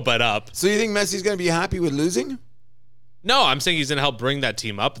nowhere to go but up. So you think Messi's going to be happy with losing? No, I'm saying he's going to help bring that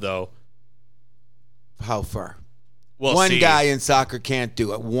team up, though. How far? We'll One see. guy in soccer can't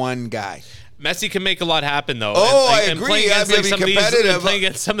do it. One guy. Messi can make a lot happen, though. I agree. Playing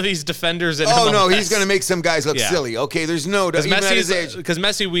against some of these defenders. In MLS. No, he's going to make some guys look silly. Okay, there's no doubt. Because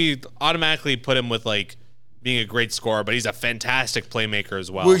Messi, we automatically put him with being a great scorer, but he's a fantastic playmaker as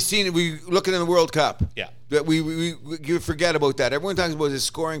well. We've seen it. We looking in the World Cup. Yeah. But we forget about that. Everyone talks about his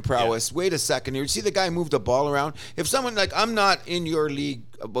scoring prowess. Yeah. Wait a second here. You see the guy move the ball around? If someone I'm not in your league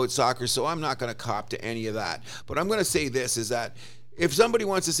about soccer, so I'm not going to cop to any of that. But I'm going to say this is that if somebody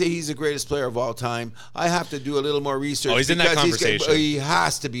wants to say he's the greatest player of all time, I have to do a little more research. Oh, he's in that conversation. He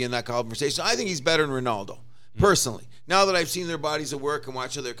has to be in that conversation. I think he's better than Ronaldo, personally. Now that I've seen their bodies at work and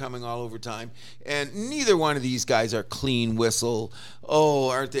watch how they're coming all over time, and neither one of these guys are clean whistle,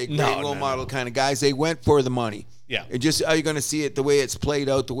 aren't they great role model kind of guys. They went for the money. Yeah. And just are you going to see it the way it's played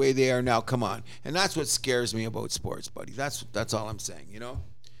out, the way they are now? Come on. And that's what scares me about sports, buddy. That's all I'm saying,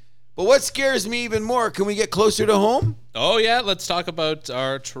 But what scares me even more, can we get closer to home? Oh, yeah. Let's talk about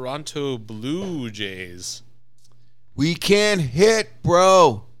our Toronto Blue Jays. We can't hit,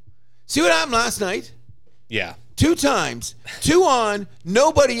 bro. See what happened last night? Yeah. 2 times, 2 on,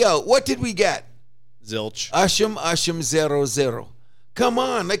 nobody out. What did we get? Zilch. Usham 0-0. Come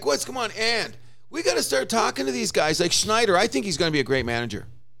on, come on. And we got to start talking to these guys. Like Schneider, I think he's going to be a great manager.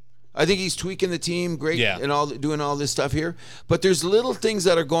 I think he's tweaking the team great and doing all this stuff here. But there's little things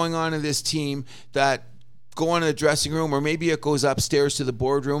that are going on in this team that go on in the dressing room, or maybe it goes upstairs to the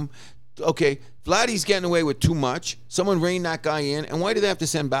boardroom. Okay, Vladdy's getting away with too much. Someone rein that guy in, and why do they have to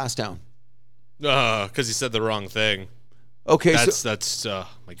send Bass down? Because he said the wrong thing. Okay, that's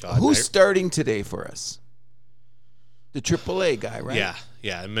my God. Who's starting today for us? The AAA guy, right?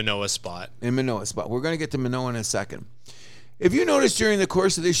 Yeah, in Manoah's spot. In Manoah's spot. We're going to get to Manoah in a second. If you notice during the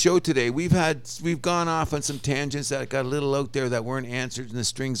course of this show today, we've gone off on some tangents that got a little out there that weren't answered and the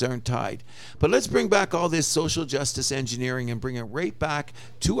strings aren't tied. But let's bring back all this social justice engineering and bring it right back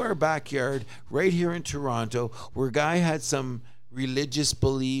to our backyard right here in Toronto, where a guy had some religious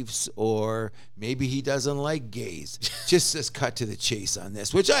beliefs, or maybe he doesn't like gays. Just cut to the chase on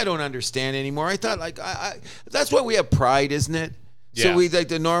this, which I don't understand anymore. I thought that's why we have pride, isn't it? Yeah. So we like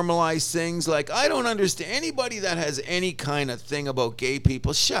to normalize things. Like, I don't understand anybody that has any kind of thing about gay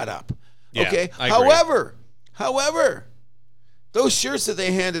people. Shut up. Yeah, okay. I agree. However, those shirts that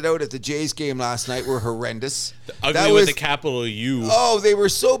they handed out at the Jays game last night were horrendous. Ugly with a capital U. Oh, they were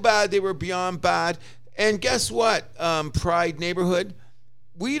so bad. They were beyond bad. And guess what, Pride neighborhood?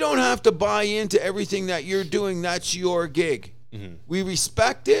 We don't have to buy into everything that you're doing. That's your gig. Mm-hmm. We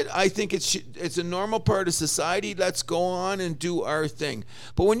respect it. I think it's a normal part of society. Let's go on and do our thing.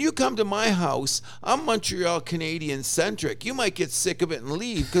 But when you come to my house, I'm Montreal Canadian centric. You might get sick of it and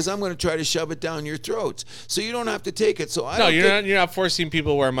leave because I'm going to try to shove it down your throats. So you don't have to take it. So you're not forcing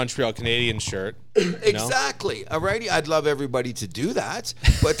people to wear a Montreal Canadian shirt. Exactly. Alrighty. I'd love everybody to do that,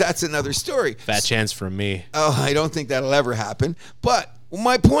 but that's another story. Fat chance from me. Oh, I don't think that'll ever happen. But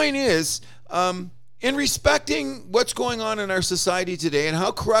my point is, in respecting what's going on in our society today and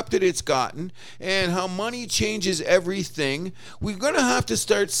how corrupted it's gotten and how money changes everything, we're going to have to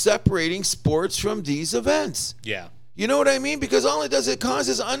start separating sports from these events. Yeah. You know what I mean? Because all it does, it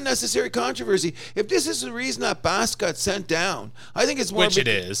causes unnecessary controversy. If this is the reason that Bass got sent down, I think it's more... Which it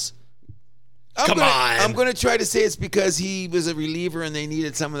is. I'm going to try to say it's because he was a reliever and they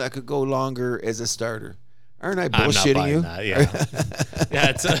needed someone that could go longer as a starter. Aren't I bullshitting you? That, yeah,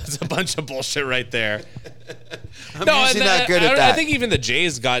 it's a bunch of bullshit right there. I'm usually not good at that. I think even the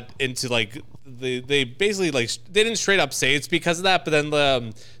Jays got into they basically they didn't straight up say it's because of that, but then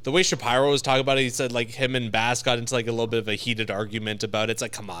the way Shapiro was talking about it, he said him and Bass got into a little bit of a heated argument about it. It's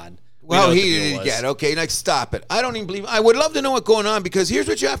like, come on. Well, he did get okay. Stop it. I don't even believe. I would love to know what's going on, because here's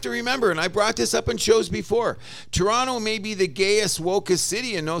what you have to remember, and I brought this up in shows before. Toronto may be the gayest, wokest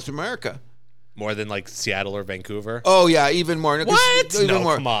city in North America. More than Seattle or Vancouver? Oh, yeah, even more. What? Even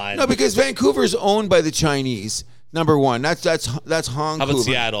more. Come on. No, because Vancouver's owned by the Chinese. Number one. That's Hong Kong. How about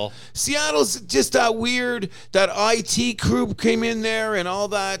Seattle? Seattle's just that weird, that IT crew came in there and all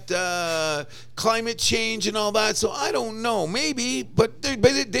that climate change and all that. So I don't know. Maybe, but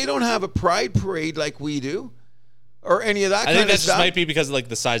they don't have a pride parade like we do or any of that kind of stuff. I think that just might be because of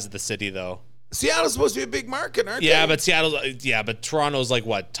the size of the city, though. Seattle's supposed to be a big market, aren't they? But Toronto's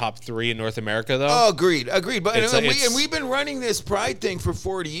top 3 in North America, though. Oh, agreed. But we've been running this pride thing for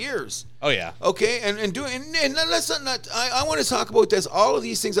 40 years. Oh yeah. Okay, and let's not. I want to talk about this. All of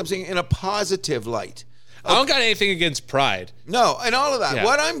these things I'm saying in a positive light. Okay. I don't got anything against pride. No, and all of that. Yeah.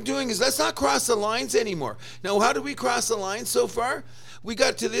 What I'm doing is let's not cross the lines anymore. Now, how did we cross the lines so far? We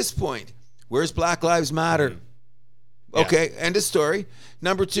got to this point. Where's Black Lives Matter? Mm-hmm. Okay, end of story.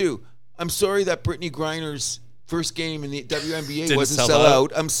 Number 2. I'm sorry that Brittany Griner's first game in the WNBA wasn't sell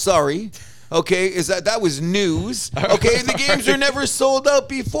out. I'm sorry. Okay, that was news. Okay, the games were never sold out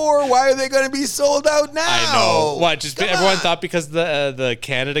before. Why are they going to be sold out now? I know. What? Just everyone thought because the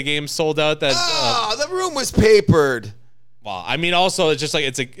Canada game sold out that. The room was papered. Well, I mean, also it's just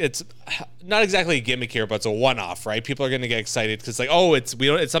it's not exactly a gimmick here, but it's a one-off, right? People are going to get excited because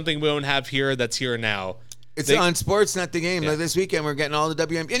it's something we don't have here that's here now. It's on sports, not the game. Yeah. This weekend we're getting all the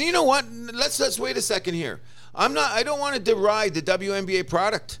WNBA. And you know what? Let's wait a second here. I don't want to deride the WNBA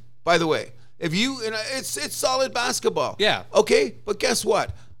product, by the way. It's solid basketball. Yeah. Okay, but guess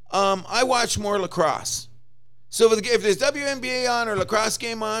what? I watch more lacrosse. So if there's WNBA on or lacrosse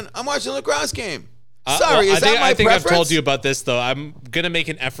game on, I'm watching the lacrosse game. Sorry, is that my preference? I think I've told you about this, though. I'm going to make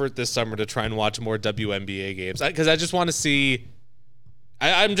an effort this summer to try and watch more WNBA games because I just want to see.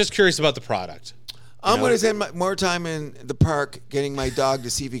 I'm just curious about the product. I'm going to spend more time in the park getting my dog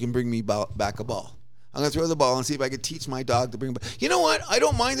to see if he can bring me back a ball. I'm going to throw the ball and see if I can teach my dog to bring back. You know what? I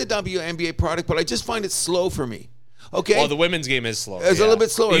don't mind the WNBA product, but I just find it slow for me. Okay. Well, the women's game is slower. It's a little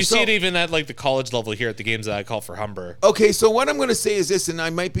bit slower. You see it even at like the college level here at the games that I call for Humber. Okay, so what I'm going to say is this, and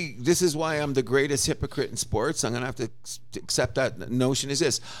this is why I'm the greatest hypocrite in sports. I'm going to have to accept that notion is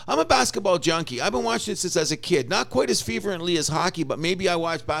this. I'm a basketball junkie. I've been watching it since as a kid. Not quite as fervently as hockey, but maybe I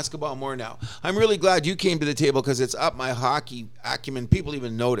watch basketball more now. I'm really glad you came to the table because it's up my hockey acumen. People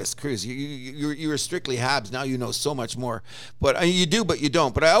even notice. Cruz, you were strictly Habs. Now you know so much more. But you do, but you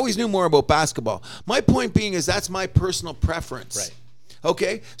don't. But I always knew more about basketball. My point being is that's my personal preference. Right.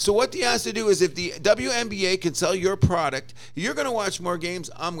 Okay, so what he has to do is if the WNBA can sell your product, you're going to watch more games,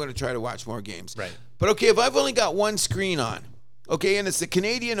 I'm going to try to watch more games. Right. But okay, if I've only got one screen on, okay, and it's the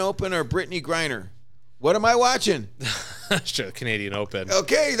Canadian Open or Brittany Griner, what am I watching? Sure, Canadian Open.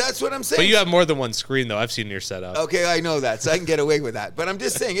 Okay, that's what I'm saying. But you have more than one screen, though. I've seen your setup. Okay, I know that, so I can get away with that. But I'm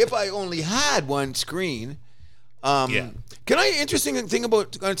just saying, if I only had one screen, interesting thing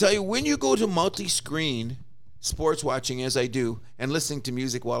about, I'm going to tell you, when you go to multi-screen sports watching as I do and listening to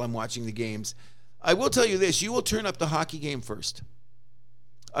music while I'm watching the games, I will tell you this, you will turn up the hockey game first.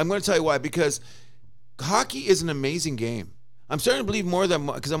 I'm going to tell you why, because hockey is an amazing game. I'm starting to believe more than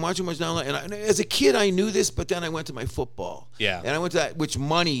because I'm watching much now. And as a kid, I knew this, but then I went to my football. Yeah. And I went to that, which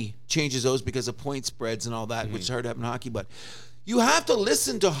money changes those because of point spreads and all that, which is hard to have in hockey. But you have to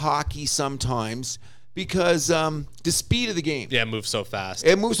listen to hockey sometimes because the speed of the game. Yeah, it moves so fast.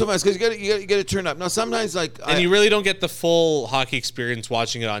 It moves so fast because you got to turn up. Now, sometimes you really don't get the full hockey experience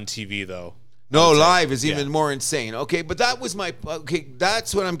watching it on TV, though. No, live is even more insane. Okay, but that was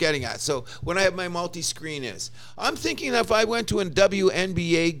that's what I'm getting at. So when I have my multi-screen I'm thinking that if I went to a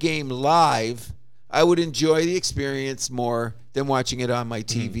WNBA game live, I would enjoy the experience more than watching it on my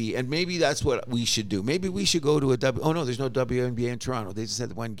TV. And maybe that's what we should do. Maybe we should go to there's no WNBA in Toronto. They just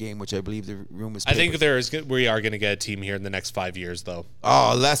had one game, which I believe the room was papered. I think we are going to get a team here in the next 5 years, though.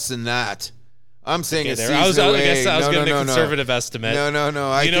 Oh, less than that. I'm saying I season was away. I was getting a conservative estimate.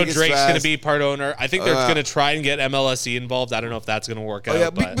 No. I think Drake's going to be part owner. I think they're going to try and get MLSE involved. I don't know if that's going to work out. Yeah,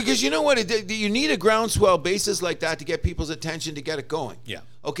 but because you know what? You need a groundswell basis like that to get people's attention to get it going. Yeah.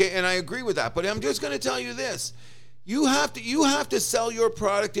 Okay, and I agree with that. But I'm just going to tell you this. You have to sell your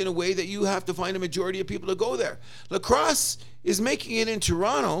product in a way that you have to find a majority of people to go there. Lacrosse is making it in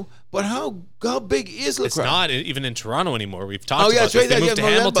Toronto, but how big is lacrosse? It's not even in Toronto anymore. We've talked about this. They moved to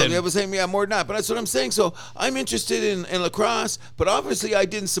Hamilton. I was saying, more than that. But that's what I'm saying. So I'm interested in lacrosse, but obviously I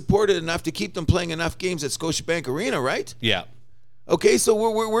didn't support it enough to keep them playing enough games at Scotiabank Arena, right? Yeah. Okay, so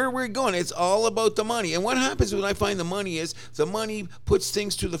where we're going, it's all about the money. And what happens when I find the money is the money puts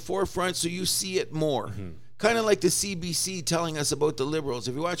things to the forefront so you see it more. Mm-hmm. Kind of like the CBC telling us about the liberals.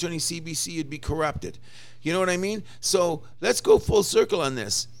 If you watch any CBC, you'd be corrupted. You know what I mean? So let's go full circle on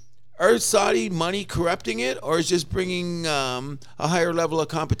this. Are Saudi money corrupting it, or is just bringing a higher level of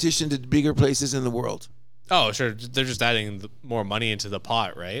competition to bigger places in the world? Oh, sure. They're just adding more money into the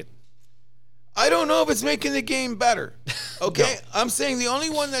pot, right? I don't know if it's making the game better. Okay? No. I'm saying the only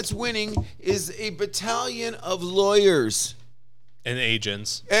one that's winning is a battalion of lawyers. And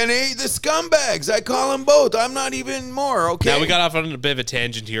agents. And the scumbags. I call them both. I'm not even more, okay? Now, we got off on a bit of a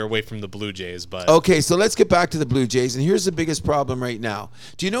tangent here away from the Blue Jays, but... Okay, so let's get back to the Blue Jays, and here's the biggest problem right now.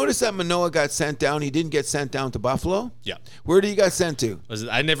 Do you notice that Manoah got sent down? He didn't get sent down to Buffalo? Yeah. Where did he get sent to?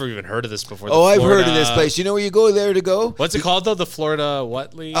 I never even heard of this before. I've heard of this place. You know where you go there to go? What's it called, though? The Florida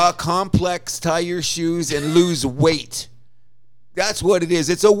what league? Complex, tie your shoes, and lose weight. That's what it is.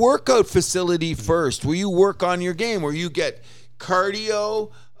 It's a workout facility first, where you work on your game, where you get... cardio,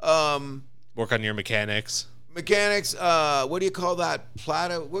 work on your mechanics. What do you call that?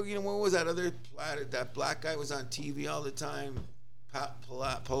 Plata. What was that other Plata? That black guy was on TV all the time.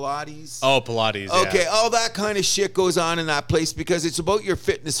 Pilates. Oh, Pilates. Okay, yeah. all that kind of shit goes on in that place because it's about your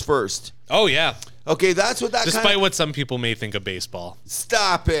fitness first. Oh yeah. Okay, that's what that. Despite what some people may think of baseball.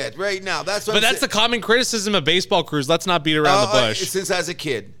 Stop it right now. That's what. But that's the common criticism of baseball crews. Let's not beat around the bush. Since as a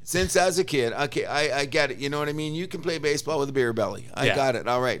kid. Okay, I get it. You know what I mean? You can play baseball with a beer belly. I got it.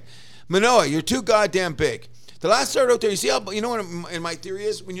 All right, Manoah, you're too goddamn big. The last start out there, you see how, you know what in my theory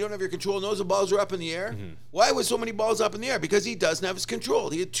is? When you don't have your control nose, the balls are up in the air. Mm-hmm. Why was so many balls up in the air? Because he doesn't have his control.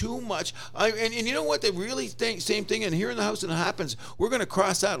 He had too much. And you know what? They really think, same thing, and here in the house it happens. We're going to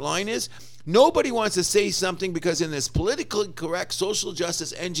cross that line is, nobody wants to say something because in this politically correct social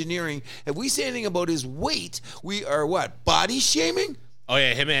justice engineering, if we say anything about his weight, we are what? Body shaming? Oh,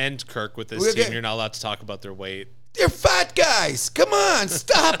 yeah, him and Kirk with this team. You're not allowed to talk about their weight. They're fat guys. Come on,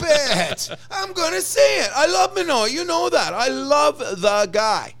 stop it. I'm going to say it. I love Manoah. You know that. I love the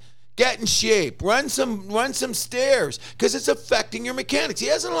guy. Get in shape. Run some stairs because it's affecting your mechanics. He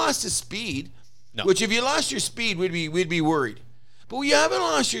hasn't lost his speed, which if you lost your speed, we'd be worried. But you haven't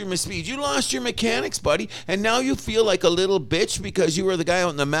lost your speed. You lost your mechanics, buddy. And now you feel like a little bitch because you were the guy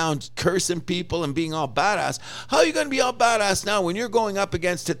on the mound cursing people and being all badass. How are you going to be all badass now when you're going up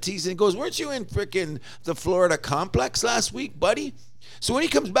against Tatis? And he goes, weren't you in freaking the Florida complex last week, buddy? So when he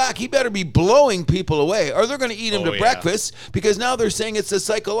comes back, he better be blowing people away or they're going to eat him to breakfast because now they're saying it's the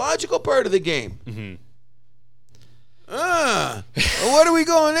psychological part of the game. Mm-hmm. What are we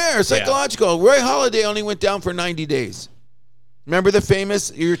going there? Psychological. Roy Halladay only went down for 90 days. Remember the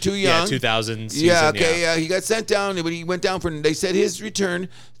famous, you're too young? Yeah, 2000 season. Yeah, okay, yeah. He got sent down, but he went down for, they said his return.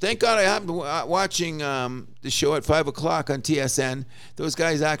 Thank God I happened to watching the show at 5 o'clock on TSN. Those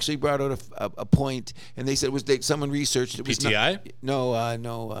guys actually brought out a point, and they said someone researched it was PTI?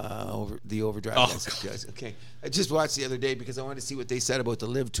 the overdrive. Oh, okay. I just watched the other day because I wanted to see what they said about the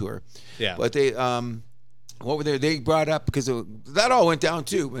LIV Tour. Yeah. But they, what were they brought up because that all went down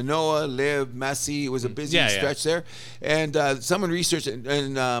too. Manoah, LIV, Messi. It was a busy stretch there. And someone researched it,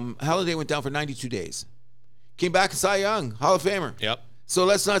 and Halladay went down for 92 days. Came back Cy Young, Hall of Famer. Yep. So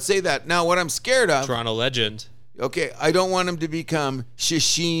let's not say that. Now, what I'm scared of. Toronto legend. Okay, I don't want him to become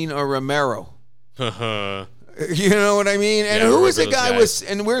Shisheen or Romero. You know what I mean? And who was the guy with,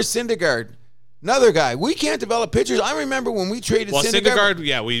 and where's Syndergaard? Another guy. We can't develop pitchers. I remember when we traded Syndergaard.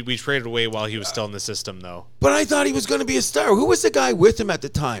 We traded away while he was still in the system, though. But I thought he was going to be a star. Who was the guy with him at the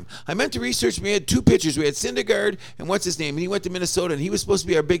time? I meant to research. We had two pitchers. We had Syndergaard and what's his name? And he went to Minnesota, and he was supposed to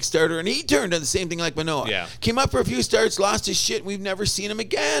be our big starter, and he turned on the same thing like Manoah. Yeah. Came up for a few starts, lost his shit, and we've never seen him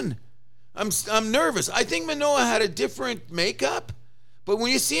again. I'm nervous. I think Manoah had a different makeup. But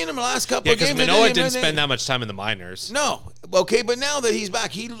when you see him in the last couple of games... because Manoah didn't spend that much time in the minors. No. Okay, but now that he's back,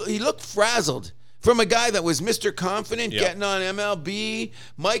 he looked frazzled. From a guy that was Mr. Confident, getting on MLB,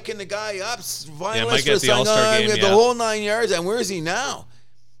 miking the guy up, finalist for the All-Star game, the whole 9 yards, and where is he now?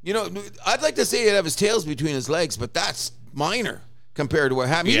 You know, I'd like to say he'd have his tails between his legs, but that's minor compared to what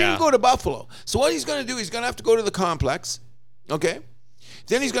happened. He didn't go to Buffalo. So what he's going to do, he's going to have to go to the complex, okay?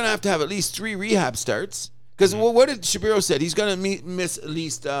 Then he's going to have at least 3 rehab starts. Because what did Shapiro said? He's going to miss at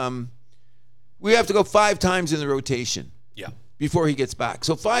least, we have to go 5 times in the rotation. Yeah. Before he gets back.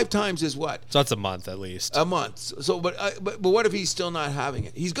 So 5 times is what? So that's a month at least. A month. So, but what if he's still not having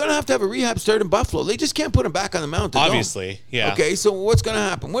it? He's going to have a rehab start in Buffalo. They just can't put him back on the mound. Obviously, yeah. Okay, so what's going to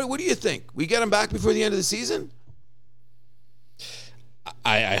happen? What do you think? We get him back before the end of the season?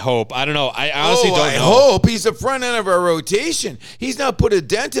 I hope. I don't know. I honestly don't know. I hope. He's the front end of our rotation. He's now put a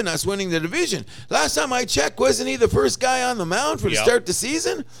dent in us winning the division. Last time I checked, wasn't he the first guy on the mound for the start of the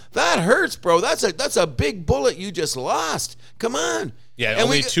season? That hurts, bro. That's a big bullet you just lost. Come on. Yeah, and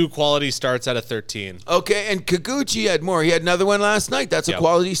only 2 quality starts out of 13. Okay, and Kikuchi had more. He had another one last night. That's a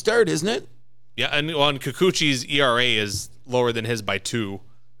quality start, isn't it? Yeah, and Kikuchi's ERA is lower than his by 2.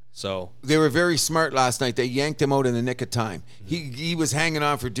 So they were very smart last night. They yanked him out in the nick of time. He was hanging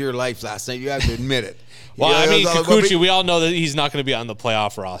on for dear life last night. You have to admit it. Well, I mean, Kikuchi, we all know that he's not going to be on the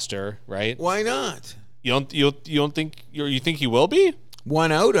playoff roster, right? Why not? You don't think you think he will be?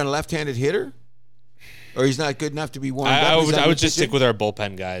 One out on a left-handed hitter, or he's not good enough to be warmed up. I would just stick with our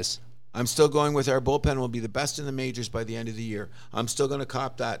bullpen guys. I'm still going with our bullpen will be the best in the majors by the end of the year. I'm still going to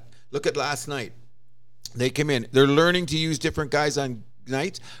cop that. Look at last night. They came in. They're learning to use different guys on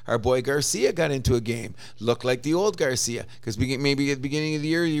night. Our boy Garcia got into a game. Looked like the old Garcia because maybe at the beginning of the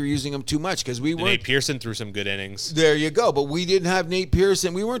year you were using him too much because we weren't. Nate Pearson threw some good innings. There you go. But we didn't have Nate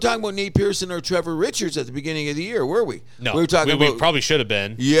Pearson. We weren't talking about Nate Pearson or Trevor Richards at the beginning of the year, were we? No. We were talking about. We probably should have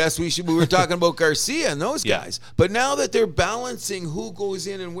been. Yes, we should. We were talking about Garcia and those guys. But now that they're balancing who goes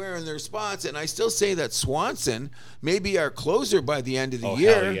in and where in their spots, and I still say that Swanson may be our closer by the end of the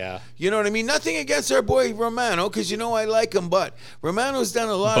year. Hell yeah. You know what I mean? Nothing against our boy Romano because I like him, but Romano's done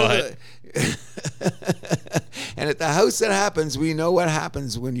a lot of. And at the house that happens, we know what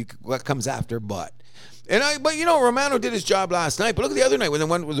happens when what comes after but. But Romano did his job last night. But look at the other night when they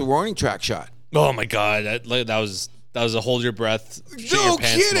went with the warning track shot. Oh my God, that was a hold your breath. No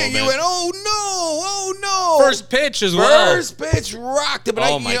kidding! You went, oh no! First pitch as well. First pitch rocked it. But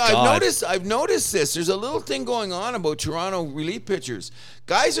I've noticed this. There's a little thing going on about Toronto relief pitchers.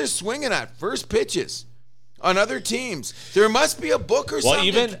 Guys are swinging at first pitches. On other teams, there must be a book or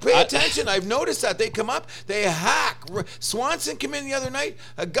something. Pay attention. I've noticed that they come up, they hack. Swanson came in the other night.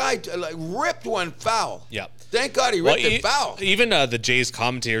 A guy ripped one foul. Yeah. Thank God he ripped it foul. Even the Jays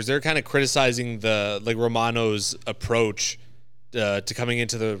commentators, they're kind of criticizing Romano's approach to coming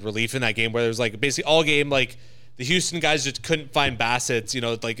into the relief in that game, where there was basically all game the Houston guys just couldn't find Bassett's.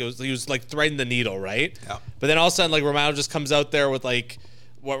 He was threading the needle, right? Yeah. But then all of a sudden Romano just comes out there with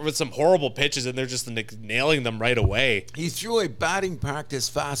with some horrible pitches, and they're just nailing them right away. He threw a batting practice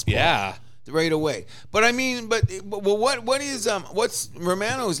fastball. Yeah. right away. But I mean, what's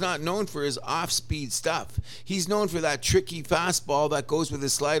Romano is not known for his off-speed stuff. He's known for that tricky fastball that goes with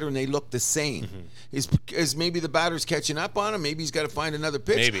his slider, and they look the same. Is maybe the batter's catching up on him? Maybe he's got to find another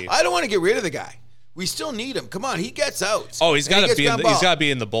pitch. Maybe. I don't want to get rid of the guy. We still need him. Come on, he gets out. Oh, he's got to be. He's got to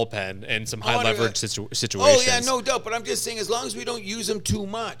be in the bullpen in some high leverage situations. Oh yeah, no doubt. But I'm just saying, as long as we don't use him too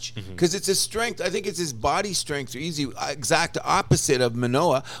much, because it's his strength. I think it's his body strength. Exact opposite of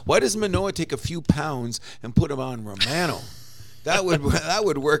Manoah. Why does Manoah take a few pounds and put him on Romano? That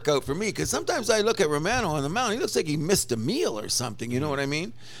would work out for me, because sometimes I look at Romano on the mound. He looks like he missed a meal or something. You know what I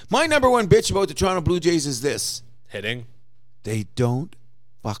mean? My number one bitch about the Toronto Blue Jays is this: hitting. They don't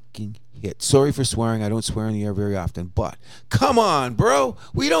fucking hit. Sorry for swearing. I don't swear in the air very often, but come on, bro.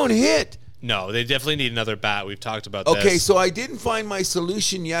 We don't hit. No, they definitely need another bat. We've talked about this. Okay, so I didn't find my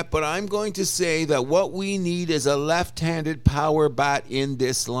solution yet, but I'm going to say that what we need is a left-handed power bat in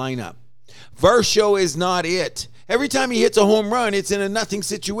this lineup. Varsho is not it. Every time he hits a home run, it's in a nothing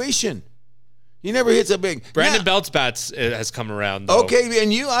situation. He never hits a big. Brandon Belt's bats has come around, though. Okay,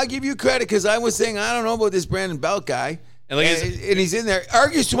 and I give you credit, because I was saying I don't know about this Brandon Belt guy. And he's in there,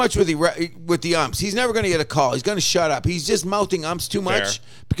 argues too much with the umps. He's never going to get a call. He's going to shut up. He's just mouthing umps too much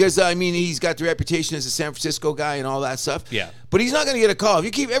because, I mean, he's got the reputation as a San Francisco guy and all that stuff. Yeah. But he's not going to get a call. If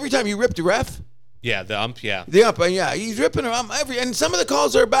you keep, every time you rip the ref. Yeah, the ump, yeah. The ump, yeah. He's ripping the ump and some of the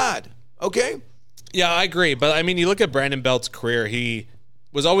calls are bad, okay? Yeah, I agree. But, I mean, you look at Brandon Belt's career, he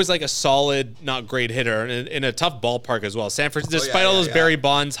was always like a solid, not great hitter in a tough ballpark as well. San Francisco, despite all those Barry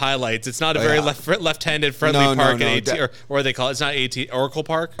Bonds highlights, it's not a very left-handed friendly park at AT, or what do they call it? It's not AT, Oracle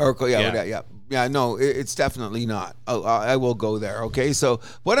Park? Oracle, yeah. Yeah, no, it's definitely not. I will go there, okay? So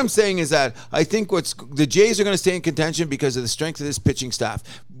what I'm saying is that I think the Jays are going to stay in contention because of the strength of this pitching staff.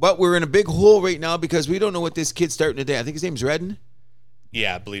 But we're in a big hole right now because we don't know what this kid's starting today. I think his name's Redden.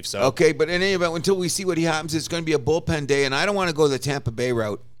 Yeah, I believe so. Okay, but in any event, until we see what happens, it's going to be a bullpen day, and I don't want to go the Tampa Bay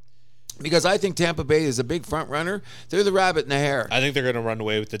route because I think Tampa Bay is a big front runner. They're the rabbit in the hare. I think they're going to run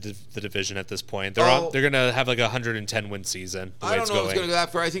away with the division at this point. They're going to have like a 110-win season. I don't know if it's going to go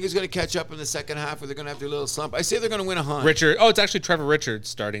that far. I think it's going to catch up in the second half, or they're going to have their little slump. I say they're going to win a hunt. It's actually Trevor Richards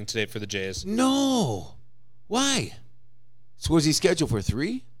starting today for the Jays. No. Why? So was he scheduled for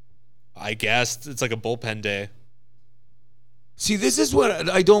 3? I guess. It's like a bullpen day. See, this is what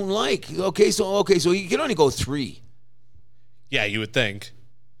I don't like. Okay, so you can only go 3. Yeah, you would think.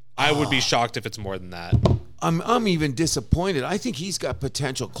 I would be shocked if it's more than that. I'm even disappointed. I think he's got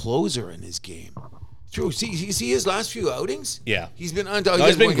potential closer in his game. True. See his last few outings? Yeah. He's been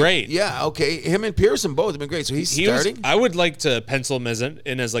he's been great. Yeah, okay. Him and Pearson both have been great. So he's starting? I would like to pencil him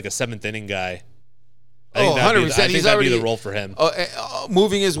in as like a 7th inning guy. I think 100%. I think that'd be the role for him.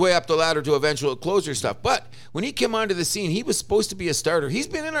 Moving his way up the ladder to eventual closer stuff. But when he came onto the scene, he was supposed to be a starter. He's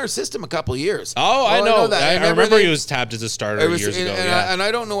been in our system a couple of years. Oh, I know that. I remember he was tapped as a starter years ago. And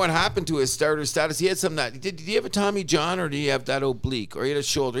I don't know what happened to his starter status. He had some did he have a Tommy John, or did he have that oblique, or he had a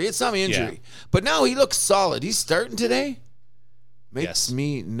shoulder? He had some injury. Yeah. But now he looks solid. He's starting today. Makes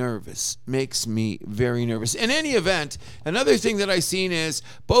me nervous. Makes me very nervous. In any event, another thing that I seen is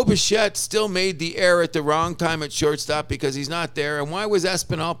Bo Bichette still made the error at the wrong time at shortstop because he's not there. And why was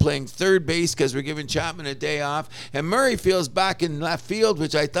Espinal playing third base? Because we're giving Chapman a day off. And Murray feels back in left field,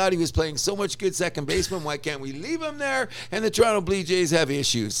 which I thought he was playing so much good second baseman. Why can't we leave him there? And the Toronto Blue Jays have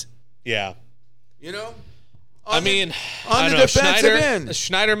issues. Yeah. You know? On the defensive end.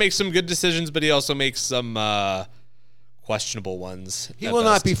 Schneider makes some good decisions, but he also makes some questionable ones. He will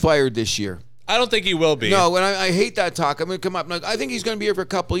not be fired this year. I don't think he will be. No, and I hate that talk. I'm going to come up. I think he's going to be here for a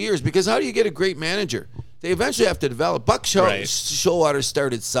couple of years because how do you get a great manager? They eventually have to develop. Buck Showalter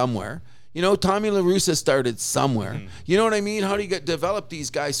started somewhere. You know, Tommy La Russa started somewhere. Mm-hmm. You know what I mean? How do you develop these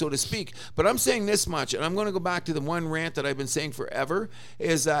guys, so to speak? But I'm saying this much, and I'm going to go back to the one rant that I've been saying forever,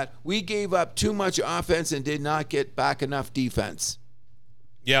 is that we gave up too much offense and did not get back enough defense.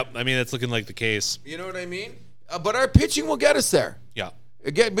 Yep, I mean, that's looking like the case. You know what I mean? But our pitching will get us there. Yeah.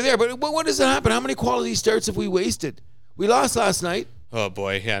 But what does it happen? How many quality starts have we wasted? We lost last night. Oh,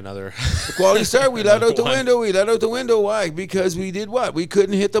 boy. Yeah, another. The quality start, we let out the window. We let out the window. Why? Because we did what? We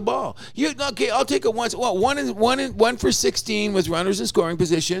couldn't hit the ball. Okay, I'll take it once. What, one for 16 with runners in scoring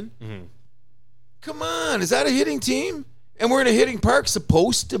position? Mm-hmm. Come on. Is that a hitting team? And we're in a hitting park,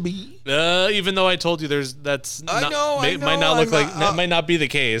 supposed to be. Even though I told you might not be the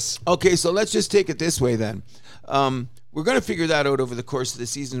case. Okay, so let's just take it this way then. We're going to figure that out over the course of the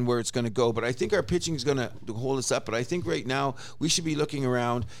season where it's going to go, but I think our pitching is going to hold us up. But I think right now we should be looking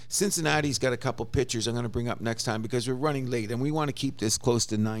around. Cincinnati's got a couple pitchers I'm going to bring up next time because we're running late, and we want to keep this close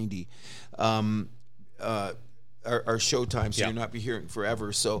to 90. our showtime, so you'll not be hearing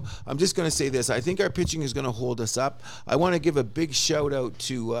forever. So I'm just going to say this. I think our pitching is going to hold us up. I want to give a big shout out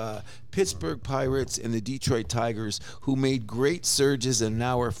to Pittsburgh Pirates and the Detroit Tigers, who made great surges and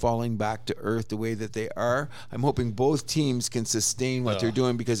now are falling back to earth the way that they are. I'm hoping both teams can sustain what they're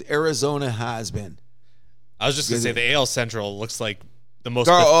doing, because Arizona has been. I was just going to say the AL Central looks like the most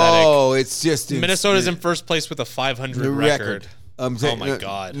pathetic. Oh, it's just... Minnesota's in first place with a 500 record. Oh my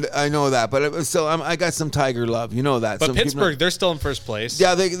God! I know that, but still, I got some Tiger love. You know that. But Pittsburgh, they're still in first place.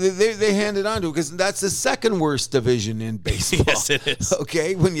 Yeah, they hand it on to, because that's the second worst division in baseball. Yes, it is.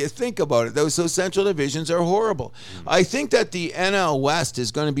 Okay, when you think about it, those Central divisions are horrible. I think that the NL West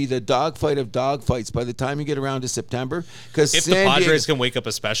is going to be the dogfight of dogfights by the time you get around to September. Because if the Padres can wake up,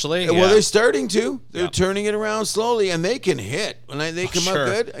 especially. Well, they're starting to. They're turning it around slowly, and they can hit when they come up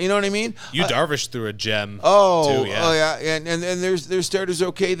good. You know what I mean? Darvish threw a gem. Oh yeah, and their starters are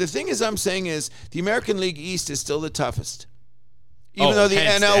okay. The thing is, I'm saying is the American League East is still the toughest. Even though the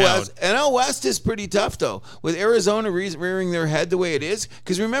NL West is pretty tough, though, with Arizona rearing their head the way it is.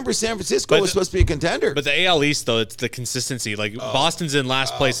 Because remember, San Francisco was supposed to be a contender. But the AL East, though, it's the consistency. Like Boston's in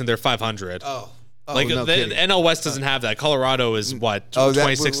last place and they're 500. Like the NL West doesn't have that. Colorado is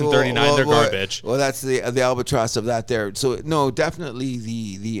 26 and 39. They're garbage. Well, that's the albatross of that there. So no, definitely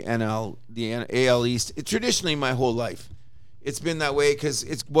the AL East. Traditionally, my whole life, it's been that way, because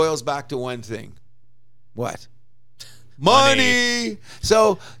it boils back to one thing. What? Money.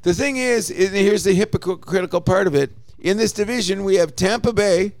 So the thing is, here's the hypocritical part of it. In this division, we have Tampa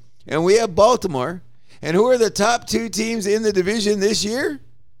Bay and we have Baltimore. And who are the top two teams in the division this year?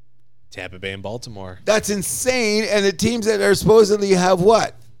 Tampa Bay and Baltimore. That's insane. And the teams that are supposedly have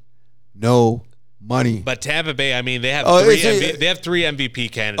what? No money. But Tampa Bay, I mean, they have three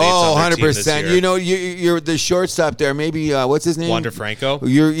MVP candidates. Oh, on their 100%. Team this year. You know, you're the shortstop there. Maybe what's his name? Wander Franco.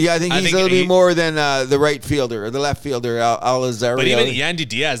 I think he's a little bit more than the right fielder or the left fielder, Alazario. But even Yandy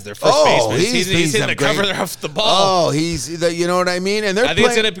Diaz, their first baseman, he's hitting the cover off the ball. Oh, you know what I mean? And I think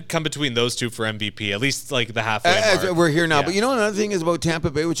it's going to come between those two for MVP, at least like the halfway mark. We're here now. Yeah. But you know another thing is about Tampa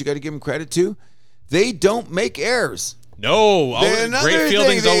Bay, which you got to give them credit to? They don't make errors. No, great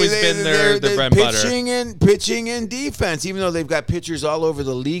fielding's always been their bread and butter. Pitching and defense, even though they've got pitchers all over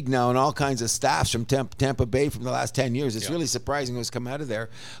the league now and all kinds of staffs from Tampa Bay from the last 10 years. It's really surprising what's come out of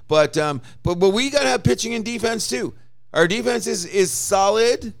there. But we got to have pitching and defense too. Our defense is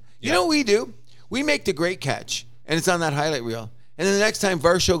solid. You know what we do? We make the great catch, and it's on that highlight reel. And then the next time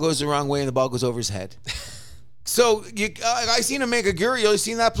Varsho goes the wrong way and the ball goes over his head. So I seen him make a Gurriel. You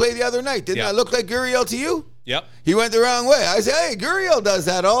seen that play the other night. Didn't that look like Gurriel to you? Yep. He went the wrong way. I said, hey, Gurriel does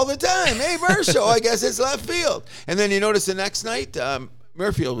that all the time. Hey, Varsho, I guess it's left field. And then you notice the next night,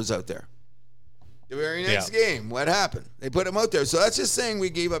 Murfield was out there. The very next game, what happened? They put him out there. So that's just saying we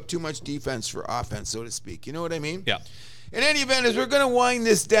gave up too much defense for offense, so to speak. You know what I mean? Yeah. In any event, as we're going to wind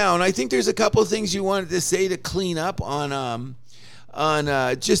this down, I think there's a couple of things you wanted to say to clean up on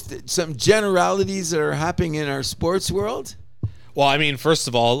just some generalities that are happening in our sports world. Well, I mean, first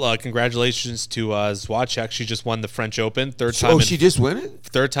of all, congratulations to Zwacek. She just won the French Open. Third time. Oh, she just won it?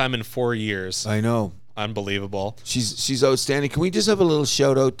 Third time in 4 years. I know. Unbelievable. She's outstanding. Can we just have a little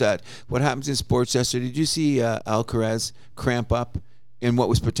shout out that what happens in sports yesterday? Did you see Alcaraz cramp up in what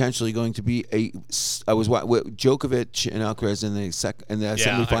was potentially going to be Djokovic and Alcaraz in the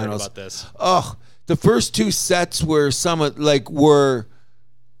semifinals? I heard about this. Oh, the first two sets were somewhat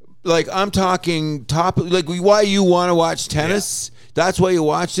I'm talking top, why you want to watch tennis. Yeah. That's why you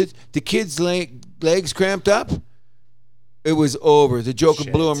watched it. The kid's legs cramped up. It was over. The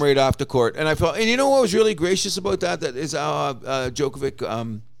Joker blew him right off the court. And I felt, and you know what was really gracious about that? That is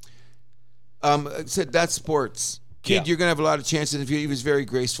Djokovic said that's sports. Kid, you're going to have a lot of chances. He was very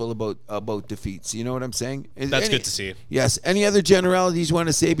graceful about defeats. You know what I'm saying? That's good to see. Yes. Any other generalities you want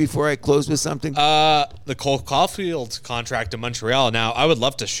to say before I close with something? The Cole Caulfield contract in Montreal. Now, I would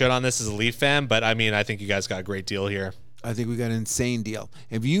love to shit on this as a Leaf fan, but I mean, I think you guys got a great deal here. I think we got an insane deal.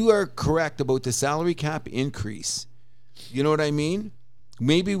 If you are correct about the salary cap increase, you know what I mean?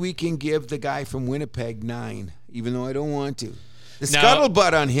 Maybe we can give the guy from Winnipeg 9, even though I don't want to. The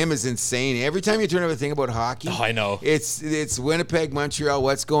scuttlebutt on him is insane. Every time you turn over a thing about hockey, I know. It's Winnipeg, Montreal,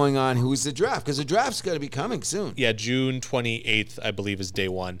 what's going on, who's the draft? Because the draft's got to be coming soon. Yeah, June 28th, I believe, is day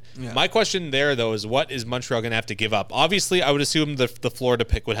one. Yeah. My question there, though, is what is Montreal going to have to give up? Obviously, I would assume the Florida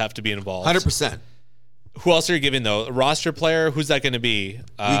pick would have to be involved. 100%. Who else are you giving, though? A roster player? Who's that going to be?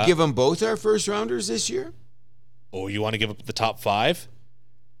 We give them both our first rounders this year? Oh, you want to give up the top 5?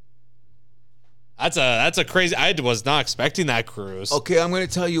 That's a crazy. I was not expecting that cruise. Okay, I'm going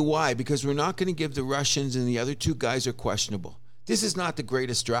to tell you why. Because we're not going to give the Russians, and the other two guys are questionable. This is not the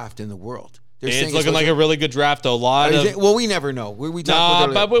greatest draft in the world. It's looking like a really good draft, though. Well, we never know. We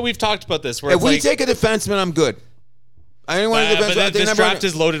talked about but we've talked about this. If we take a defenseman, I'm good. I didn't want to defense. But this draft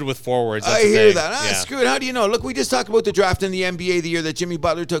is loaded with forwards. I hear that. Screw it. How do you know? Look, we just talked about the draft in the NBA the year that Jimmy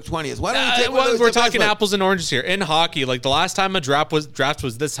Butler took 20th. Why don't we take one of those? We're talking apples and oranges here. In hockey, like the last time a draft was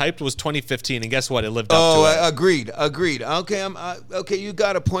this hyped was 2015, and guess what? It lived up to it. Agreed. Okay, okay. You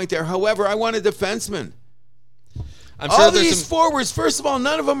got a point there. However, I want a defenseman. I'm sure all these forwards. First of all,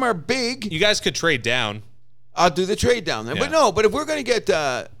 none of them are big. You guys could trade down. I'll do the trade down there, but if we're going to get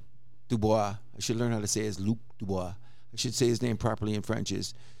Dubois, I should learn how to say his Luc Dubois. I should say his name properly in French.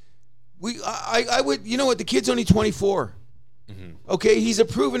 I would, you know what? The kid's only 24. Mm-hmm. Okay, he's a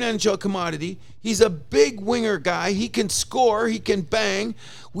proven NHL commodity. He's a big winger guy. He can score. He can bang.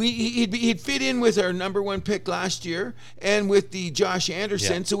 He'd fit in with our number 1 pick last year and with the Josh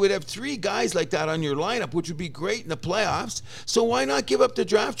Anderson. Yeah. So we'd have 3 guys like that on your lineup, which would be great in the playoffs. So why not give up the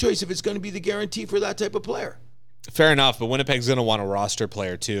draft choice if it's going to be the guarantee for that type of player? Fair enough, but Winnipeg's going to want a roster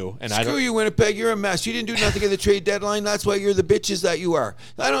player too. And Screw you, Winnipeg. You're a mess. You didn't do nothing at the trade deadline. That's why you're the bitches that you are.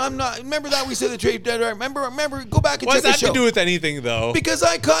 I'm not. Remember that we said the trade deadline. Remember. Go back and check the show. What does that have to do with anything, though? Because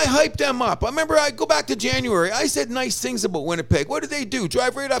I hyped them up. I go back to January. I said nice things about Winnipeg. What did they do?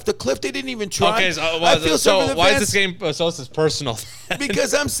 Drive right off the cliff? They didn't even try. Okay, so why is this game so this is personal?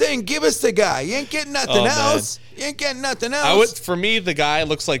 Because I'm saying, give us the guy. You ain't getting nothing else. Man. You ain't getting nothing else. For me, the guy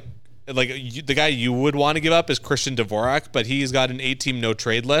looks like the guy you would want to give up is Christian Dvorak, but he's got an 8-team no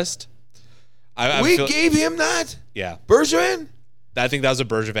trade list. We gave him that? Yeah. Bergevin? I think that was a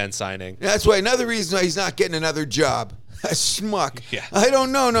Bergevin signing. That's why. Another reason why he's not getting another job. A schmuck. Yeah. I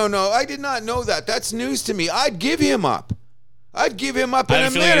don't know. No. I did not know that. That's news to me. I'd give him up. In a minute. I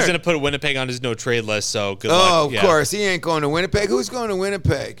feel like he's going to put Winnipeg on his no trade list, so good luck. Oh, of course. He ain't going to Winnipeg. Who's going to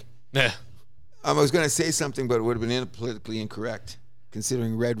Winnipeg? Yeah. I was going to say something, but it would have been politically incorrect,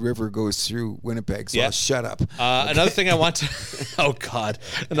 considering Red River goes through Winnipeg, so I'll shut up. Another thing I want to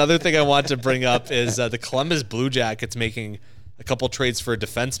Another thing I want to bring up is the Columbus Blue Jackets making a couple trades for a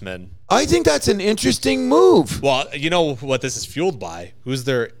defenseman. I think that's an interesting move. Well, you know what this is fueled by? Who's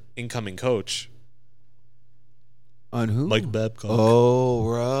their incoming coach? On who? Mike Babcock. Oh,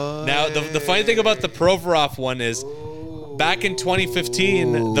 right. Now, the funny thing about the Provorov one is back in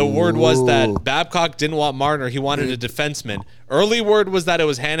 2015, the word was that Babcock didn't want Marner. He wanted a defenseman. Early word was that it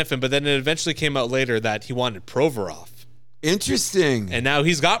was Hanifin, but then it eventually came out later that he wanted Provorov. Interesting. And now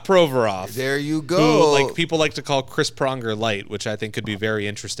he's got Provorov. There you go. Who, people like to call Chris Pronger light, which I think could be very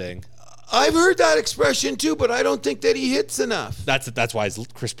interesting. I've heard that expression too, but I don't think that he hits enough. That's why he's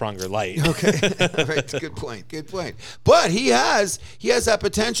Chris Pronger light. Okay, all right, good point. But he has that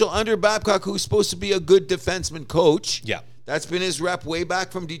potential under Babcock, who's supposed to be a good defenseman coach. Yeah. That's been his rep way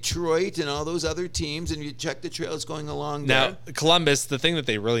back from Detroit and all those other teams, and you check the trails going along there. Now, Columbus, the thing that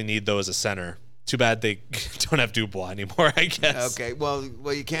they really need, though, is a center. Too bad they don't have Dubois anymore, I guess. Okay, well,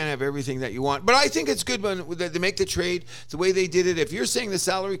 you can't have everything that you want. But I think it's good when they make the trade the way they did it. If you're saying the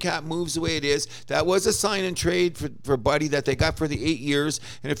salary cap moves the way it is, that was a sign and trade for Buddy that they got for the 8 years.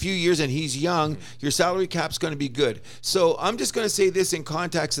 In a few years, and he's young, your salary cap's going to be good. So I'm just going to say this in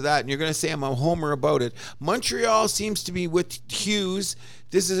context of that, and you're going to say I'm a homer about it. Montreal seems to be with Hughes.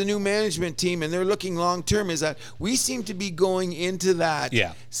 This is a new management team, and they're looking long-term, is that we seem to be going into that.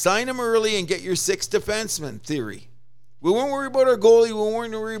 Yeah. Sign them early and get your 6th defenseman theory. We won't worry about our goalie. We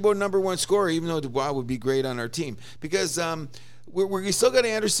won't worry about number 1 scorer, even though Dubois would be great on our team. Because we still got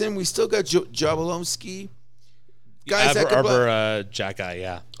Anderson. We still got Jablonski. Guys Jack-Eye,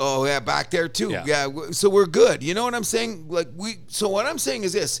 yeah. Oh, yeah, back there, too. Yeah. So we're good. You know what I'm saying? So what I'm saying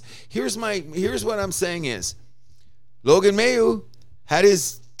is this. Here's what I'm saying is Logan Mailloux had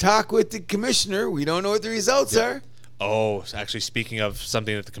his talk with the commissioner. We don't know what the results are. Oh, actually, speaking of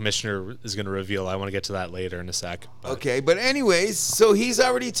something that the commissioner is going to reveal, I want to get to that later in a sec. Okay, but anyways, so he's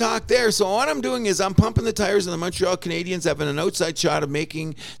already talked there. So what I'm doing is I'm pumping the tires on the Montreal Canadiens, having an outside shot of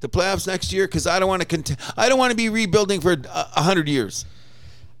making the playoffs next year because I don't want to be rebuilding for 100 years.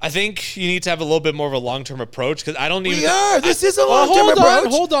 I think you need to have a little bit more of a long-term approach because I don't even. This is a long-term approach.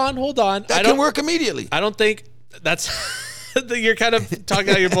 Hold on. That can work immediately. I don't think that's. You're kind of talking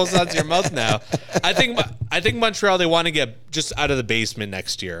out your both sides of your mouth now. I think Montreal, they want to get just out of the basement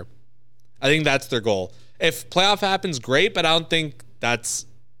next year. I think that's their goal. If playoff happens, great, but I don't think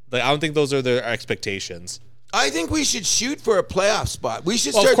those are their expectations. I think we should shoot for a playoff spot. We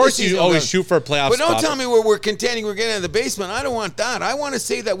should. Of course, you always shoot for a playoff spot. But don't tell me we're contending. We're getting in the basement. I don't want that. I want to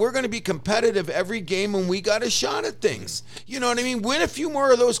say that we're going to be competitive every game when we got a shot at things. You know what I mean? Win a few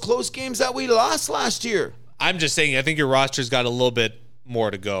more of those close games that we lost last year. I'm just saying, I think your roster's got a little bit more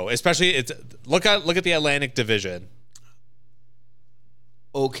to go. Especially, look at the Atlantic Division.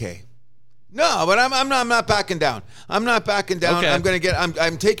 Okay. No, but I'm not backing down. I'm not backing down. Okay.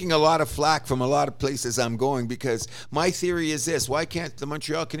 I'm taking a lot of flack from a lot of places I'm going because my theory is this: why can't the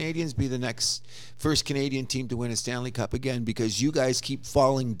Montreal Canadiens be the next first Canadian team to win a Stanley Cup again? Because you guys keep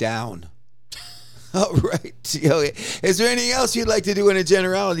falling down. All right. Is there anything else you'd like to do in a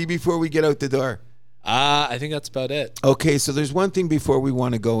generality before we get out the door? I think that's about it. Okay, so there's one thing before we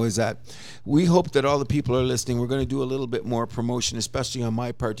want to go is that we hope that all the people are listening. We're going to do a little bit more promotion, especially on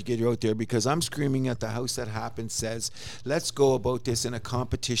my part, to get you out there because I'm screaming at the House That Happens says, let's go about this in a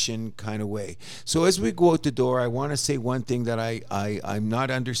competition kind of way. So as we go out the door, I want to say one thing that I'm not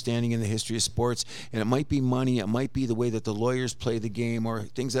understanding in the history of sports, and it might be money, it might be the way that the lawyers play the game or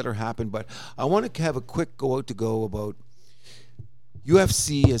things that are happening, but I want to have a quick go about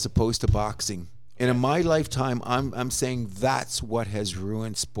UFC as opposed to boxing. And in my lifetime, I'm saying that's what has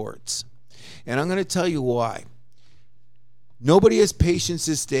ruined sports. And I'm going to tell you why. Nobody has patience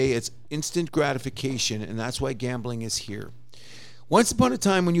this day. It's instant gratification, and that's why gambling is here. Once upon a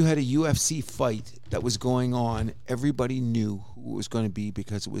time when you had a UFC fight that was going on, everybody knew who it was going to be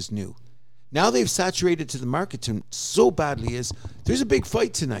because it was new. Now they've saturated to the market so badly is there's a big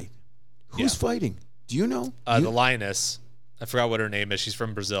fight tonight. Who's fighting? Do you know? The Lioness. I forgot what her name is. She's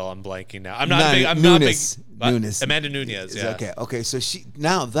from Brazil. I'm blanking now. I'm not big. Nunes. Amanda Nunes. Yeah. Okay. So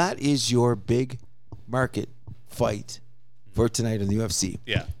now that is your big market fight for tonight in the UFC.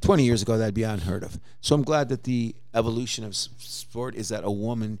 Yeah. 20 years ago, that'd be unheard of. So I'm glad that the evolution of sport is that a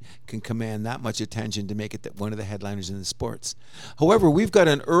woman can command that much attention to make it one of the headliners in the sports. However, we've got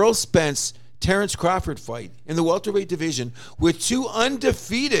an Earl Spence Terrence Crawford fight in the welterweight division with two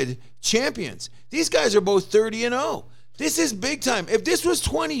undefeated champions. These guys are both 30-0. This is big time. If this was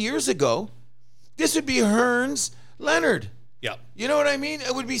 20 years ago, this would be Hearns, Leonard. Yeah. You know what I mean?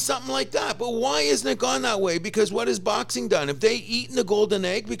 It would be something like that. But why isn't it gone that way? Because what has boxing done? Have they eaten the golden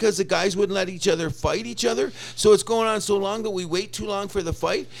egg because the guys wouldn't let each other fight each other? So it's going on so long that we wait too long for the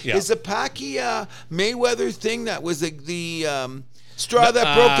fight? Yeah. Is the Pacquiao-Mayweather thing that was the straw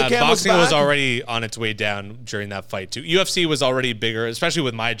that broke the camel's boxing back? was already on its way down during that fight too. UFC was already bigger, especially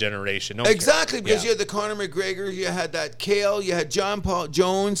with my generation. Exactly, because you had the Conor McGregor, you had that Kale, you had John Paul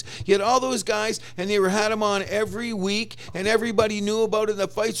Jones, you had all those guys, and they had them on every week, and everybody knew about it. The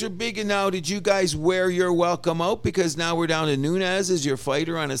fights were big, and now did you guys wear your welcome out? Because now we're down to Nunes as your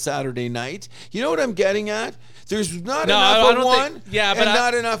fighter on a Saturday night. You know what I'm getting at? There's not enough of one,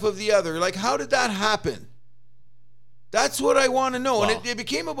 not enough of the other. Like, how did that happen? That's what I want to know. Well, and it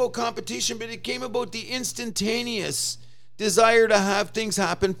became about competition, but it came about the instantaneous desire to have things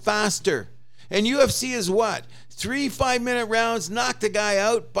happen faster. And UFC is what? 3 5-minute rounds, knock the guy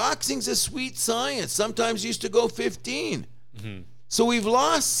out. Boxing's a sweet science. Sometimes used to go 15. Mm-hmm. So we've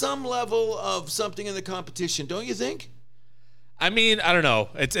lost some level of something in the competition, don't you think? I mean, I don't know.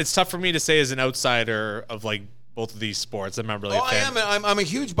 It's tough for me to say as an outsider of like both of these sports. I'm not really a fan. I'm a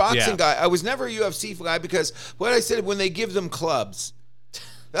huge boxing guy. I was never a UFC guy because what I said when they give them clubs,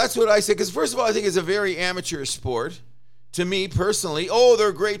 that's what I said. Because first of all, I think it's a very amateur sport. To me personally,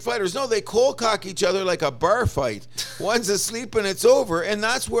 they're great fighters. No, they cold cock each other like a bar fight. One's asleep and it's over, and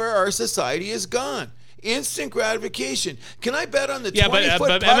that's where our society has gone. Instant gratification. Can I bet on the 20-foot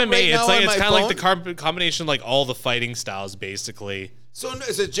but putt MMA, right now it's kind of like the combination, like all the fighting styles, basically. So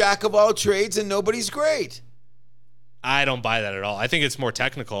it's a jack of all trades, and nobody's great. I don't buy that at all. I think it's more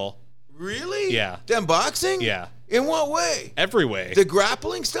technical. Really? Yeah. Than boxing? Yeah. In what way? Every way. The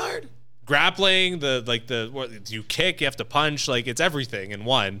grappling start? Grappling, you kick, you have to punch, like it's everything in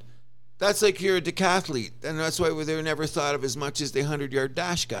one. That's like you're a decathlete, and that's why they were never thought of as much as the 100-yard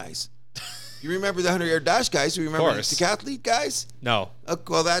dash guys. You remember the 100-yard dash guys? You remember the decathlete guys? No.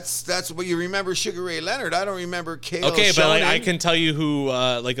 Well, that's what you remember. Sugar Ray Leonard. I don't remember Kale. Okay, but I can tell you who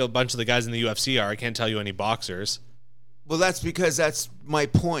like a bunch of the guys in the UFC are. I can't tell you any boxers. Well, that's because that's my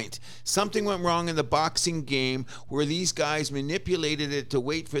point. Something went wrong in the boxing game where these guys manipulated it to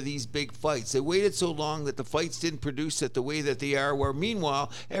wait for these big fights. They waited so long that the fights didn't produce it the way that they are, where meanwhile,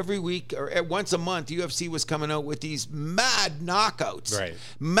 every week or once a month, UFC was coming out with these mad knockouts. Right.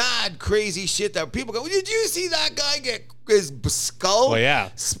 Mad, crazy shit that people go, did you see that guy get his skull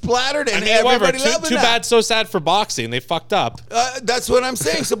splattered? And everybody loved too bad, so sad for boxing. They fucked up. That's what I'm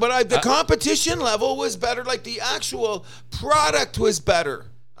saying. So, but the competition level was better. Like the actual product was better.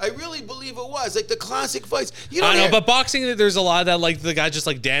 I really believe it was. Like the classic fights. I know, but boxing, there's a lot of that, like the guy just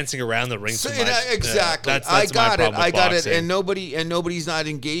like dancing around the ring too much. Exactly. That's I got it. And nobody's not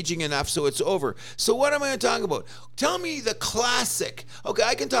engaging enough, so it's over. So what am I going to talk about? Tell me the classic. Okay,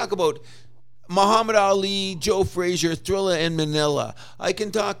 I can talk about Muhammad Ali, Joe Frazier, Thrilla in Manila. I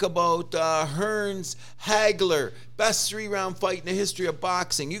can talk about Hearns, Hagler, best 3-round fight in the history of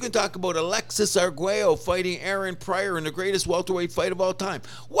boxing. You can talk about Alexis Arguello fighting Aaron Pryor in the greatest welterweight fight of all time.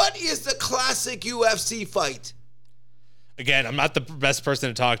 What is the classic UFC fight? Again, I'm not the best person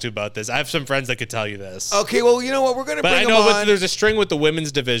to talk to about this. I have some friends that could tell you this. Okay, well, you know what? We're going to bring them on. But I know there's a string with the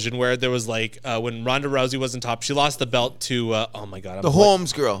women's division where there was like, when Ronda Rousey was on top, she lost the belt to, oh my God.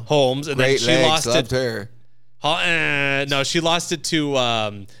 Holmes girl. Holmes. And Great then she legs, lost loved it. her. No, she lost it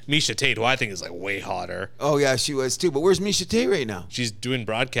to Misha Tate, who I think is like way hotter. Oh, yeah, she was too. But where's Misha Tate right now? She's doing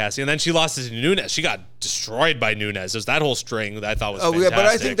broadcasting. And then she lost it to Nunes. She got destroyed by Nunes. There's that whole string that I thought was fantastic. Yeah, but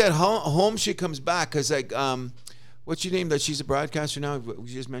I think that Holmes, she comes back because, like, what's your name? That she's a broadcaster now. We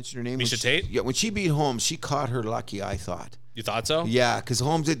just mentioned her name. Misha Tate. Yeah, when she beat Holmes, she caught her lucky. I thought. You thought so? Yeah, because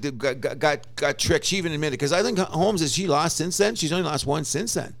Holmes got tricked. She even admitted. Because I think Holmes, has she lost since then? She's only lost one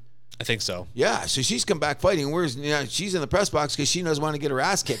since then. I think so. Yeah, so she's come back fighting. She's in the press box because she doesn't want to get her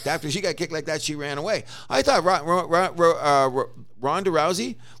ass kicked. After she got kicked like that, she ran away. I thought Ronda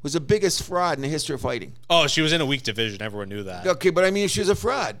Rousey was the biggest fraud in the history of fighting. Oh, she was in a weak division. Everyone knew that. Okay, but I mean, she was a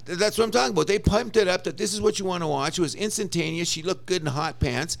fraud. That's what I'm talking about. They pumped it up that this is what you want to watch. It was instantaneous. She looked good in hot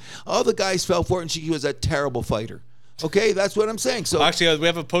pants. All the guys fell for it, and she was a terrible fighter. Okay, that's what I'm saying. So actually, we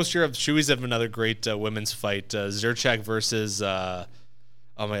have a poster of Shui's of another great women's fight, Zerchak versus.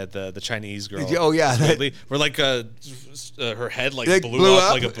 Oh my God, the Chinese girl. Oh yeah, where like her head like blew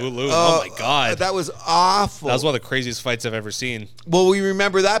up like a balloon. Oh my God, that was awful. That was one of the craziest fights I've ever seen. Well, we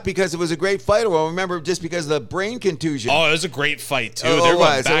remember that because it was a great fight. Well, remember just because of the brain contusion. Oh, it was a great fight too. They were going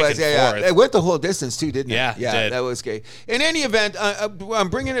back and forth. It went the whole distance too, didn't it? Yeah, yeah, that was great. In any event, I'm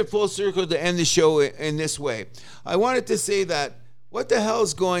bringing it full circle to end the show in this way. I wanted to say that what the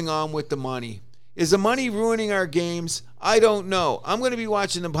hell's going on with the money? Is the money ruining our games? I don't know. I'm going to be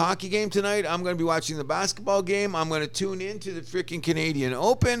watching the hockey game tonight. I'm going to be watching the basketball game. I'm going to tune into the freaking Canadian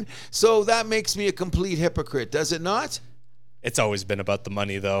Open. So that makes me a complete hypocrite, does it not? It's always been about the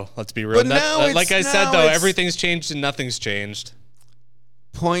money, though. Let's be real. But like I said, though, everything's changed and nothing's changed.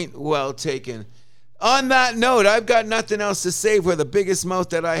 Point well taken. On that note, I've got nothing else to say for the biggest mouth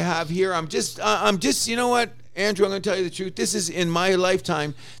that I have here. I'm just, you know what, Andrew, I'm going to tell you the truth. This is, in my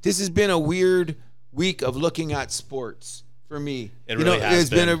lifetime, this has been a weird week of looking at sports for me. It really has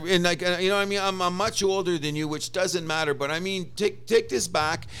been. I mean, I'm much older than you, which doesn't matter. But I mean, take this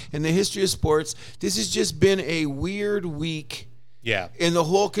back in the history of sports. This has just been a weird week. Yeah. In the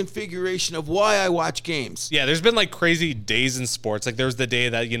whole configuration of why I watch games. Yeah, there's been like crazy days in sports. Like there was the day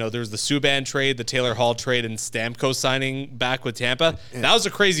that, there was the Subban trade, the Taylor Hall trade, and Stamkos signing back with Tampa. Yeah. That was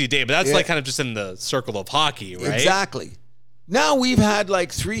a crazy day, but that's like kind of just in the circle of hockey, right? Exactly. Now we've had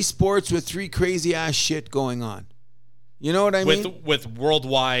like 3 sports with 3 crazy ass shit going on. You know what I mean? With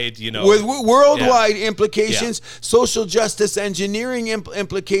worldwide, With worldwide implications, social justice engineering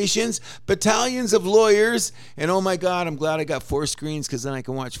implications, battalions of lawyers, and oh my God, I'm glad I got 4 screens because then I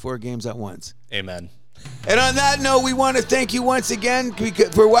can watch 4 games at once. Amen. And on that note, we want to thank you once again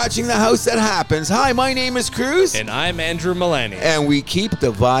for watching The House That Happens. Hi, my name is Cruz. And I'm Andrew Milani. And we keep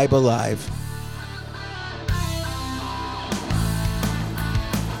the vibe alive.